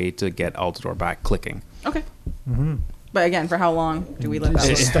find a way to get Altidore back clicking. Okay. But again, for how long do we let that Is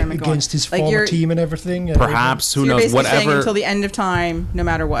it experiment go on? against his Like, former you're- team and everything? Perhaps, So who you're knows, basically saying whatever. until the end of time, no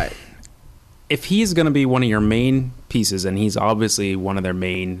matter what. If he's going to be one of your main pieces, and he's obviously one of their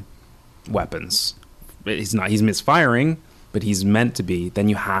main weapons, he's misfiring, but he's meant to be, then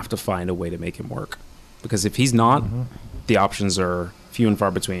you have to find a way to make him work. Because if he's not, the options are few and far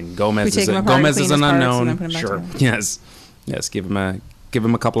between. Gomez take is him apart and Gomez clean is his an parts and unknown. then put him back Sure, together. yes. Give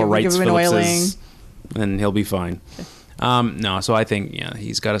him a couple of Give rights, him an Phillipses, and he'll be fine. No, so I think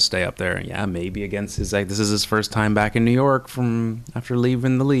he's got to stay up there. Yeah, maybe against his this is his first time back in New York from after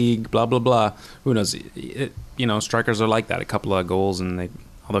leaving the league. Blah blah blah. Who knows? Strikers are like that. A couple of goals, and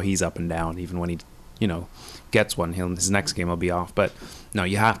although he's up and down, even when he gets one, his next game will be off. But no,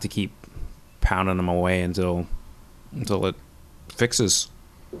 you have to keep pounding him away until it fixes.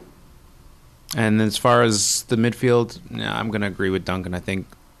 And as far as the midfield, I'm going to agree with Duncan. I think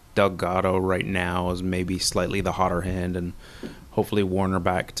Delgado right now is maybe slightly the hotter hand, and hopefully Warner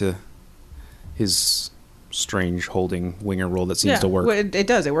back to his strange holding winger role that seems to work. Well, it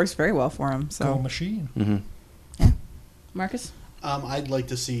does. It works very well for him. So Goal machine. Mm-hmm. Yeah. Marcus? I'd like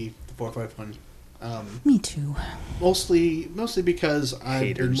to see the 4-5-1. Me too. Mostly because I've been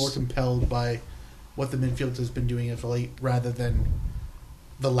Haters. more compelled by what the midfield has been doing of late rather than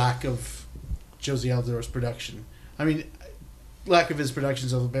the lack of Josie Aldero's production. I mean, lack of his production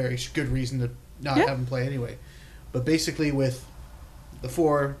is a very good reason to not have him play anyway. But basically with the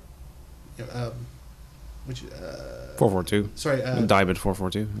 4... which 4-4-2. sorry, Diamond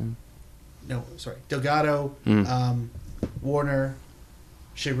 4-4-2. no, sorry, Delgado, Warner,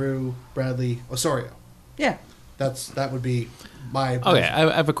 Giroux, Bradley, Osorio. Yeah. That would be my. Okay,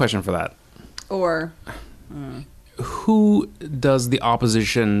 I have a question for that. Or Who does the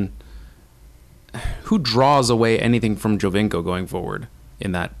opposition? Who draws away anything from Jovinko going forward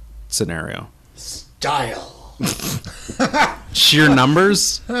in that scenario? Style. Sheer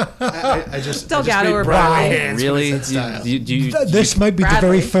numbers? I just Delgado or Bradley. Really? This might be the Bradley.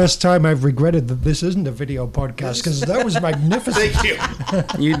 very first time I've regretted that this isn't a video podcast, because that was magnificent.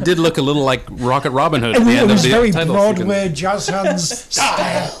 Thank you. You did look a little like Rocket Robin Hood at It the end of was the very title Broadway sequence. jazz hands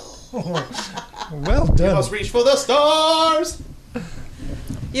style. Well done. Must reach for the stars.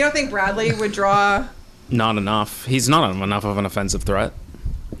 you don't think Bradley would draw? Not enough. He's not enough of an offensive threat.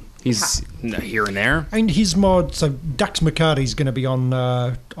 He's here and there. I mean, he's more so. Dax McCarty's going to be on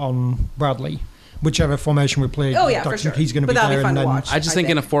Bradley, whichever formation we play. Oh, yeah, for Dax, sure. He's going to But be that'll be there, fun and to then watch. I just think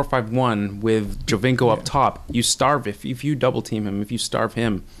in a 4-5-1 with Jovinko up top, you starve if you double team him, if you starve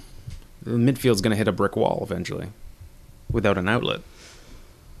him, the midfield's going to hit a brick wall eventually without an outlet.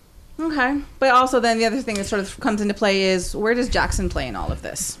 Okay. But also then the other thing that sort of comes into play is where does Jackson play in all of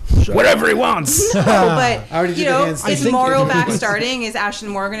this? Whatever he wants. No, but I already did the handstand. is I think- Morrow back starting? Is Ashton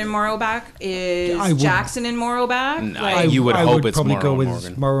Morgan and Morrow back? I Is would- Jackson and Morrow back? You would I hope would it's probably Morrow go and with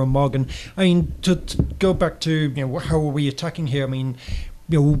Morgan. Morrow and Morgan. I mean, to go back to how are we attacking here? I mean,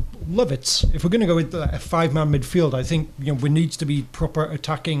 Lovitz. If we're going to go with a 5-man midfield, I think we needs to be proper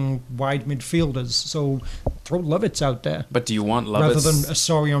attacking wide midfielders. So throw Lovitz out there. But do you want Rather Lovitz? than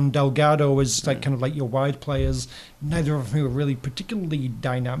Osorio and Delgado as kind of like your wide players, neither of them are really particularly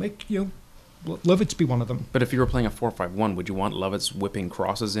dynamic. Lovitz be one of them. But if you were playing a 4-5-1, would you want Lovitz whipping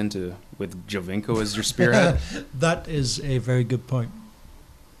crosses into with Jovinko as your spearhead? That is a very good point.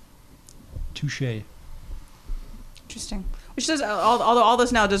 Touche. Interesting. Which does, although all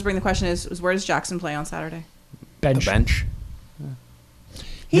this now does bring the question is where does Jackson play on Saturday? The bench.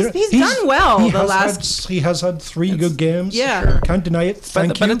 He's done well he the has last. he has had 3 good games. Yeah. Sure. Can't deny it.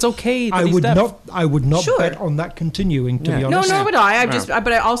 Thank But you. it's okay that I he's would deaf. not. I would not Sure. bet on that continuing. To be Yeah. No, honest. nor would I. Yeah.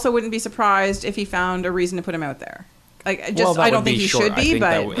 But I also wouldn't be surprised if he found a reason to put him out there. Like, Well, that I don't would think be he short. should I be, think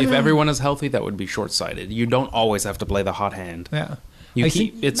that but if everyone is healthy, that would be short-sighted. You don't always have to play the hot hand. Yeah. You I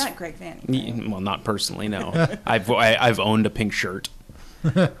keep think- it's not Greg Vanny. well, not personally. No, I've owned a pink shirt.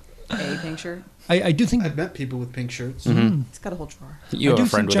 A pink shirt. I do think I've met people with pink shirts. It's got a whole drawer. You I have do a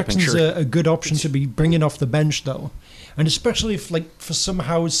friend think with a pink Jackson's shirt. a good option to be bringing off the bench, though, and especially if, like, for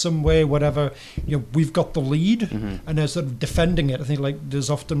somehow, some way, whatever, we've got the lead and they're sort of defending it. I think, like, there's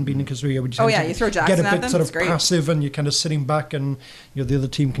often been because we would Oh, yeah, tend to you throw get Jackson a at bit them, sort it's of great. passive, and you're kind of sitting back, and the other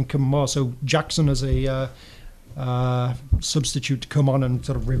team can come more. So Jackson as a substitute to come on and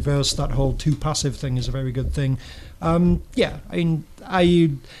sort of reverse that whole too passive thing is a very good thing. Yeah, I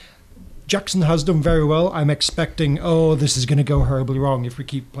mean, Jackson has done very well. I'm expecting, this is going to go horribly wrong if we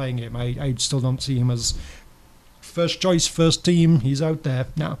keep playing him. I still don't see him as first choice, first team. He's out there.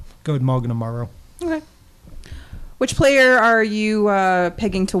 No, go with Morgan and Morrow. Okay. Which player are you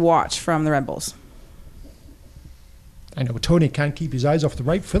pegging to watch from the Red Bulls? I know Tony can't keep his eyes off the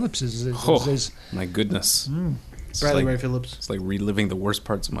right. Phillips is My goodness. It's Bradley like, Ray Phillips, It's like reliving the worst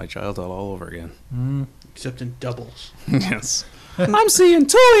parts of my childhood all over again. except in doubles. Yes. I'm seeing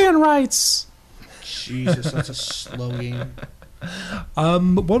Tullian rights. Jesus, that's a slow game.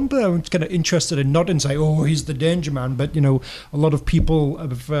 one player I'm kind of interested in, not in say, he's the danger man, but a lot of people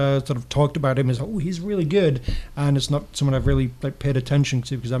have sort of talked about him as, he's really good, and it's not someone I've really paid attention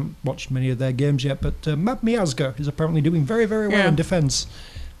to because I haven't watched many of their games yet. But Matt Miazga is apparently doing very, very well in defence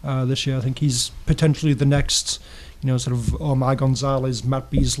this year. I think he's potentially the next sort of Omar Gonzalez,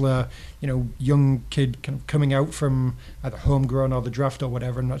 Matt Beasler, young kid kind of coming out from either homegrown or the draft or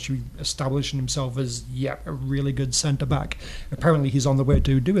whatever, and actually establishing himself as a really good centre back. Apparently, he's on the way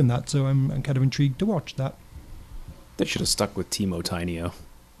to doing that, so I'm kind of intrigued to watch that. They should have stuck with Timo Tainio.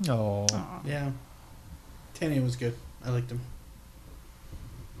 Oh, Yeah. Tanya was good. I liked him.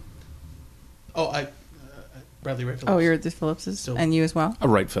 Oh, Bradley Wright Phillips. Oh, you're the Phillipses? Still- And you as well?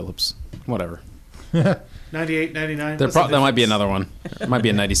 Wright Phillips. Whatever. 98, 99. There, What's the there might be difference? another one. It might be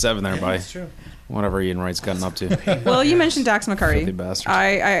a 97 there by That's true. whatever Ian Wright's gotten up to. Well, you mentioned Dax Filthy McCarty. bastard.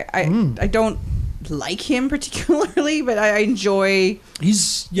 I don't like him particularly, but I enjoy...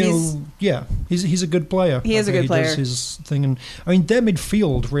 he's he's a good player. He is a good He player. does his thing, and I mean their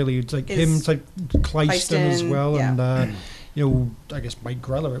midfield really. It's like him, Is it's like Clyston as Clyston, well, yeah. and I guess Mike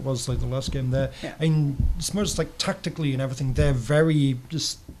Greller. It was like the last game there. Yeah. And it's more just like tactically and everything. They're very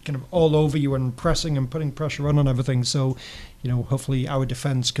just kind of all over you and pressing and putting pressure on and everything. So, hopefully our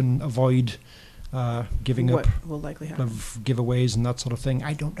defense can avoid giving what up will likely happen. of giveaways and that sort of thing.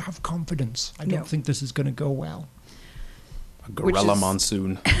 I don't have confidence. I don't No. think this is going to go well. A gorilla Which is-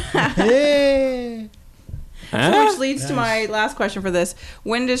 monsoon. Hey! Huh? Which leads to my last question for this.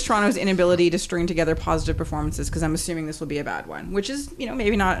 When does Toronto's inability to string together positive performances, because I'm assuming this will be a bad one, which is,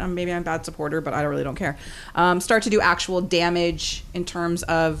 maybe not, maybe I'm a bad supporter, but I really don't care, start to do actual damage in terms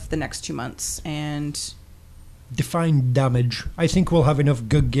of the next 2 months? And Define damage. I think we'll have enough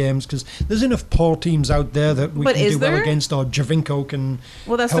good games because there's enough poor teams out there that we But can is do well there? against, or Javinko can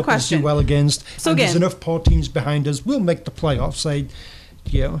Well, that's the help us question. do well against. So and there's again- enough poor teams behind us. We'll make the playoffs.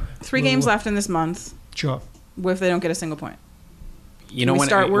 three games left in this month. Sure. What if they don't get a single point? You know we when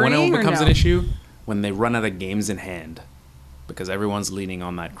start it worrying or becomes no? an issue? When they run out of games in hand. Because everyone's leaning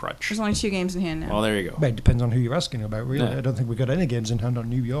on that crutch. There's only 2 games in hand now. Well, there you go. But it depends on who you're asking about, really. Yeah. I don't think we've got any games in hand on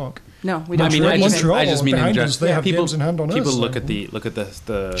New York. No, we don't. I mean, Montreal- I just, Montreal I just mean in behind general. us, they have people, games in hand on us, people so- look at the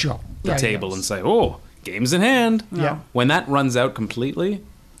Sure. the Right. table Yes. and say, "Oh, games in hand." Yeah. When that runs out completely,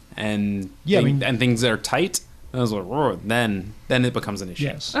 and and things are tight, I was like, "Whoa," then it becomes an issue.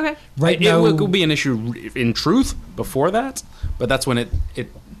 Yes. Okay. Right it now, will be an issue in truth before that, but that's when it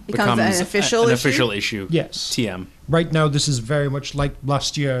Becomes becomes an official an issue? official issue. Yes. TM. right now this is very much like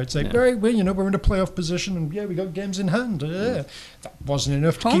last year. It's like, Yeah. right, well, we're in a playoff position, and we got games in hand. That wasn't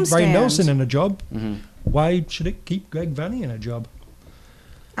enough to keep Homestand. Ryan Nelson in a job. Mm-hmm. Why should it keep Greg Vanny in a job?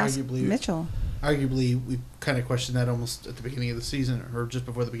 Ask Arguably- Mitchell. Arguably, we kind of questioned that almost at the beginning of the season, or just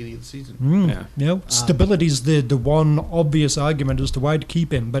before the beginning of the season. Yeah. Stability is the one obvious argument as to why to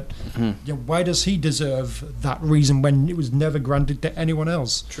keep him, but why does he deserve that reason when it was never granted to anyone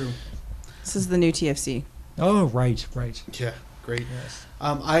else? True. This is the new TFC. Oh, right. Yeah, great.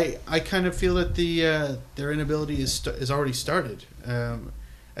 I kind of feel that their inability is already started.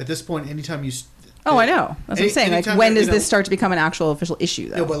 At this point, anytime you. Oh, I know. That's what I'm saying. Like, anytime when you does know- this start to become an actual official issue,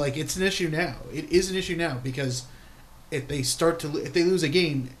 though? No, but like it's an issue now. It is an issue now because if they if they lose a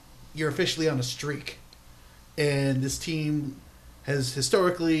game, you're officially on a streak, and this team has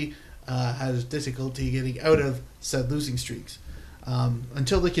historically has difficulty getting out of said losing streaks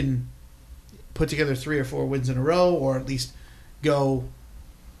until they can put together 3 or 4 wins in a row, or at least go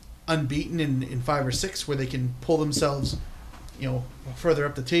unbeaten in 5 or 6, where they can pull themselves, further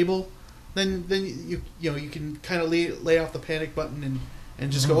up the table. Then you can kind of lay off the panic button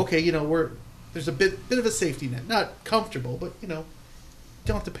and just go, okay, there's a bit of a safety net, not comfortable, but don't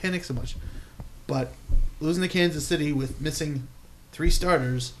have to panic so much. But losing to Kansas City with missing 3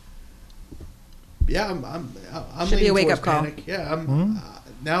 starters, yeah, I'm Should be a leaning wake-up towards call. panic. Yeah,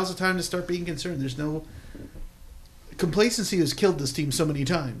 now's the time to start being concerned. There's no complacency has killed this team so many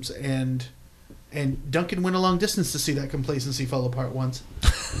times, and Duncan went a long distance to see that complacency fall apart once.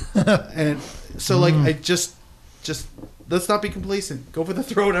 And so, I just let's not be complacent. Go for the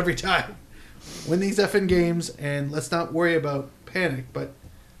throat every time. Win these effing games, and let's not worry about panic. But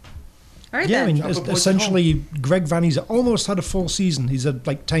All right, Yeah, I then. mean, Drop a point at essentially, Greg Vanny's almost had a full season. He's had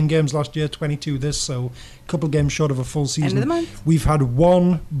like 10 games last year, 22 this, so a couple games short of a full season. End of the month. We've had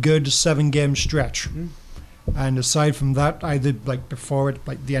one good 7-game stretch. And aside from that, either like before it,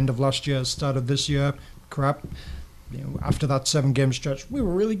 like the end of last year, start of this year, crap. After that 7-game stretch, we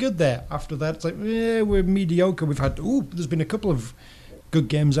were really good there. After that, it's like, we're mediocre. We've had, there's been a couple of good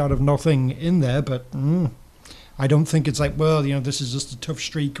games out of nothing in there, but I don't think it's like, this is just a tough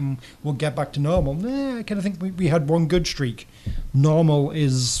streak and we'll get back to normal. I kind of think we had one good streak. Normal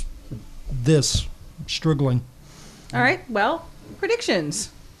is this, struggling. All right. Well, predictions.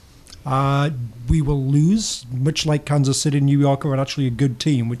 We will lose, much like Kansas City and New York are actually a good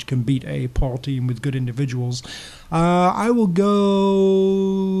team, which can beat a poor team with good individuals. I will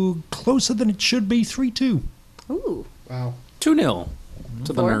go closer than it should be, 3-2. Ooh. Wow. 2-0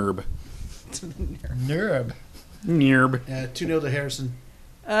 to the Four? Nerb. Nerb. Nerb. Yeah, 2-0 to Harrison.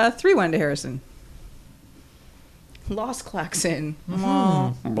 3-1 to Harrison. Lost Klaxon.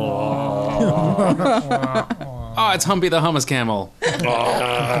 Aw. Oh, it's Humpy the Hummus Camel.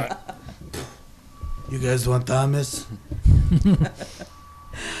 You guys want Thomas?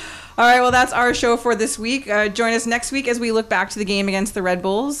 All right, well, that's our show for this week. Join us next week as we look back to the game against the Red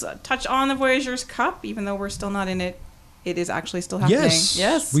Bulls. Touch on the Voyageurs Cup, even though we're still not in it. It is actually still happening.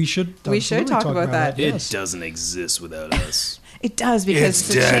 Yes. We should absolutely talk about that. It yes. doesn't exist without us. It does, because It's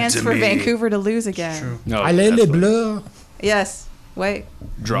it's a dead chance to for me. Vancouver to lose again. No, Allez that's les what- bleus. Yes. Wait.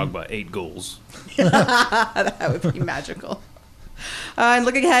 Drogba, 8 goals. That would be magical. And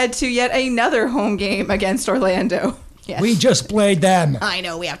looking ahead to yet another home game against Orlando. Yes. We just played them. I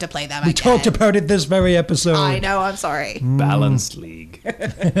know, we have to play them We again. talked about it this very episode. I know, I'm sorry. Balanced league.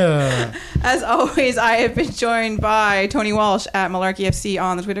 As always, I have been joined by Tony Walsh at Malarkey FC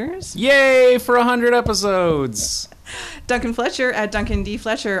on the Twitters. Yay for 100 episodes. Duncan Fletcher at Duncan D.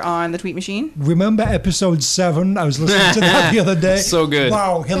 Fletcher on the tweet machine. Remember episode 7? I was listening to that the other day. So good.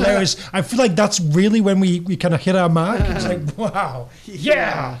 Wow, hilarious. I feel like that's really when we kind of hit our mark. It's like, wow.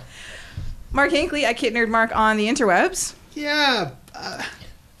 Yeah. Mark Hinckley at Kit Nerd Mark on the interwebs. Yeah.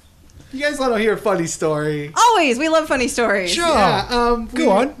 You guys want to hear a funny story? Always, we love funny stories. Sure. Yeah.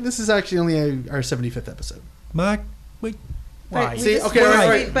 Go on. This is actually only our 75th episode. Mark, wait. Why? We See, just- okay, all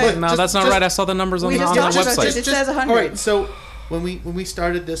right. but- Look, No, just- that's not just- right. I saw the numbers on we the, just on the talked about website. it says 100. All right, so when we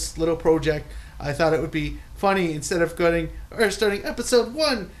started this little project, I thought it would be funny instead of starting episode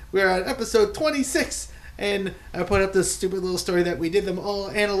 1, we're at episode 26. And I put up this stupid little story that we did them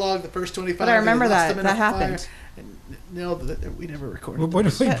all analog, the first 25. But I remember and we lost that. them in That a fire. happened. And no, we never recorded. What are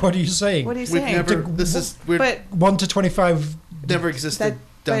you saying? What are you We've saying? never. This is we're But 1 to 25. never existed. that-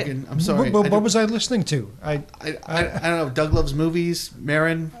 Duncan, I'm sorry. What was I listening to? I don't know. Doug Loves Movies,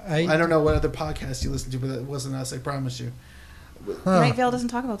 Marin. I- I don't know what other podcasts you listen to, but it wasn't us. I promise you. Night Vale doesn't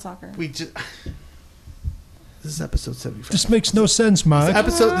talk about soccer. We just. This is episode 75. This makes no sense, Mark.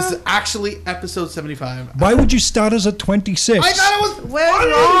 This is actually episode 75. Why would you start us at 26? I thought it was What's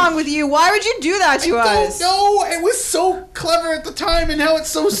funny. wrong with you? Why would you do that to us? No, it was so clever at the time, and now it's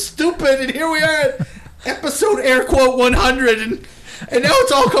so stupid. And here we are at episode air quote 100, and now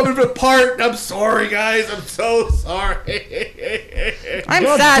it's all coming apart. I'm sorry, guys. I'm so sorry. I'm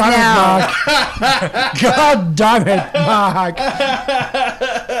God sad damn now. it, Mark. God damn it, Mark.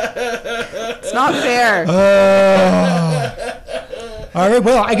 It's not fair. All right,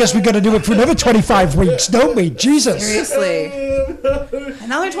 well, I guess we got to do it for another 25 weeks, don't we? Jesus. Seriously.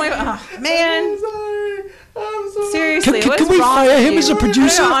 Another 20. Oh, man. I'm sorry. Seriously. Can what's we wrong fire with him you? as a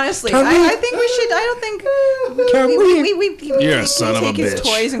producer? I know, honestly. Can we? I think we should. I don't think. Can we? You're a can son of a take his bitch.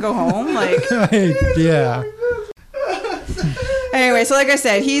 toys and go home. Like. Yeah. Anyway, so like I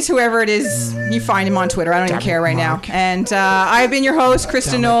said, he's whoever it is. You find him on Twitter. I don't even care right now. And I've been your host,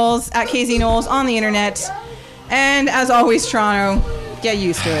 Kristen Knowles, at KZ Knowles on the internet. And as always, Toronto, get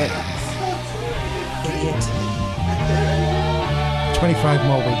used to it. Idiot. 25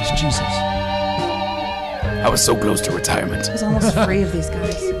 more weeks, Jesus. I was so close to retirement. I was almost free of these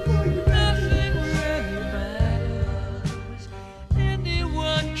guys.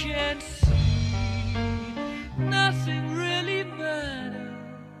 Anyone can see nothing really matters.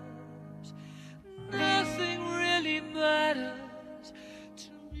 Nothing really matters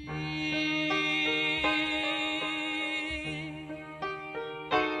to me.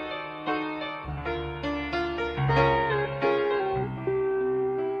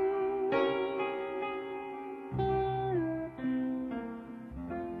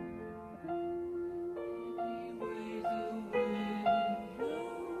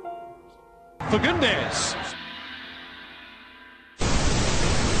 For goodness.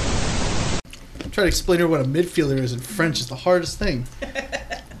 Try to explain to her what a midfielder is in French is the hardest thing.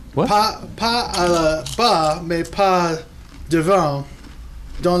 What? Pas à la bas, mais pas devant.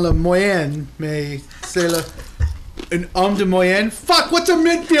 Dans la moyenne, mais c'est le un homme de moyenne. Fuck, what's a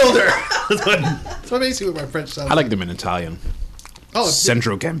midfielder? That's what basically what my French sounds. I like them in Italian. Oh,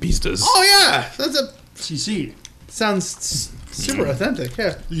 Centrocampistas. oh yeah, that's a CC. sounds super authentic.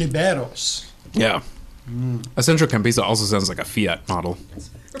 Yeah. Liberos. Yeah. A centrocampista also sounds like a Fiat model.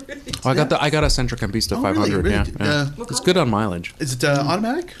 Oh, I got a centrocampista Oh, 500. really? Yeah, Really? yeah. It's good on mileage. Is it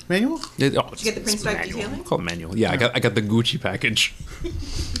automatic, manual? Did you get the Prince Type detailing? Call it manual. Yeah, I got the Gucci package.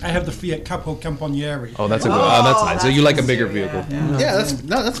 I have the Fiat Capo Campanieri. Oh, that's a good. Oh, that's nice. So you like a bigger vehicle? Yeah,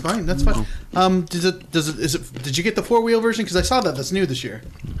 that's fine. That's fine. Did you get the 4-wheel version? Because I saw that's new this year.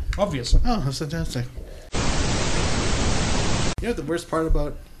 Obviously. Oh, that's fantastic. You know what the worst part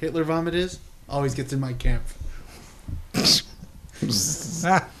about Hitler Vomit is? Always gets in my camp.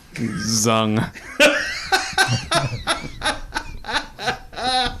 Zung.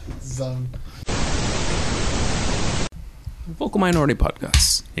 Zung. Vocal Minority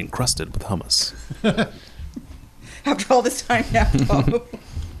Podcasts, encrusted with hummus. After all this time now, Bob.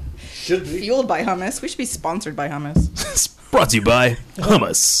 Should be. Fueled by hummus. We should be sponsored by hummus. Brought to you by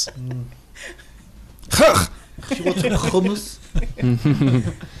hummus. She wants some hummus.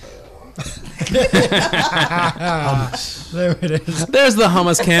 There it is. There's the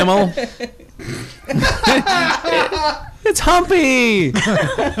hummus camel. It's Humpy.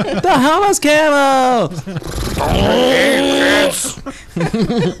 The hummus camel.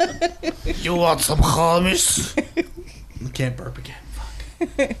 You want some hummus? I can't burp again. Fuck.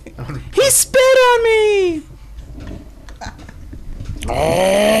 He spit on me.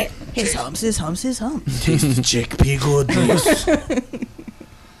 His humps, his humps, his humps. Tastes the chickpea goodness.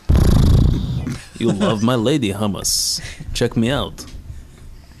 You'll love my lady hummus. Check me out.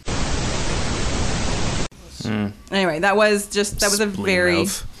 Anyway, that was a Spleen very...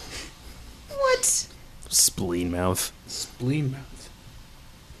 mouth. What? Spleen mouth. Spleen mouth.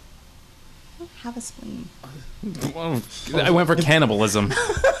 Have a spleen. I went for cannibalism.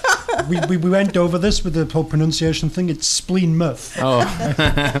 We went over this with the whole pronunciation thing. It's spleen muff. Oh,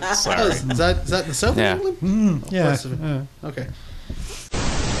 Oh, sorry. is that in the South? Yeah. Yeah. Parts of it. Okay.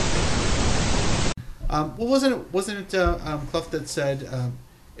 Well, wasn't it Clough that said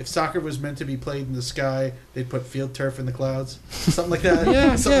if soccer was meant to be played in the sky, they'd put field turf in the clouds, something like that?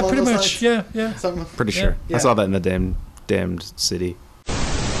 Yeah, Something yeah, along pretty those much. lines? Yeah. Something. Pretty sure. Yeah. I saw that in the damned city.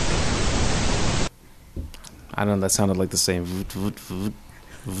 I don't know. That sounded like the same. Voot, voot, voot,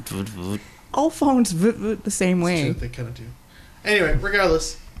 voot, voot, voot. All phones voot voot the same way. Sure, they kind of do. Anyway,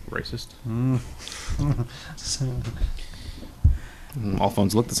 regardless. Racist. All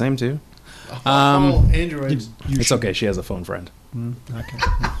phones look the same too. All Androids. It's okay. She has a phone friend. Okay.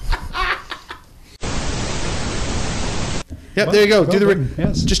 Yep, there you go. Well Do the done,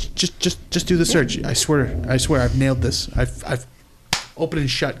 yes. just do the search. I swear, I've nailed this. I've open and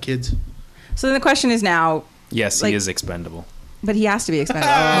shut, kids. So then the question is now, Yes, Like- he is expendable. but he has to be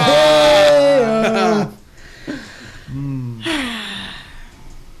expendable.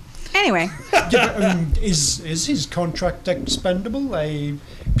 Anyway, Yeah, but, is his contract expendable?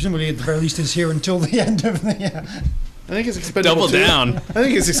 Presumably, at the very least, is here until the end of the year. I think it's expendable. Double too. down. I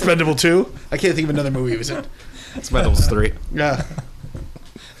think it's expendable too. I can't think of another movie he was in. Expendables 3. Yeah,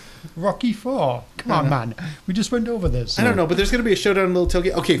 Rocky 4. Come on, man. We just went over this. I don't know, but there's gonna be a showdown in Little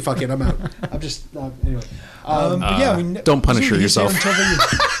Tokyo. Okay, fuck it, I'm out. I'm just anyway. But yeah, I mean, don't punish presumably he's here yourself. until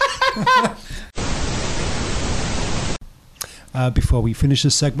the- Before we finish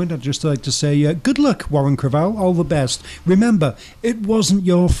this segment, I'd just like to say good luck, Warren Creval. All the best. Remember, it wasn't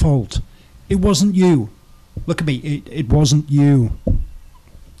your fault. It wasn't you. Look at me. It wasn't you.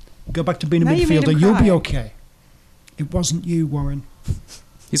 Go back to being a Now you made him midfielder. You'll be cry. okay. It wasn't you, Warren.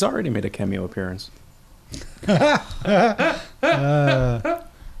 He's already made a cameo appearance.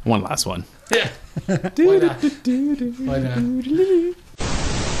 One last one. Why not? Why not?